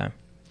ball every time?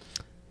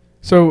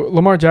 So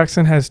Lamar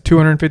Jackson has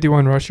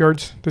 251 rush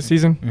yards this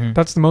season. Mhm.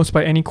 That's the most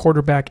by any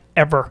quarterback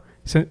ever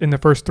in the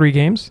first 3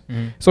 games.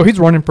 Mm-hmm. So he's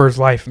running for his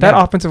life. That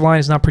Yeah. offensive line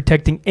is not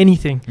protecting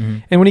anything. Mm-hmm.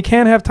 And when he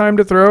can't have time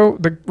to throw,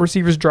 the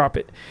receivers drop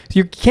it. So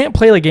you can't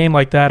play a game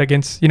like that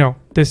against,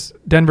 this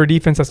Denver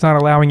defense that's not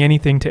allowing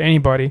anything to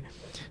anybody.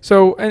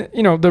 So,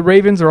 the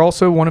Ravens are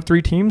also one of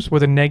 3 teams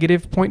with a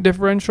negative point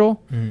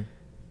differential.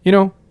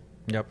 Mm-hmm.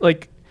 Yep.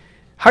 Like,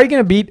 how are you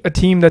going to beat a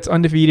team that's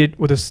undefeated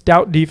with a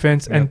stout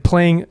defense and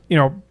playing,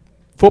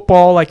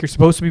 football like you're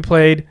supposed to be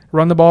played?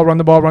 Run the ball,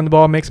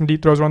 make some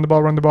deep throws, run the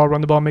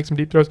ball, make some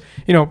deep throws.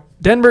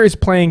 Denver is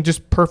playing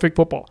just perfect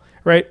football,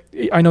 right?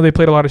 I know they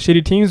played a lot of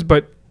shitty teams,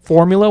 but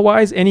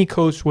formula-wise, any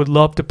coach would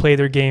love to play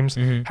their games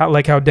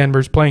how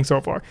Denver's playing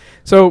so far.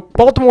 So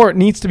Baltimore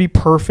needs to be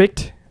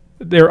perfect.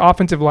 Their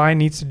offensive line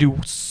needs to do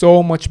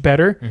so much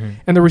better,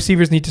 and the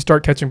receivers need to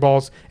start catching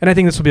balls. And I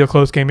think this will be a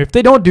close game. If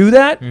they don't do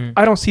that,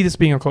 I don't see this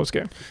being a close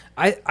game.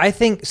 I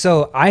think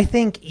so. I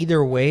think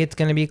either way it's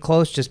going to be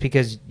close, just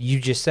because you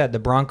just said the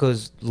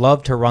Broncos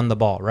love to run the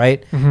ball,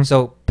 right?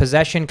 So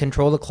possession,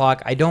 control the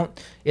clock.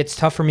 It's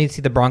tough for me to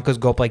see the Broncos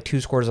go up like 2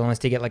 scores unless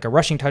they get like a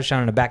rushing touchdown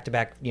and a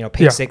back-to-back,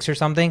 pick 6 or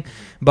something.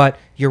 But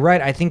you're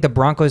right. I think the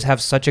Broncos have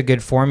such a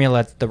good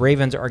formula. The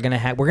Ravens are going to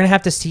have. We're going to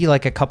have to see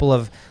like a couple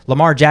of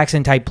Lamar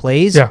Jackson type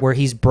plays where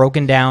he's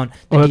broken down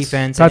the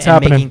defense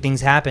and making things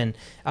happen.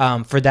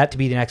 For that to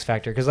be the next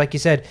factor, because like you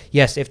said,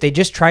 yes, if they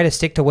just try to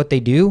stick to what they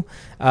do,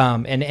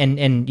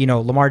 and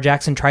Lamar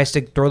Jackson tries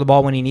to throw the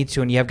ball when he needs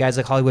to, and you have guys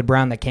like Hollywood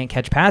Brown that can't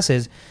catch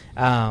passes,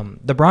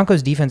 the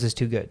Broncos defense is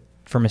too good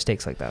for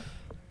mistakes like that.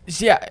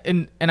 Yeah,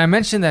 and I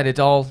mentioned that it's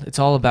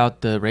all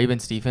about the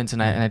Ravens defense,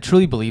 and I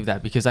truly believe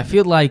that, because I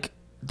feel like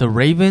the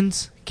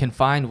Ravens can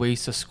find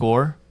ways to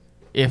score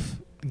if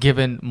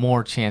given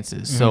more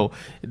chances. So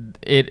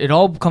it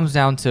all comes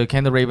down to,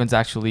 can the Ravens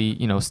actually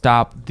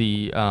stop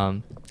the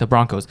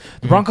Broncos?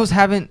 The Broncos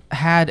haven't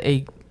had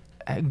a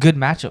good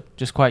matchup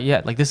just quite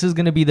yet. Like, this is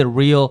going to be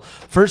the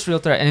first real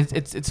threat, and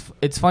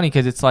it's funny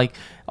because it's like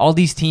all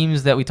these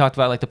teams that we talked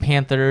about, like the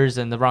Panthers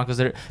and the Broncos,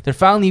 we're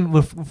finally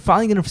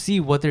going to see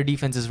what their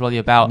defense is really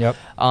about. Yep.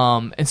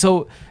 And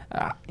so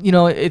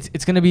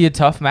it's going to be a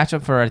tough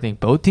matchup for, I think,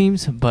 both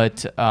teams,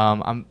 but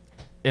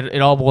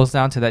it all boils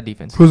down to that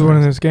defense. Who's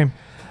winning this game?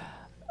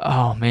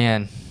 Oh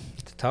man,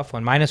 It's a tough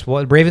one.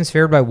 -1. Ravens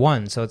favored by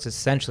 1, so it's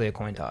essentially a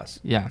coin toss.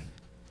 yeah.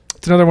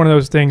 It's another one of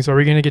those things. Are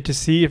we going to get to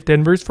see if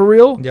Denver's for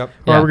real? Yep.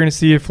 Or are we going to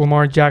see if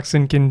Lamar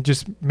Jackson can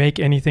just make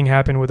anything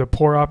happen with a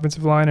poor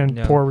offensive line and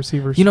poor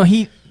receivers?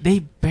 They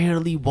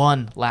barely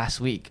won last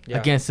week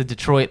against the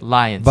Detroit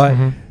Lions.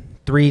 But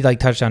 3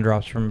 touchdown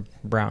drops from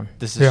Brown.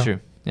 This is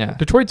true. Yeah.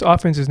 Detroit's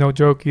offense is no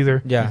joke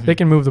either. Yeah. They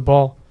can move the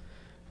ball.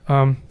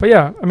 But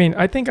yeah, I mean,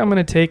 I think I'm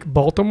going to take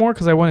Baltimore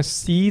because I want to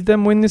see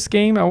them win this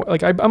game.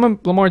 I'm a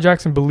Lamar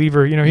Jackson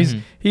believer.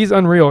 He's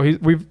unreal.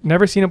 We've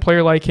never seen a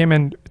player like him,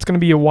 and it's going to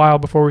be a while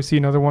before we see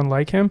another one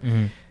like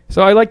him.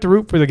 So I like to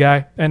root for the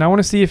guy, and I want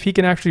to see if he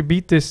can actually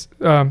beat this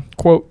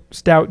quote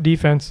stout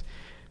defense.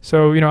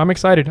 So I'm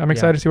excited. I'm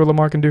excited to see what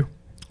Lamar can do.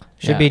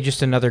 Should be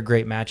just another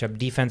great matchup.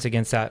 Defense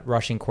against that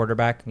rushing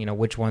quarterback.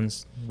 Which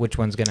one's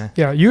gonna?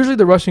 Yeah, usually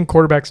the rushing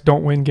quarterbacks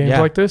don't win games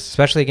like this,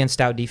 especially against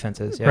stout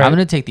defenses. Yeah. Right. I'm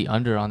gonna take the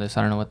under on this.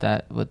 I don't know what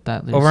that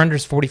is. Over under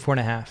is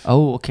 44.5.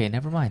 Oh, okay,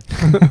 never mind.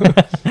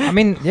 I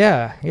mean,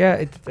 yeah.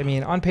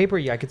 On paper,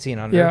 I could see an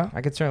under. Yeah.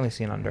 I could certainly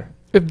see an under.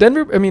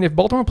 If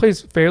Baltimore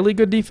plays fairly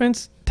good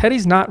defense,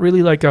 Teddy's not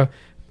really like I'm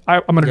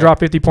gonna drop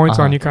 50 points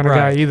on you kind of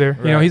guy either.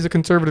 Right. He's a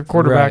conservative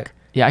quarterback. Right.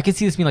 Yeah, I could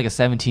see this being like a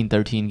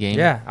 17-13 game.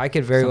 Yeah, I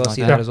could very well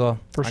see that as well.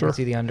 For sure. I could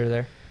see the under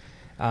there.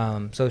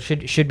 So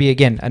should be,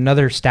 again,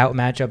 another stout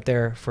matchup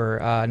there for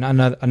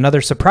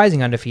another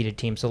surprising undefeated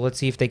team. So let's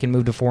see if they can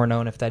move to 4-0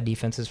 and if that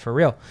defense is for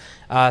real.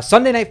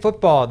 Sunday Night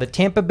Football, the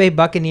Tampa Bay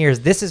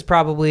Buccaneers. This is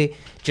probably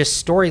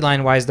just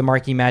storyline-wise the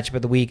marquee matchup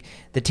of the week.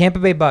 The Tampa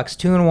Bay Bucs,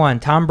 2-1.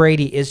 Tom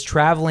Brady is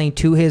traveling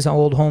to his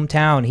old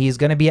hometown. He's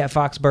going to be at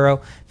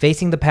Foxborough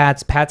facing the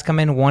Pats. Pats come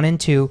in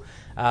 1-2.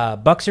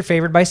 Bucs are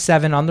favored by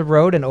 7 on the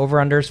road, and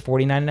over-under is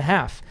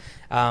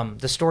 49.5.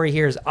 The story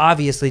here is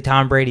obviously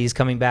Tom Brady is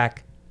coming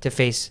back to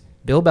face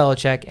Bill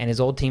Belichick and his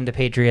old team, the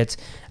Patriots.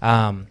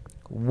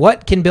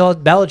 What can Bill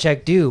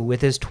Belichick do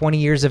with his 20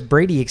 years of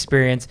Brady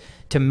experience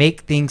to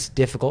make things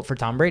difficult for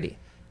Tom Brady?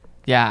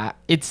 Yeah,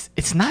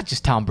 it's not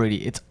just Tom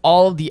Brady. It's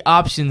all the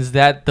options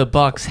that the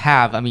Bucs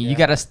have. I mean, you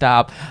got to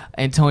stop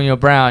Antonio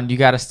Brown. You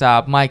got to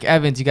stop Mike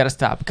Evans. You got to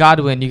stop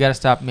Godwin. You got to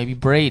stop maybe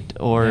Brate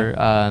or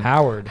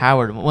Howard.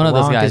 One of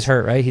those guys. Gronk is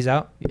hurt, right? He's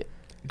out? Yeah.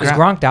 Is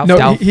Gronk doubtful? No,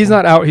 doubtful. he's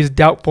not out. He's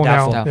doubtful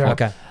Doubtful. now. Yeah.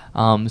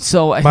 Okay.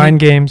 So I Mind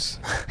think, games.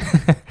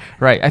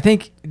 right. I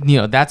think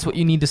that's what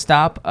you need to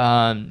stop.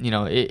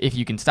 If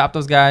you can stop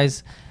those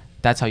guys,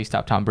 that's how you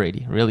stop Tom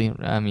Brady. Really,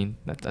 I mean,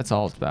 that's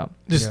all it's about.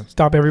 Just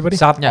stop everybody.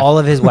 Stop all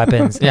of his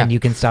weapons, Yeah. and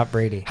you can stop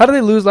Brady. How did they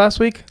lose last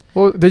week?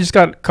 Well, they just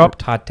got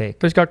cupped. Hot take.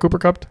 They just got Cooper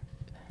cupped.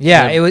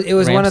 Yeah, The it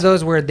was one Rams. of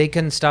those where they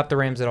couldn't stop the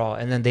Rams at all,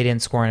 and then they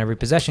didn't score on every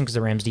possession because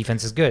the Rams'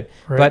 defense is good.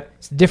 Right. But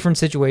it's a different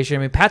situation. I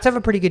mean, Pats have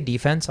a pretty good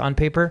defense on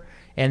paper,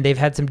 and they've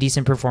had some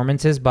decent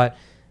performances, but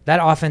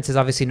that offense is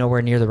obviously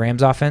nowhere near the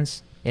Rams'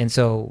 offense. And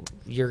so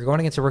you're going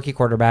against a rookie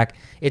quarterback.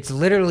 It's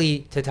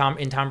literally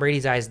in Tom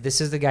Brady's eyes,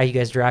 this is the guy you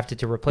guys drafted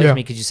to replace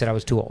me because you said I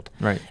was too old.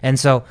 Right. And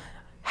so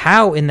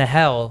how in the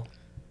hell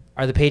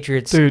are the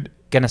Patriots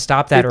going to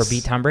stop that or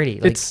beat Tom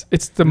Brady? Like,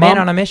 it's the man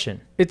on a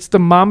mission. It's the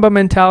Mamba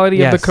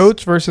mentality of the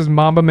coach versus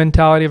Mamba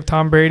mentality of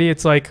Tom Brady.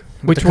 It's like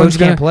which one's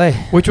going to play?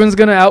 Which one's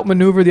going to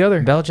outmaneuver the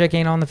other? Belichick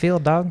ain't on the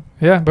field, dog.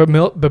 Yeah, but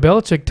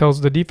Belichick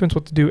tells the defense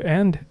what to do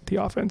and the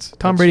offense.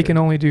 Tom Brady can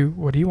only do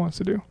what he wants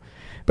to do.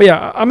 But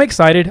yeah, I'm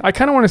excited. I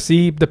kind of want to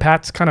see the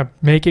Pats kind of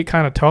make it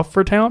kind of tough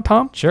for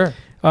Tom. Sure.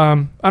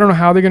 I don't know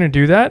how they're going to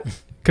do that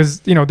because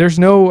there's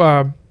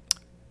no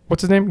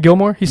what's his name?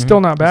 Gilmore. He's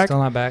still not back. Still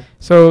not back.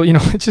 So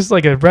it's just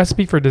like a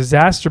recipe for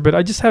disaster. But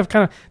I just have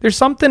there's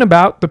something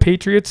about the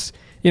Patriots.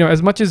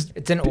 As much as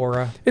it's an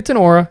aura. It's an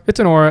aura.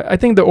 I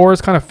think the aura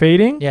is kind of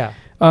fading. Yeah.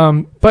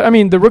 But I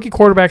mean, the rookie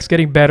quarterback's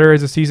getting better as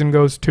the season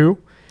goes too.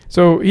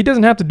 So he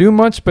doesn't have to do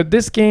much, but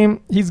this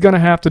game, he's going to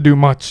have to do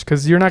much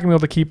because you're not going to be able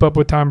to keep up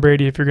with Tom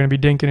Brady if you're going to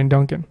be dinking and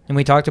dunking. And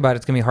we talked about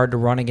it's going to be hard to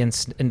run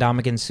against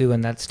Ndamukong Suh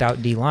and that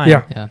stout D-line.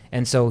 Yeah.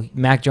 And so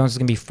Mac Jones is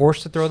going to be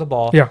forced to throw the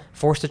ball,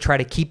 forced to try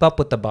to keep up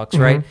with the Bucs,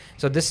 right?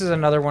 So this is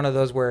another one of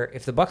those where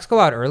if the Bucs go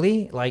out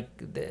early, like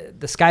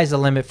the sky's the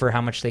limit for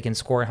how much they can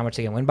score and how much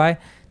they can win by.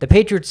 The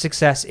Patriots'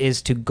 success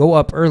is to go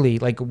up early,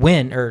 like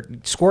win or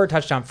score a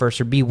touchdown first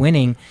or be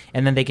winning,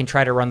 and then they can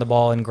try to run the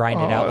ball and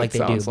grind it out like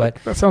they do. But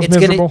that sounds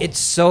miserable. It's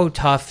so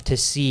tough to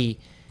see,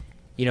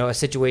 a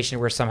situation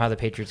where somehow the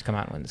Patriots come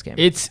out and win this game.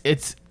 It's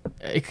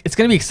going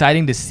to be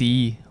exciting to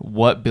see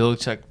what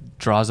Belichick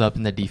draws up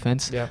in the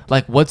defense. Yeah.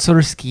 Like, what sort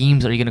of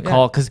schemes are you going to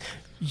call? Because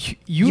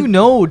you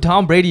know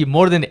Tom Brady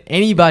more than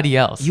anybody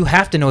else. You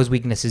have to know his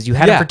weaknesses. You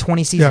had him for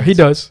 20 seasons. Yeah, he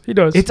does.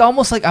 It's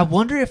almost like I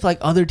wonder if like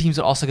other teams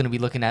are also going to be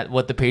looking at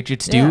what the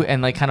Patriots do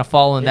and like kind of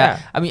following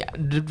that. I mean,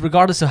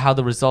 regardless of how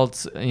the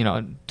results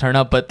turn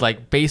up, but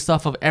like based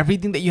off of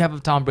everything that you have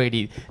of Tom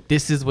Brady,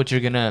 this is what you're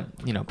gonna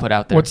put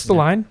out there. What's the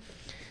line?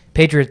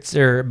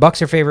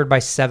 Bucs are favored by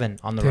 7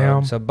 on the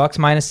road. So Bucs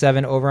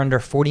 -7 over under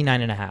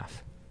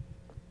 49.5.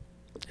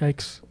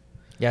 Yikes.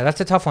 Yeah, that's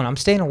a tough one. I'm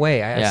staying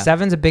away.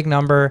 7's a big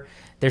number.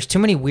 There's too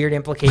many weird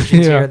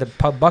implications here. The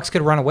Bucs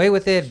could run away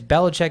with it.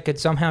 Belichick could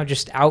somehow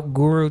just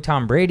out-guru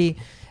Tom Brady.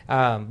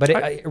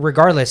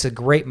 Regardless, a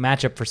great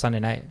matchup for Sunday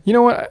night. You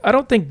know what? I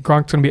don't think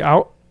Gronk's going to be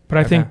out, but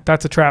I think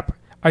that's a trap.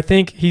 I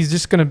think he's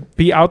just going to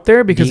be out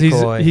there because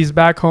he's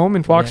back home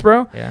in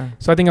Foxborough. Yeah.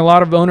 So I think a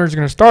lot of owners are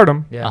going to start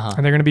him,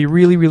 and they're going to be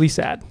really, really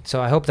sad.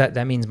 So I hope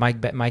that means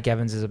Mike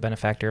Evans is a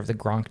benefactor of the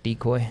Gronk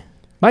decoy.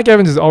 Mike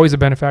Evans is always a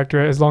benefactor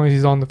as long as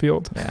he's on the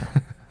field. Yeah.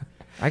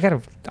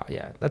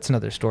 That's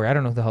another story. I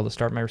don't know who the hell to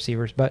start my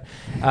receivers, but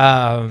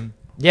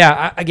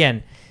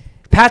again,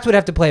 Pats would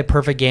have to play a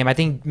perfect game. I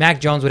think Mac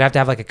Jones would have to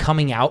have like a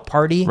coming out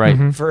party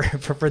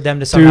for them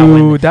to somehow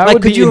win. That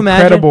would be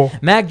incredible. Imagine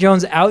Mac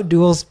Jones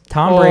outduels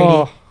Tom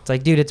Brady? It's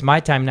like, dude, it's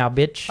my time now,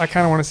 bitch. I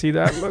kind of want to see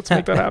that. Let's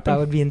make that happen. That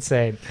would be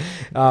insane.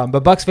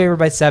 But Bucs favored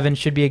by 7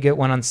 should be a good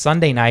one on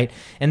Sunday night.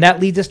 And that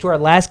leads us to our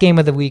last game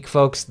of the week,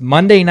 folks.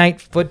 Monday Night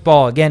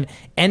Football. Again,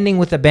 ending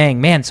with a bang.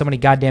 Man, so many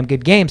goddamn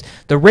good games.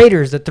 The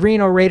Raiders, the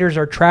 3-0 Raiders,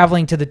 are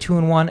traveling to the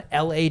 2-1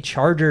 LA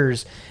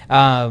Chargers.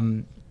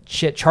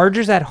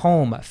 Chargers at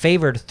home,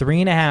 favored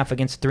 3.5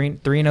 against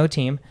 3-0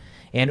 team,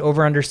 and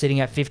over/under sitting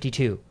at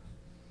 52.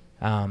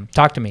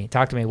 Talk to me.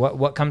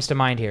 What comes to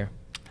mind here?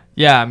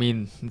 Yeah, I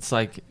mean, it's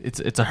like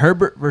it's a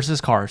Herbert versus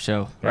Carr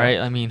show, right?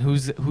 I mean,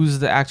 who's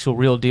the actual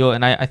real deal?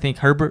 And I think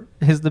Herbert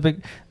is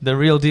the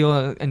real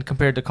deal, and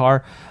compared to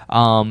Carr,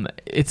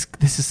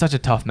 this is such a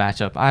tough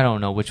matchup. I don't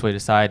know which way to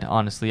side,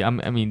 honestly.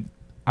 I'm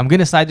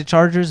gonna side the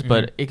Chargers,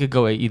 but it could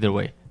go either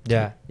way.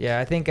 Yeah.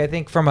 I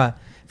think from a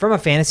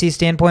fantasy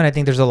standpoint, I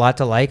think there's a lot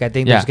to like. I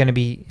think there's going to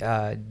be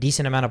a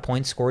decent amount of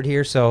points scored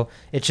here. So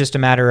it's just a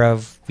matter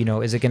of,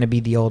 is it going to be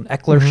the old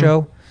Eckler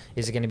show?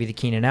 Is it going to be the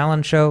Keenan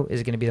Allen show?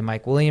 Is it going to be the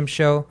Mike Williams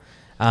show?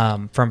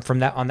 From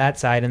that on that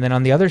side, and then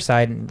on the other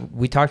side,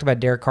 we talked about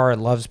Derek Carr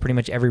loves pretty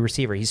much every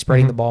receiver. He's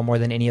spreading the ball more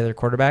than any other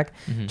quarterback,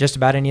 just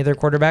about any other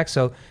quarterback.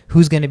 So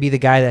who's going to be the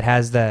guy that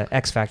has the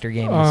X Factor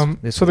game?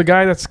 So the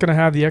guy that's going to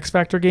have the X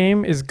Factor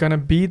game is going to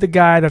be the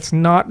guy that's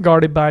not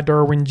guarded by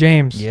Derwin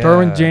James. Yeah.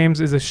 Derwin James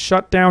is a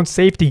shutdown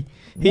safety.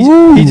 He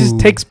just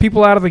takes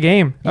people out of the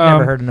game. You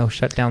never heard of no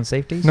shutdown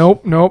safeties?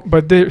 Nope.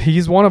 But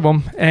he's one of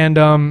them,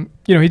 and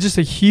he's just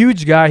a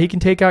huge guy. He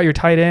can take out your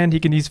tight end.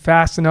 He's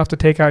fast enough to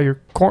take out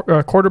your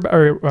quarterback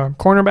or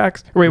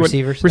cornerbacks.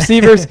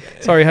 Receivers.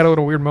 Sorry, I had a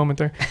little weird moment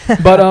there.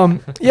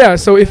 But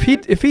So if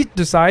he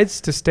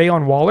decides to stay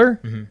on Waller,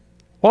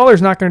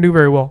 Waller's not going to do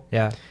very well.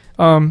 Yeah.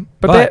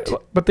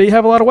 But they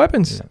have a lot of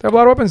weapons. They have a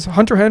lot of weapons.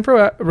 Hunter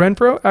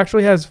Renfrow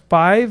actually has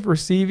 5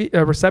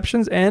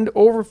 receptions and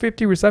over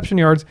 50 reception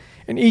yards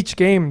in each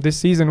game this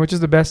season, which is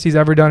the best he's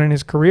ever done in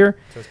his career.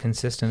 So as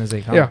consistent as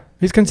they come. Yeah,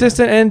 he's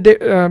consistent.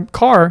 And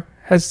Carr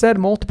has said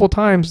multiple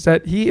times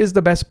that he is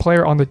the best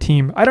player on the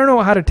team. I don't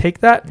know how to take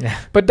that,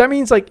 but that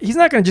means like he's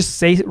not going to just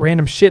say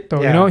random shit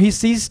though. You know, he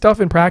sees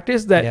stuff in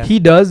practice that he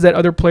does that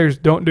other players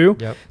don't do.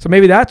 So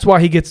maybe that's why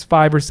he gets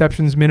 5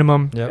 receptions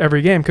minimum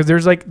every game, because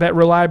there's like that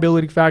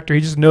reliability factor.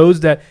 He just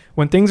knows that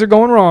when things are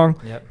going wrong,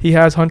 he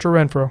has Hunter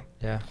Renfrow.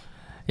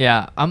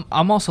 Yeah,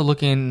 I'm also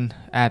looking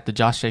at the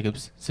Josh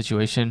Jacobs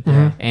situation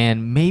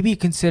and maybe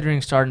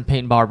considering starting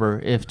Peyton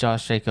Barber if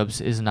Josh Jacobs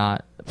is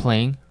not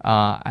playing.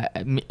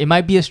 It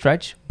might be a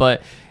stretch,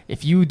 but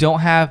if you don't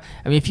have,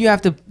 if you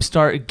have to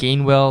start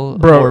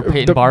Gainwell or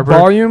Peyton Barber,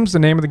 volume's the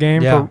name of the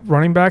game for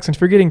running backs, and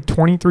if you're getting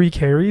 23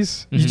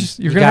 carries, he's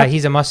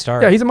a must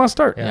start. Yeah, he's a must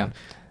start. Yeah.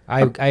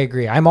 I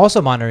agree. I'm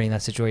also monitoring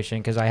that situation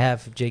because I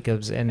have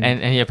Jacobs and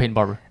you have Peyton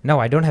Barber. No,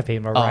 I don't have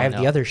Peyton Barber. I have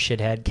the other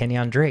shithead,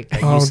 Kenyon Drake.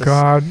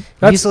 God,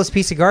 useless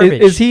piece of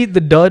garbage. Is he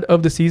the dud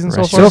of the season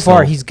so far? So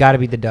far, he's got to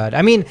be the dud.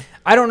 I mean,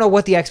 I don't know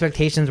what the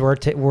expectations were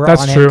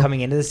on him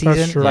coming into the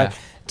season, but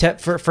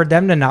for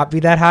them to not be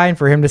that high and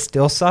for him to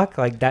still suck,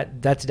 like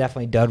that's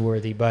definitely dud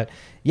worthy. But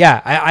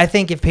yeah, I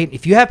think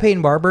if you have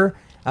Peyton Barber,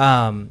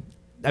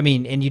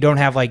 and you don't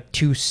have like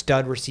 2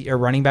 stud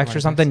running backs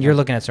or something, you're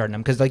looking at starting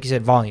him because, like you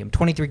said, volume,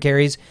 23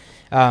 carries.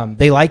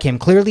 They like him.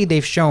 Clearly,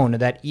 they've shown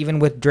that even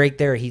with Drake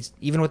there,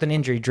 even with an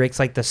injury, Drake's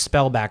like the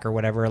spell back or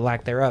whatever, or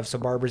lack thereof. So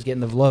Barber's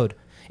getting the load.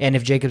 And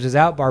if Jacobs is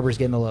out, Barber's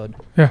getting the load.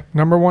 Yeah,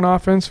 number 1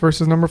 offense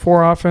versus number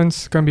 4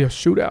 offense. Going to be a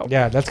shootout.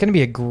 Yeah, that's going to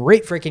be a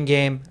great freaking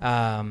game.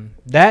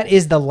 That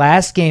is the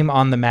last game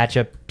on the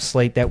matchup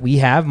slate that we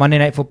have. Monday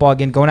Night Football,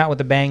 again, going out with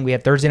a bang. We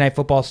have Thursday Night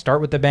Football start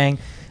with a bang.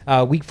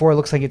 Week 4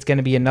 looks like it's going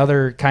to be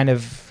another kind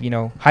of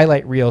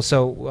highlight reel.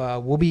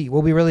 So we'll be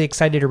really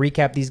excited to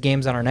recap these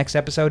games on our next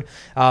episode.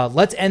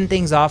 Let's end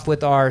things off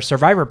with our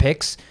Survivor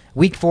picks.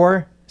 Week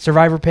 4.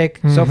 Survivor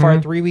pick so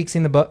far, 3 weeks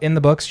in the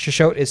books.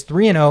 Shashot is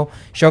 3-0.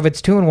 Shovit's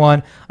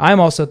 2-1. I'm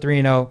also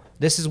 3-0.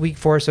 This is week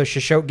 4, so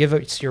Shashot, give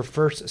us your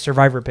first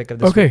Survivor pick of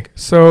this week. Okay,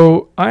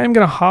 so I am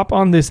gonna hop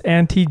on this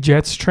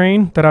anti-Jets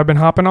train that I've been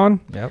hopping on.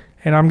 Yep.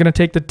 And I'm gonna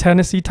take the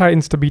Tennessee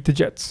Titans to beat the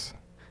Jets.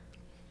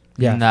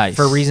 Yeah, nice.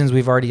 For reasons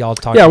we've already all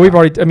talked about. Yeah, we've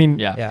already. I mean,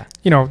 yeah.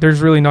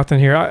 There's really nothing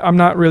here. I'm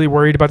not really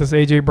worried about this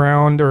AJ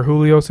Brown or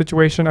Julio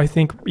situation. I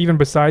think even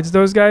besides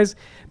those guys,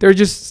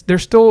 they're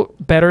still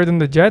better than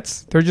the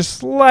Jets. They're just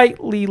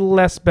slightly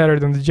less better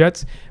than the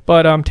Jets.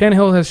 But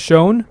Tannehill has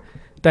shown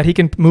that he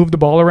can move the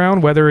ball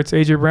around, whether it's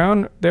AJ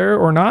Brown there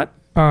or not.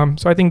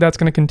 So I think that's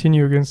going to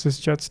continue against this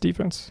Jets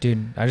defense.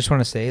 Dude, I just want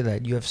to say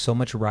that you have so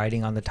much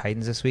riding on the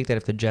Titans this week that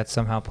if the Jets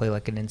somehow play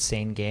like an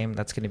insane game,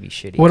 that's going to be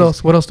shitty. What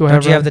else do I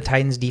have? Don't you have the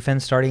Titans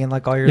defense starting in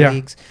like all your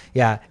leagues?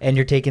 Yeah, and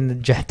you're taking the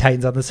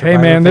Titans on the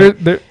Survivor. Hey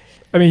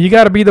man, you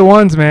got to be the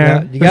ones,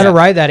 man. Yeah, you got to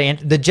ride that. And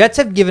the Jets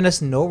have given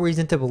us no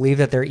reason to believe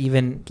that they're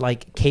even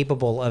like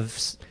capable of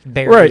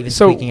barely even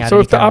squeaking out. So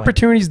if the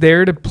opportunity's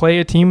there to play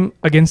a team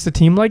against a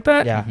team like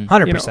that,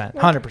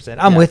 100%.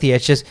 I'm with you.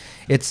 It's just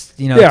it's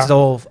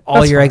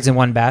all your eggs in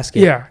one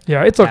basket. Yeah,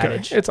 it's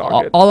okay. It's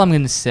all good. All I'm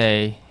gonna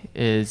say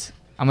is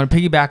I'm gonna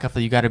piggyback off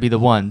of you got to be the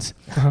ones.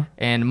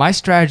 And my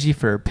strategy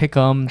for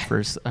pick'em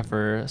for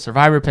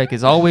Survivor pick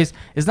is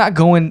not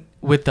going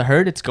with the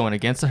herd. It's going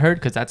against the herd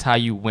because that's how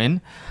you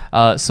win.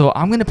 So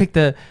I'm gonna pick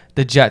the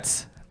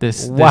Jets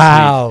this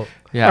week.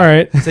 Yeah. All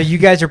right. So you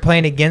guys are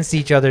playing against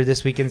each other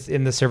this week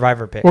in the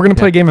Survivor pick. We're gonna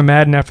play a game of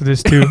Madden after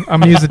this too. I'm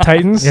gonna use the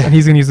Titans and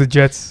he's gonna use the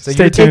Jets. So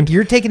Stay tuned.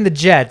 You're taking the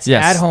Jets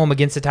at home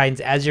against the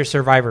Titans as your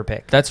Survivor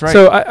pick. That's right.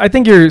 So I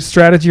think your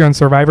strategy on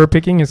Survivor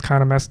picking is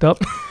kind of messed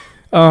up.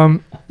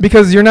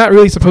 Because you're not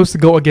really supposed to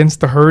go against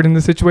the herd in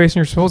this situation.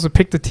 You're supposed to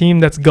pick the team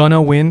that's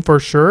gonna win for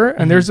sure.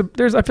 And there's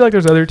I feel like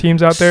there's other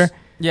teams out there.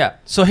 Yeah.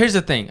 So here's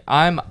the thing.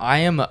 I am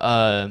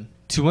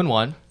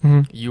 2-1.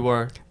 You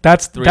are.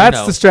 That's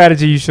the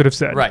strategy you should have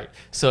said. Right.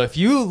 So if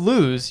you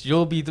lose,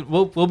 you'll be.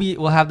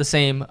 We'll have the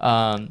same.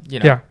 What's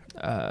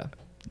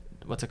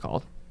it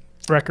called?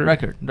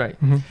 Record. Right.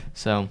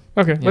 So.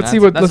 Okay. Let's see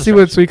what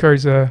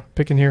Sweetcard's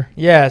picking here.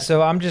 Yeah.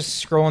 So I'm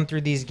just scrolling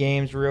through these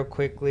games real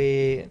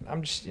quickly.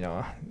 I'm just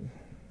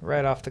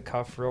right off the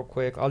cuff real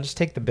quick. I'll just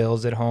take the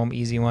Bills at home.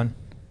 Easy one.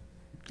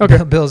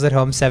 Okay. Bills at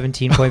home,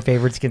 17-point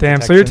favorites against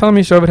Damn, so you're telling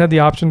me Shovit had the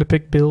option to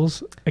pick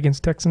Bills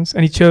against Texans,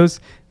 and he chose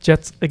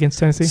Jets against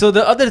Tennessee? So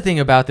the other thing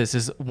about this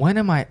is, when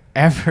am I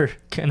ever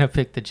going to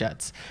pick the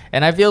Jets?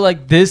 And I feel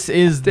like this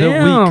is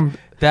the week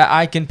that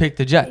I can pick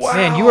the Jets. Wow.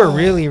 Man, you are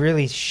really,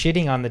 really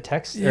shitting on the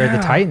the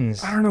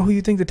Titans. I don't know who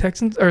you think the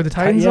Texans or the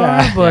Titans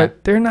are,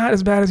 but they're not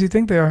as bad as you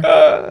think they are.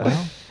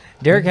 Well,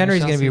 Derrick Henry's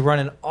going to be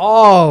running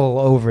all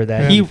over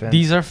that defense.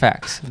 These are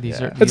facts.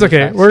 It's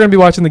okay. We're going to be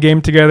watching the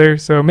game together,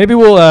 so maybe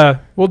we'll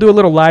do a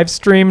little live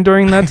stream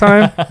during that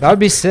time. That would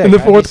be sick. In the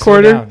fourth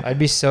quarter. I'd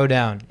be so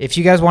down. If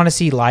you guys want to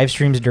see live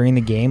streams during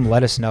the game,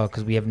 let us know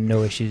because we have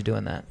no issues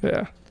doing that.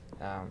 Yeah.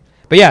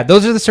 But yeah,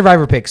 those are the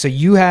Survivor picks. So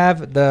you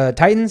have the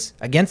Titans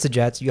against the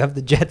Jets. You have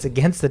the Jets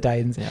against the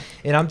Titans. Yeah.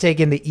 And I'm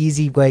taking the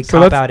easy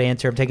cop-out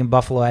answer. I'm taking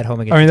Buffalo at home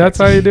against the that's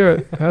how you do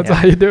it. That's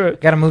how you do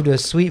it. Got to move to a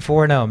sweet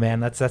 4-0,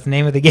 man. That's the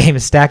name of the game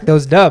is stack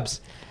those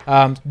dubs.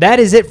 That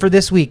is it for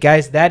this week,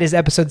 guys. That is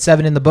episode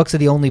 7 in the books of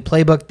The Only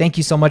Playbook. Thank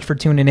you so much for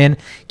tuning in.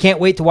 Can't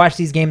wait to watch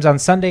these games on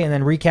Sunday and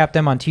then recap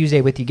them on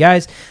Tuesday with you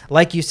guys.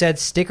 Like you said,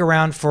 stick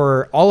around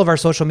for all of our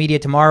social media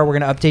tomorrow. We're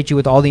going to update you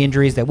with all the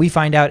injuries that we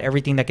find out,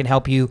 everything that can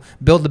help you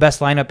build the best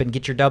lineup and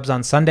get your dubs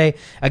on Sunday.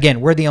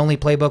 Again, we're The Only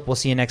Playbook. We'll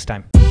see you next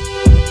time.